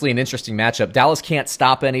 honestly, an interesting matchup. Dallas can't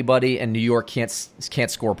stop anybody, and New York can't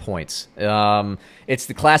score points. It's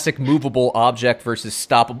the classic movable object versus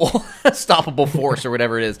stoppable force, or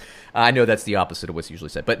whatever it is. I know that's the opposite of what's usually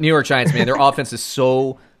said. But New York Giants, man, their offense is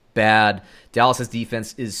so bad. Dallas's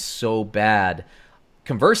defense is so bad.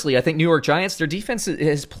 Conversely, I think New York Giants, their defense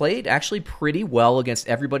has played actually pretty well against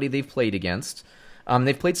everybody they've played against.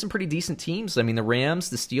 They've played some pretty decent teams. I mean, the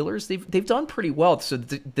Rams, the Steelers, they've done pretty well. So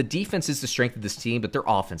the defense is the strength of this team, but their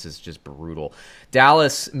offense is just brutal.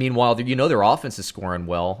 Dallas, meanwhile, their offense is scoring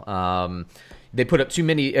well. They put up too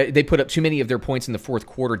many. They put up too many of their points in the fourth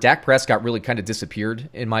quarter. Dak Prescott really kind of disappeared,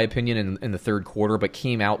 in my opinion, in the third quarter, but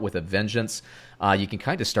came out with a vengeance. You can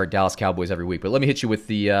kind of start Dallas Cowboys every week, but let me hit you with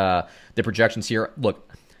the projections here. Look,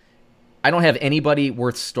 I don't have anybody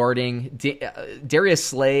worth starting. Darius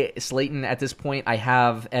Slayton at this point I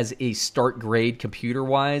have as a start grade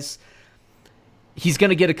computer-wise. He's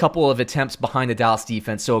going to get a couple of attempts behind the Dallas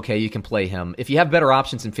defense, so okay, you can play him. If you have better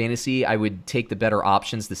options in fantasy, I would take the better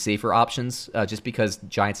options, the safer options, just because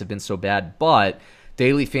Giants have been so bad. But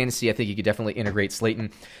daily fantasy, I think you could definitely integrate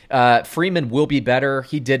Slayton. Freeman will be better.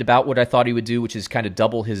 He did about what I thought he would do, which is kind of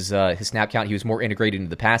double his snap count. He was more integrated into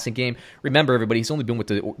the passing game. Remember, everybody, he's only been with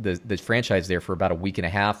the franchise there for about a week and a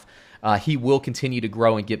half. He will continue to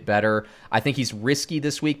grow and get better. I think he's risky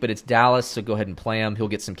this week, but it's Dallas, so go ahead and play him. He'll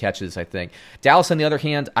get some catches, I think. Dallas, on the other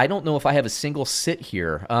hand, I don't know if I have a single sit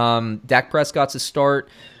here. Dak Prescott's a start,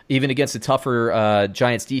 even against a tougher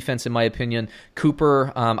Giants defense, in my opinion.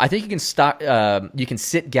 Cooper, I think you can stop. You can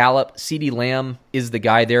sit Gallup. CeeDee Lamb is the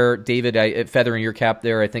guy there. David, feather in your cap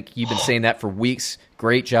there. I think you've been saying that for weeks.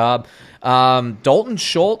 Great job. Dalton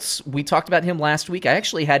Schultz, we talked about him last week. I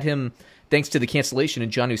actually had him, thanks to the cancellation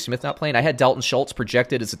and Jonnu Smith not playing, I had Dalton Schultz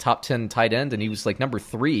projected as a top 10 tight end, and he was like number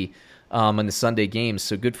 3 in the Sunday games,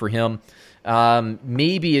 so good for him.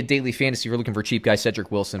 Maybe a daily fantasy, we're looking for a cheap guy,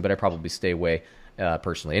 Cedric Wilson, but I'd probably stay away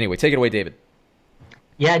personally. Anyway, take it away, David.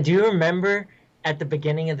 Yeah, do you remember at the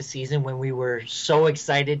beginning of the season when we were so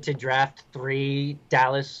excited to draft 3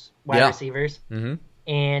 Dallas wide receivers? Mm-hmm.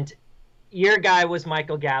 And your guy was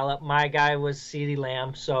Michael Gallup, my guy was CeeDee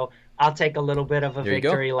Lamb, so I'll take a little bit of a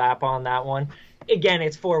victory lap on that one. Again,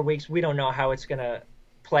 it's 4 weeks. We don't know how it's going to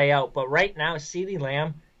play out. But right now, CeeDee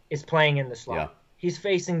Lamb is playing in the slot. Yeah. He's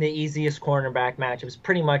facing the easiest cornerback matchups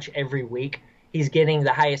pretty much every week. He's getting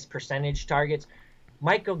the highest percentage targets.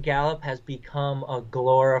 Michael Gallup has become a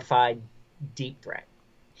glorified deep threat.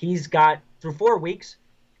 He's got, through 4 weeks,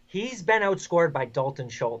 he's been outscored by Dalton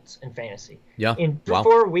Schultz in fantasy. Yeah. Through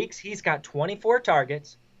 4 weeks, he's got 24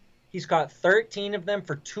 targets. He's got 13 of them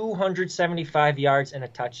for 275 yards and a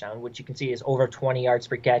touchdown, which you can see is over 20 yards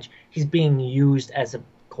per catch. He's being used as a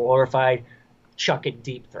glorified chuck-it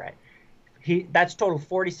deep threat. That's total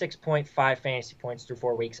 46.5 fantasy points through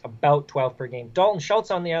 4 weeks, about 12 per game. Dalton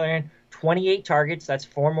Schultz, on the other hand, 28 targets, that's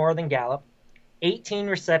 4 more than Gallup. 18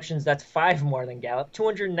 receptions, that's 5 more than Gallup.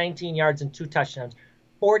 219 yards and 2 touchdowns,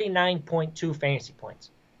 49.2 fantasy points.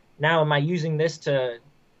 Now, am I using this to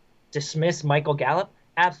dismiss Michael Gallup?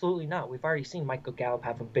 Absolutely not. We've already seen Michael Gallup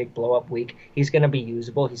have a big blow-up week. He's going to be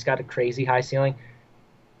usable. He's got a crazy high ceiling.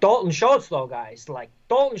 Dalton Schultz, though, guys.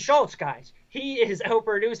 Dalton Schultz, guys. He is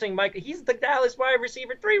outproducing Michael. He's the Dallas wide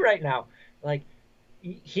receiver 3 right now.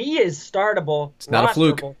 He is startable. It's not a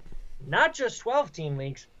fluke. Not just 12-team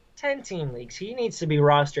leagues, 10-team leagues. He needs to be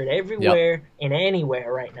rostered everywhere and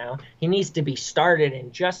anywhere right now. He needs to be started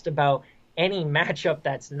in just about any matchup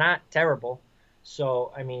that's not terrible.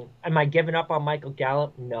 So, I mean, am I giving up on Michael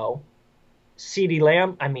Gallup? No. CeeDee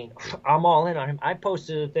Lamb, I mean, I'm all in on him. I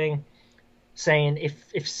posted a thing saying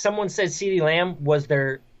if someone said CeeDee Lamb was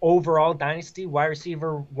their overall dynasty wide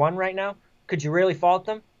receiver 1 right now, could you really fault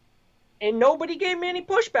them? And nobody gave me any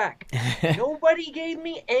pushback. Nobody gave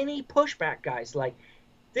me any pushback, guys.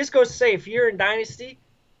 This goes to say, if you're in dynasty,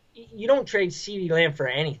 you don't trade CeeDee Lamb for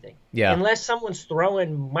anything. Yeah. Unless someone's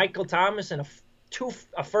throwing Michael Thomas and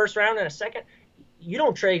a first round and a second, you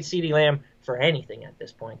don't trade CeeDee Lamb for anything at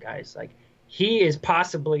this point, guys. He has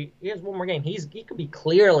one more game. He could be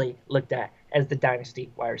clearly looked at as the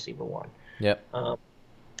dynasty wide receiver 1. Yep.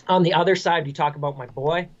 On the other side, you talk about my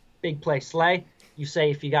boy, big play Slay. You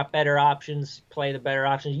say if you got better options, play the better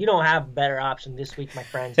options. You don't have a better option this week, my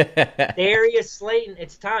friends. Darius Slayton,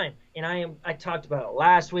 it's time. And I talked about it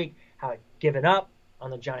last week, how I've given up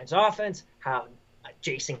on the Giants offense, how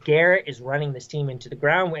Jason Garrett is running this team into the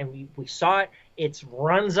ground. When we saw it, it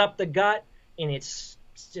runs up the gut, and it's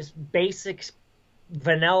just basic,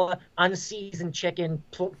 vanilla, unseasoned chicken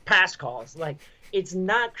pass calls. It's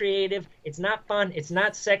not creative. It's not fun. It's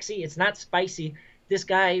not sexy. It's not spicy. This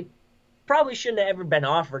guy probably shouldn't have ever been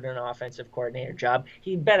offered an offensive coordinator job.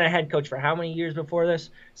 He'd been a head coach for how many years before this?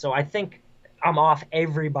 So I think I'm off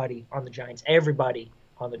everybody on the Giants. Everybody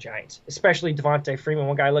on the Giants, especially Devontae Freeman.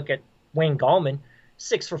 One guy, look at Wayne Gallman,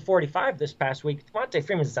 6 for 45 this past week. Devontae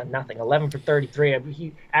Freeman's done nothing. 11 for 33.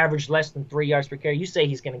 He averaged less than 3 yards per carry. You say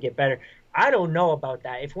he's going to get better. I don't know about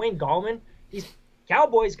that. If Wayne Gallman, these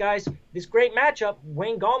Cowboys guys, this great matchup,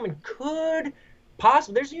 Wayne Gallman could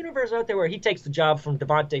possibly. There's a universe out there where he takes the job from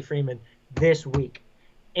Devontae Freeman this week.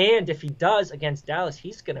 And if he does against Dallas,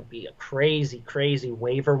 he's going to be a crazy, crazy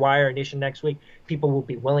waiver wire addition next week. People will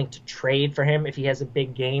be willing to trade for him if he has a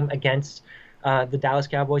big game against the Dallas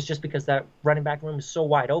Cowboys, just because that running back room is so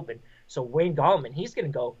wide open. So Wayne Gallman, he's going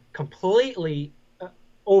to go completely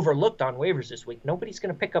overlooked on waivers this week. Nobody's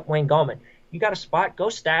going to pick up Wayne Gallman. You got a spot, go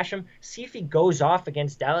stash him. See if he goes off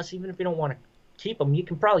against Dallas. Even if you don't want to keep him, you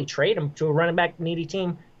can probably trade him to a running back needy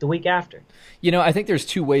team the week after. I think there's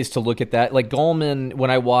 2 ways to look at that. Gallman,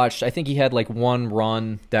 when I watched, I think he had one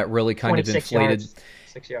run that really kind of inflated.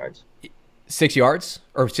 6 yards. 6 yards?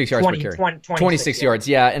 Or 6 yards per carry? 26 yards,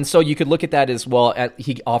 yeah. And so you could look at that as, well,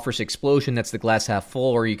 he offers explosion, that's the glass half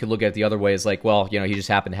full, or you could look at it the other way as he just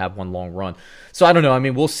happened to have one long run. So I don't know. I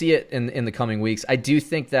mean, we'll see it in the coming weeks. I do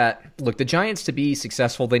think that, look, the Giants, to be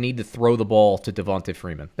successful, they need to throw the ball to Devontae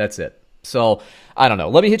Freeman. That's it. So, I don't know.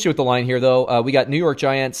 Let me hit you with the line here, though. We got New York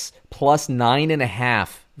Giants plus 9.5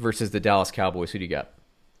 versus the Dallas Cowboys. Who do you got?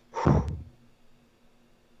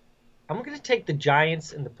 I'm going to take the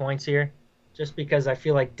Giants and the points here, just because I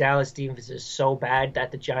feel like Dallas defense is so bad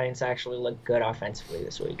that the Giants actually look good offensively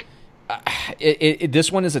this week.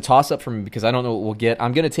 This one is a toss-up for me because I don't know what we'll get.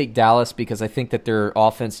 I'm going to take Dallas because I think that their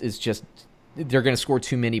offense is just – they're going to score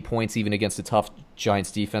too many points even against a tough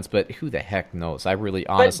Giants defense, but who the heck knows? I really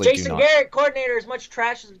honestly do not. But Jason Garrett, coordinator, as much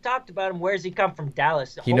trash as we talked about him, where's he come from?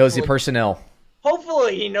 Dallas. He knows the personnel.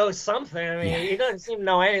 Hopefully he knows something. I mean, he doesn't seem to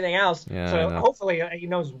know anything else. Yeah, so hopefully he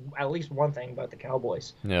knows at least one thing about the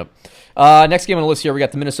Cowboys. Yep. Next game on the list here, we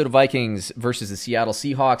got the Minnesota Vikings versus the Seattle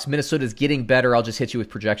Seahawks. Minnesota's getting better. I'll just hit you with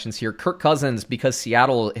projections here. Kirk Cousins, because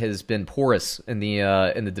Seattle has been porous in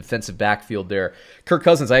the defensive backfield there. Kirk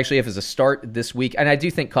Cousins, I actually have as a start this week, and I do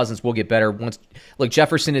think Cousins will get better once. Look,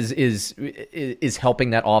 Jefferson is helping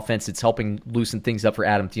that offense. It's helping loosen things up for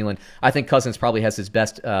Adam Thielen. I think Cousins probably has his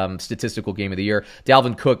best statistical game of the year.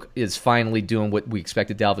 Dalvin Cook is finally doing what we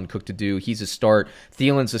expected Dalvin Cook to do. He's a start.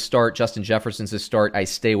 Thielen's a start. Justin Jefferson's a start. I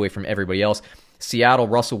stay away from everybody else. Seattle,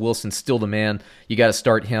 Russell Wilson's still the man. You got to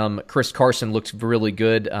start him. Chris Carson looks really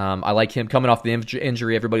good. I like him. Coming off the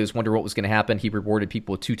injury, everybody was wondering what was going to happen. He rewarded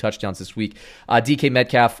people with 2 touchdowns this week. DK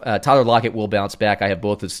Metcalf, Tyler Lockett will bounce back. I have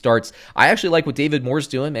both his starts. I actually like what David Moore's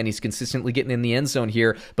doing, and he's consistently getting in the end zone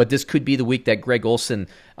here, but this could be the week that Greg Olsen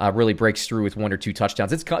really breaks through with 1 or 2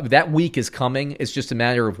 touchdowns. That week is coming. It's just a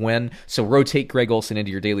matter of when. So rotate Greg Olsen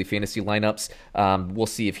into your daily fantasy lineups. We'll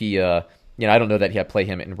see if he, I don't know that he'll play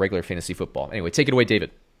him in regular fantasy football. Anyway, take it away,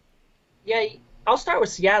 David. Yeah, I'll start with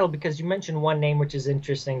Seattle because you mentioned one name which is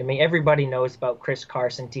interesting to me. Everybody knows about Chris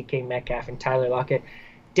Carson, DK Metcalf, and Tyler Lockett.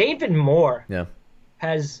 David Moore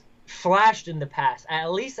has flashed in the past,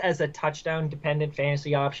 at least as a touchdown-dependent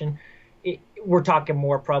fantasy option. We're talking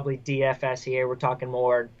more probably DFS here. We're talking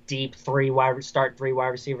more deep 3 wide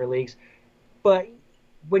receiver leagues. But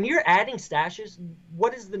when you're adding stashes,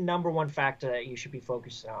 what is the number one factor that you should be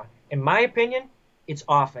focusing on? In my opinion, it's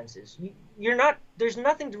offenses. There's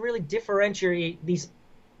nothing to really differentiate these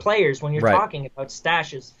players when you're talking about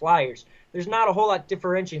stashes, flyers. There's not a whole lot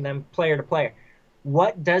differentiating them player to player.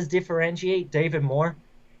 What does differentiate David Moore?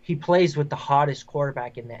 He plays with the hottest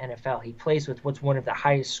quarterback in the NFL. He plays with what's one of the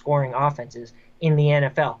highest scoring offenses in the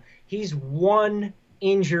NFL. He's 1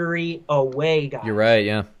 injury away, guys. You're right,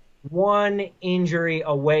 yeah. 1 injury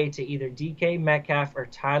away to either DK Metcalf or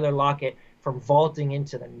Tyler Lockett from vaulting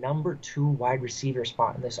into the number 2 wide receiver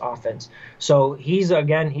spot in this offense. So he's not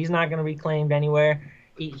going to be claimed anywhere.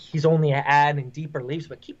 He's only an ad in deeper leagues,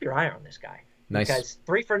 but keep your eye on this guy. Nice. Because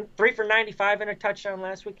 3 for 95 and a touchdown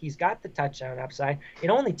last week. He's got the touchdown upside. It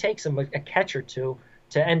only takes him a catch or 2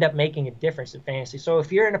 to end up making a difference in fantasy. So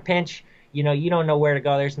if you're in a pinch, you don't know where to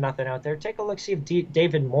go, there's nothing out there, take a look, see if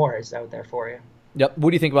David Moore is out there for you. Yep.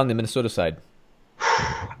 What do you think about on the Minnesota side?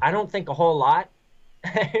 I don't think a whole lot.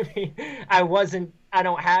 I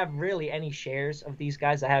don't have really any shares of these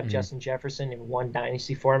guys. I have Justin Jefferson in 1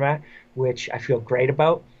 dynasty format, which I feel great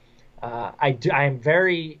about. I am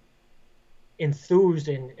very enthused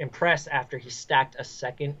and impressed after he stacked a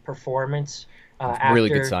second performance after really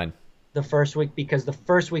good sign. The first week, because the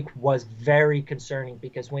first week was very concerning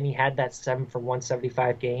because when he had that 7 for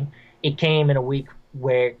 175 game, it came in a week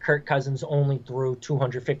where Kirk Cousins only threw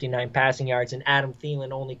 259 passing yards and Adam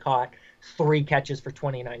Thielen only caught 3 catches for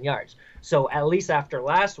 29 yards. So at least after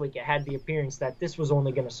last week, it had the appearance that this was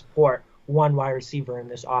only going to support 1 wide receiver in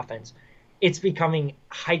this offense. It's becoming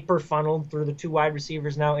hyper funneled through the 2 wide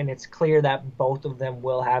receivers now, and it's clear that both of them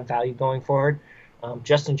will have value going forward.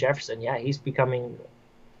 Justin Jefferson, he's becoming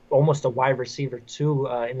almost a wide receiver 2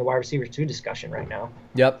 in the wide receiver 2 discussion right now.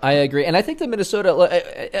 Yep, I agree. And I think that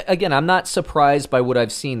Minnesota, again, I'm not surprised by what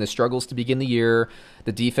I've seen. The struggles to begin the year,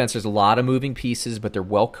 the defense, there's a lot of moving pieces, but they're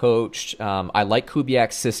well coached. I like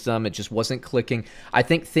Kubiak's system. It just wasn't clicking. I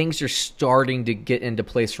think things are starting to get into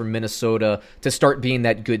place for Minnesota to start being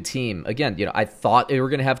that good team. Again, I thought they were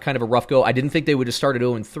going to have kind of a rough go. I didn't think they would have started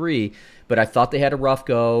 0-3, but I thought they had a rough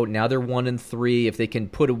go. Now they're 1-3. If they can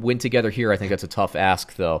put a win together here, I think that's a tough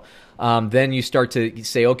ask, though. Then you start to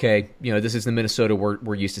say, okay, this is the Minnesota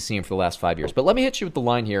we're used to seeing for the last 5 years. But let me hit you with the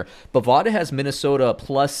line here. Bovada has Minnesota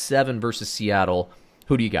 +7 versus Seattle.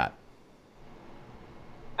 Who do you got?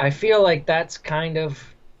 I feel like that's kind of,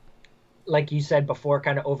 like you said before,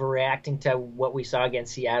 kind of overreacting to what we saw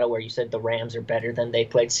against Seattle, where you said the Rams are better than they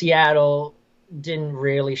played. Seattle didn't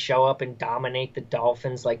really show up and dominate the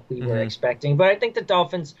Dolphins like we were expecting, but I think the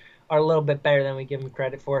Dolphins are a little bit better than we give them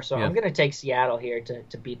credit for, so I'm going to take Seattle here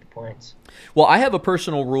to beat the points. Well, I have a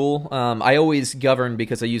personal rule. I always govern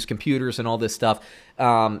because I use computers and all this stuff,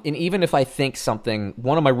 and even if I think something,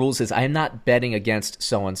 one of my rules is I am not betting against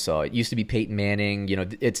so-and-so. It used to be Peyton Manning.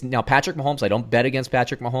 It's now Patrick Mahomes. I don't bet against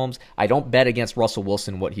Patrick Mahomes. I don't bet against Russell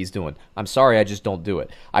Wilson, what he's doing. I'm sorry, I just don't do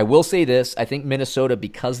it. I will say this. I think Minnesota,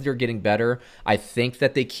 because they're getting better, I think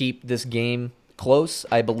that they keep this game close.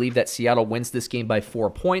 I believe that Seattle wins this game by 4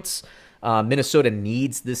 points. Minnesota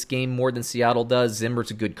needs this game more than Seattle does. Zimmer's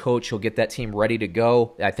a good coach. He'll get that team ready to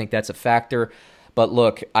go. I think that's a factor. But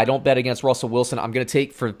look, I don't bet against Russell Wilson. I'm going to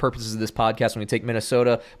take, for the purposes of this podcast, I'm going to take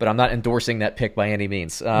Minnesota, but I'm not endorsing that pick by any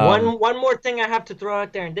means. One more thing I have to throw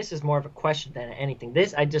out there, and this is more of a question than anything.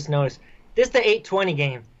 I just noticed, this is the 8:20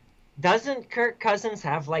 game. Doesn't Kirk Cousins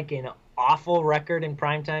have like an awful record in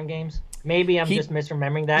primetime games? Maybe I'm just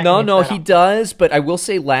misremembering that. No, he does. But I will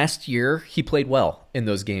say last year he played well in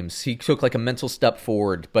those games. He took like a mental step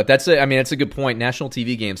forward. But that's a good point. National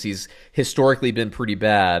TV games, he's historically been pretty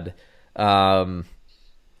bad. But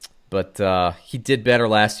he did better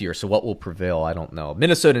last year. So what will prevail? I don't know.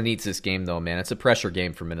 Minnesota needs this game though, man. It's a pressure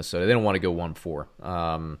game for Minnesota. They don't want to go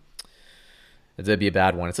 1-4. That'd be a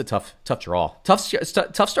bad one. It's a tough draw. Tough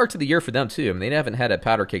start to the year for them, too. I mean, they haven't had a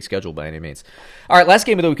powder cake schedule by any means. All right, last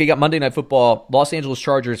game of the week, we got Monday Night Football, Los Angeles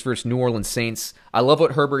Chargers versus New Orleans Saints. I love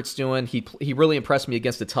what Herbert's doing. He really impressed me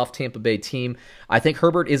against a tough Tampa Bay team. I think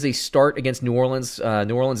Herbert is a start against New Orleans.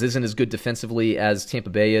 New Orleans isn't as good defensively as Tampa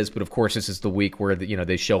Bay is, but of course this is the week where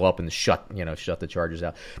they show up and shut the Chargers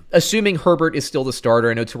out. Assuming Herbert is still the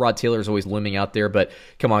starter, I know Tyrod Taylor is always looming out there, but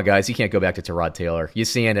come on, guys, you can't go back to Tyrod Taylor. You're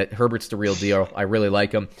seeing it. Herbert's the real deal. I really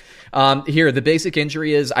like him. Here, the basic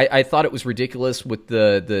injury is I thought it was ridiculous with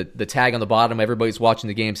the tag on the bottom. Everybody's watching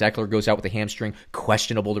the games. Eckler goes out with a hamstring,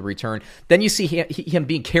 questionable to return. Then you see him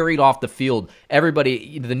being carried off the field.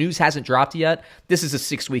 Everybody, the news hasn't dropped yet. This is a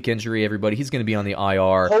 6-week injury, everybody. He's going to be on the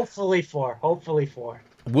IR. Hopefully four.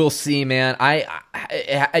 We'll see, man.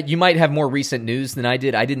 You might have more recent news than I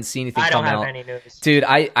did. I didn't see anything come out. I don't have any news, dude.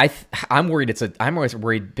 I'm worried. I'm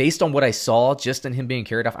worried based on what I saw, just in him being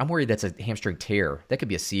carried off. I'm worried that's a hamstring tear. That could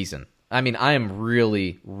be a season. I mean, I am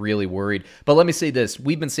really, really worried. But let me say this: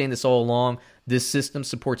 we've been saying this all along. This system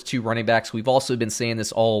supports 2 running backs. We've also been saying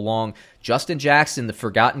this all along. Justin Jackson, the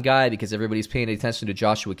forgotten guy, because everybody's paying attention to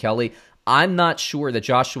Joshua Kelly. I'm not sure that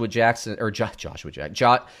Joshua Jackson,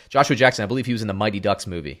 I believe he was in the Mighty Ducks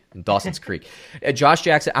movie in Dawson's Creek. Josh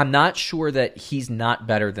Jackson, I'm not sure that he's not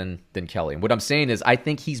better than Kelly. And what I'm saying is I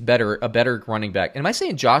think he's a better running back. Am I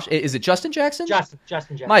saying Josh? Is it Justin Jackson? Justin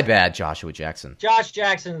Jackson. My bad, Joshua Jackson. Josh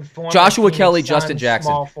Jackson. Joshua Kelly, Justin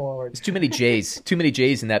Jackson. Small forward. It's too many J's. Too many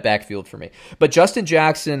J's in that backfield for me. But Justin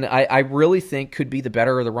Jackson, I really think could be the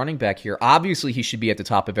better of the running back here. Obviously, he should be at the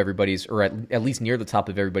top of everybody's, or at least near the top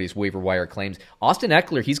of everybody's waiver wire claims. Austin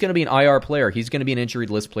Eckler, he's going to be an IR player. He's going to be an injured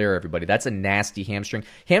list player, everybody. That's a nasty hamstring.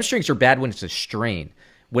 Hamstrings are bad when it's a strain.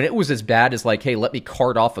 When it was as bad as like, hey, let me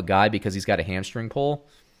cart off a guy because he's got a hamstring pull,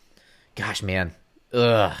 gosh, man.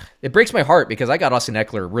 Ugh. It breaks my heart because I got Austin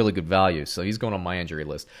Eckler really good value, so he's going on my injury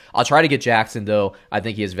list. I'll try to get Jackson, though. I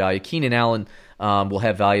think he has value. Keenan Allen will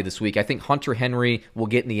have value this week. I think Hunter Henry will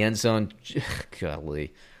get in the end zone.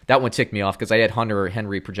 Golly. That one ticked me off because I had Hunter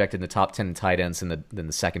Henry projected in the top 10 in tight ends, and then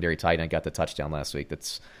the secondary tight end got the touchdown last week.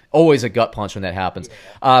 That's always a gut punch when that happens.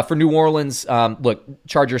 For New Orleans, look,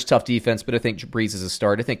 Chargers tough defense, but I think Breeze is a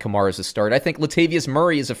start. I think Kamara is a start. I think Latavius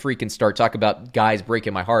Murray is a freaking start. Talk about guys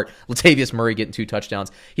breaking my heart. Latavius Murray getting 2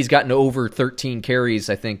 touchdowns. He's gotten over 13 carries,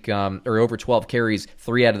 I think, or over 12 carries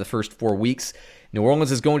 3 out of the first 4 weeks. New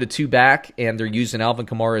Orleans is going to 2 back, and they're using Alvin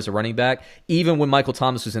Kamara as a running back. Even when Michael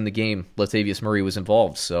Thomas was in the game, Latavius Murray was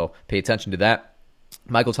involved, so pay attention to that.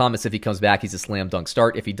 Michael Thomas, if he comes back, he's a slam dunk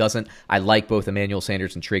start. If he doesn't, I like both Emmanuel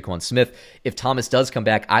Sanders and Traquan Smith. If Thomas does come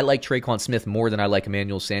back, I like Traquan Smith more than I like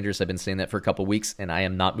Emmanuel Sanders. I've been saying that for a couple weeks, and I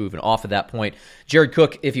am not moving off of that point. Jared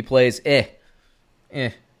Cook, if he plays,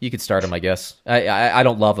 you could start him, I guess. I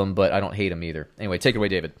don't love him, but I don't hate him either. Anyway, take it away,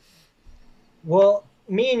 David. Well,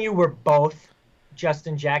 me and you were both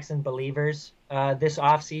Justin Jackson believers this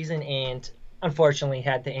offseason, and unfortunately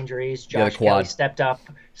had the injuries. Josh Kelly stepped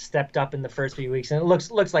up in the first few weeks, and it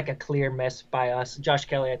looks like a clear miss by us. Josh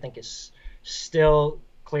Kelly, I think, is still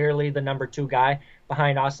clearly the number 2 guy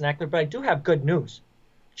behind Austin Eckler, but I do have good news.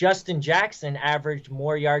 Justin Jackson averaged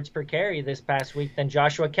more yards per carry this past week than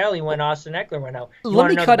Joshua Kelly when Austin Eckler went out. You want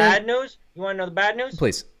to know the bad news? You want to know the bad news?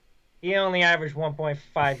 Please. He only averaged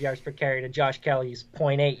 1.5 yards per carry to Josh Kelly's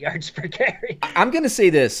 0.8 yards per carry. I'm going to say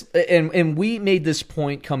this, and we made this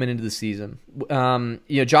point coming into the season.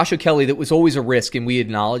 Joshua Kelly, that was always a risk, and we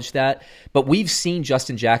acknowledged that. But we've seen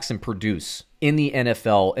Justin Jackson produce in the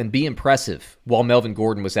NFL and be impressive while Melvin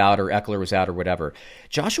Gordon was out or Eckler was out or whatever.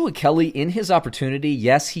 Joshua Kelly, in his opportunity,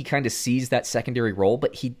 yes, he kind of sees that secondary role,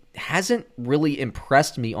 but he hasn't really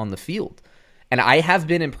impressed me on the field. And I have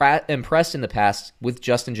been impressed in the past with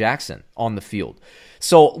Justin Jackson on the field.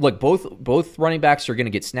 So, look, both running backs are going to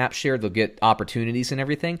get snap share. They'll get opportunities and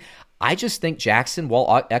everything. I just think Jackson,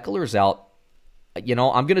 while Eckler's out, I'm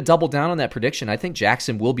going to double down on that prediction. I think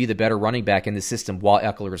Jackson will be the better running back in the system while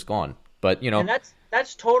Eckler is gone. But, And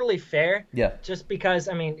that's totally fair. Yeah. Just because,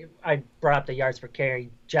 I brought up the yards per carry.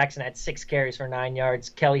 Jackson had 6 carries for 9 yards.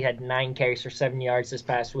 Kelly had 9 carries for 7 yards this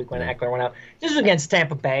past week when Eckler went out. This was against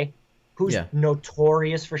Tampa Bay, who's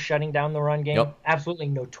notorious for shutting down the run game. Yep. Absolutely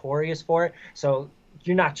notorious for it. So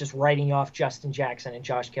you're not just writing off Justin Jackson and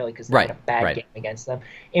Josh Kelly because they had a bad game against them.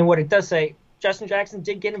 And what it does say, Justin Jackson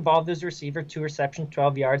did get involved as a receiver, 2 receptions,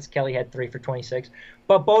 12 yards. Kelly had 3 for 26.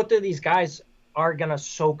 But both of these guys are going to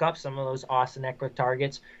soak up some of those Austin Eckler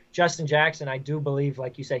targets. Justin Jackson, I do believe,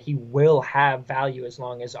 like you said, he will have value as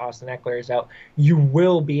long as Austin Eckler is out. You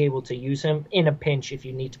will be able to use him in a pinch if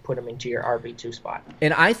you need to put him into your RB2 spot.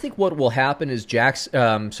 And I think what will happen is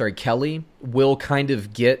Kelly will kind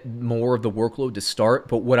of get more of the workload to start,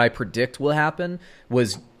 but what I predict will happen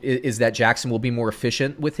is that Jackson will be more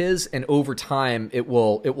efficient with his, and over time it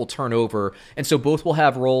will turn over. And so both will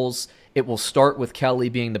have roles. It will start with Kelly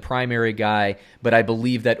being the primary guy, but I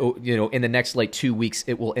believe that in the next 2 weeks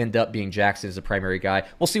it will end up being Jackson as the primary guy.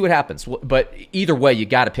 We'll see what happens. But either way, you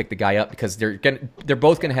got to pick the guy up because they're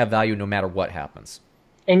both going to have value no matter what happens.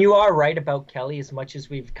 And you are right about Kelly. As much as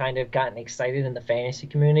we've kind of gotten excited in the fantasy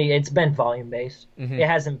community, it's been volume based. Mm-hmm. It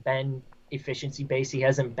hasn't been efficiency based. He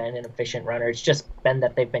hasn't been an efficient runner. It's just been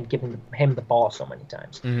that they've been giving him the ball so many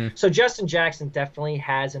times. Mm-hmm. So Justin Jackson definitely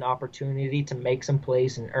has an opportunity to make some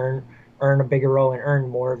plays and earn a bigger role and earn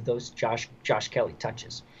more of those Josh Kelly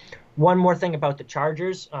touches. One more thing about the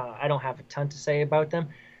Chargers. I don't have a ton to say about them.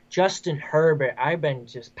 Justin Herbert, I've been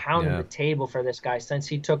just pounding the table for this guy since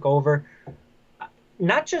he took over.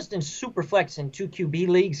 Not just in Superflex and 2 QB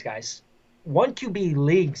leagues, guys. 1 QB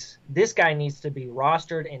leagues, this guy needs to be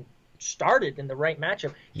rostered and started in the right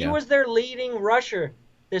matchup. He was their leading rusher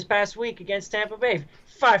this past week against Tampa Bay.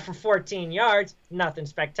 5 for 14 yards, nothing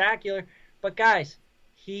spectacular. But guys,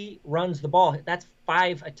 he runs the ball. That's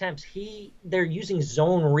 5 attempts. They're using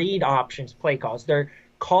zone read options, play calls. They're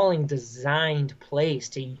calling designed plays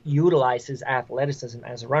to utilize his athleticism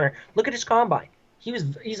as a runner. Look at his combine.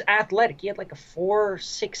 He's athletic. He had a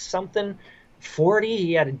 4.6 something 40.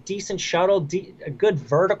 He had a decent shuttle, a good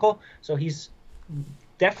vertical. So he's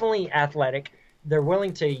definitely athletic. They're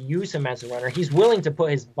willing to use him as a runner. He's willing to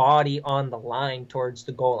put his body on the line towards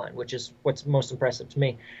the goal line, which is what's most impressive to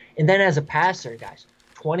me. And then as a passer, guys,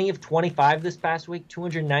 20 of 25 this past week,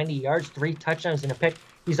 290 yards, 3 touchdowns and a pick.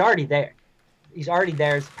 He's already there. He's already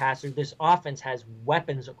there as a passer. This offense has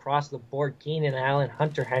weapons across the board. Keenan Allen,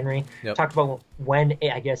 Hunter Henry. Yep. Talk about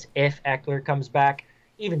if Eckler comes back.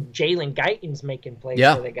 Even Jalen Guyton's making plays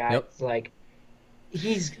for the guy. Yep.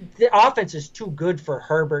 It's the offense is too good for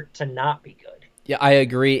Herbert to not be good. Yeah, I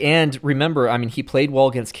agree. And remember, he played well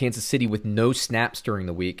against Kansas City with no snaps during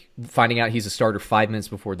the week, finding out he's a starter 5 minutes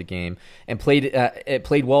before the game, and played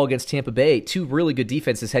well against Tampa Bay. 2 really good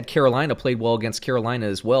defenses. Had Carolina played well against Carolina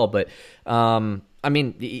as well. But,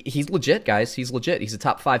 he's legit, guys. He's legit. He's a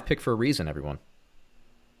top 5 pick for a reason, everyone.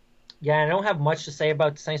 Yeah, I don't have much to say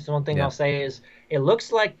about the Saints. The one thing I'll say is it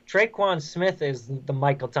looks like Traquan Smith is the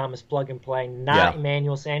Michael Thomas plug-and-play, not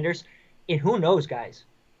Emmanuel Sanders. And who knows, guys?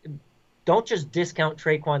 Don't just discount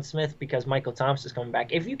Traquan Smith because Michael Thomas is coming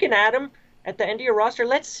back. If you can add him at the end of your roster,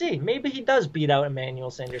 let's see. Maybe he does beat out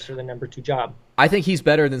Emmanuel Sanders for the number 2 job. I think he's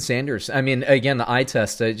better than Sanders. Again, the eye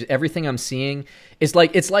test, everything I'm seeing is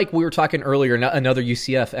it's like we were talking earlier, another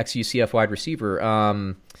ex-UCF wide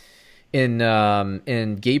receiver,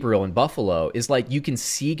 in Gabriel in Buffalo, is you can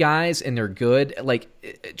see guys and they're good.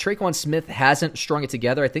 Traquan Smith hasn't strung it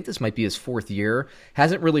together. I think this might be his 4th year.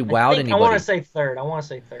 Hasn't really wowed anybody. I want to say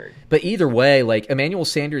third. But either way, Emmanuel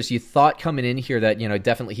Sanders, you thought coming in here that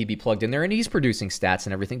definitely he'd be plugged in there, and he's producing stats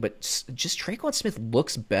and everything. But just Traquan Smith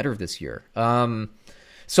looks better this year.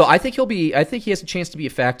 So I think he has a chance to be a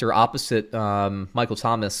factor opposite Michael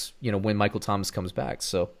Thomas, when Michael Thomas comes back.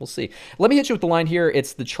 So we'll see. Let me hit you with the line here.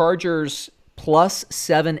 It's the Chargers plus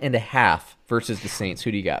 7.5 versus the Saints.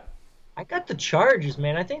 Who do you got? I got the Chargers,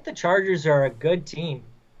 man. I think the Chargers are a good team.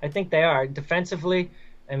 I think they are. Defensively,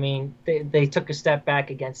 they took a step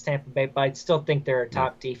back against Tampa Bay, but I still think they're a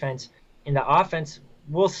top defense. In the offense,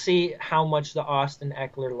 we'll see how much the Austin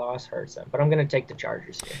Eckler loss hurts them, but I'm going to take the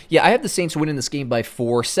Chargers here. Yeah, I have the Saints winning this game by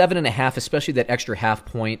 4, 7.5, especially that extra half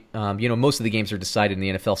point. Most of the games are decided in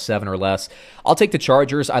the NFL 7 or less. I'll take the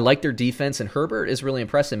Chargers. I like their defense, and Herbert is really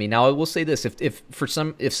impressing me. Now, I will say this: if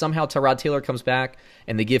somehow Tyrod Taylor comes back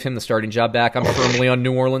and they give him the starting job back, I'm firmly on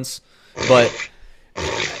New Orleans. But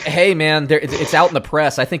hey, man, it's out in the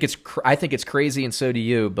press. I think it's crazy, and so do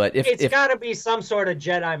you. But it's got to be some sort of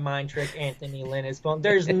Jedi mind trick. Anthony Lynn is pulling.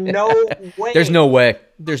 There's no way.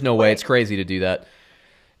 There's no way. It's crazy to do that.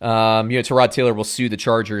 Tyrod Taylor will sue the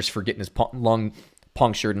Chargers for getting his lung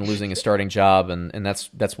punctured and losing his starting job, and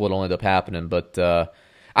that's what'll end up happening. But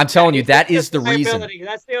I'm telling you, that is the reason.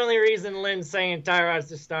 That's the only reason Lynn's saying Tyrod's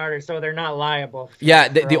the starter, so they're not liable. Yeah,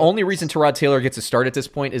 the only reason Tyrod Taylor gets a start at this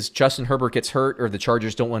point is Justin Herbert gets hurt or the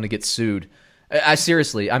Chargers don't want to get sued.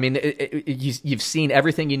 Seriously, you've seen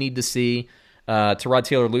everything you need to see. Tyrod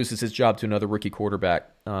Taylor loses his job to another rookie quarterback.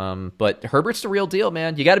 But Herbert's the real deal,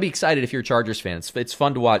 man. You got to be excited if you're a Chargers fan. It's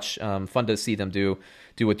fun to watch, fun to see them do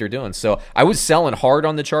what they're doing. So I was selling hard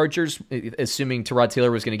on the Chargers, assuming Tyrod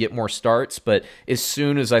Taylor was going to get more starts. But as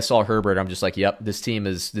soon as I saw Herbert, I'm just like, yep, this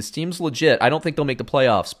team's legit. I don't think they'll make the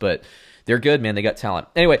playoffs, but they're good, man. They got talent.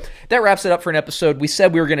 Anyway, that wraps it up for an episode. We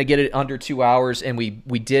said we were going to get it under 2 hours, and we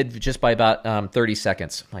did just by about 30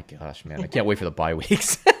 seconds. My gosh, man, I can't wait for the bye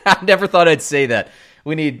weeks. I never thought I'd say that.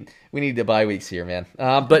 We need the bye weeks here, man.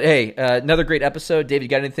 But hey, another great episode. Dave, you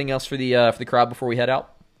got anything else for the crowd before we head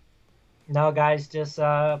out? No, guys, just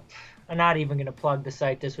I'm not even going to plug the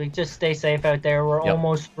site this week. Just stay safe out there. We're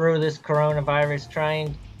almost through this coronavirus. Try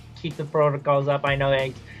and keep the protocols up. I know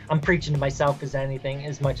I'm preaching to myself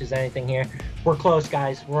as much as anything here. We're close,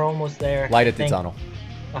 guys. We're almost there. Light at the tunnel.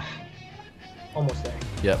 Almost there.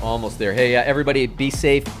 Yeah, almost there. Hey, everybody, be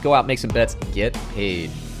safe. Go out, make some bets, get paid.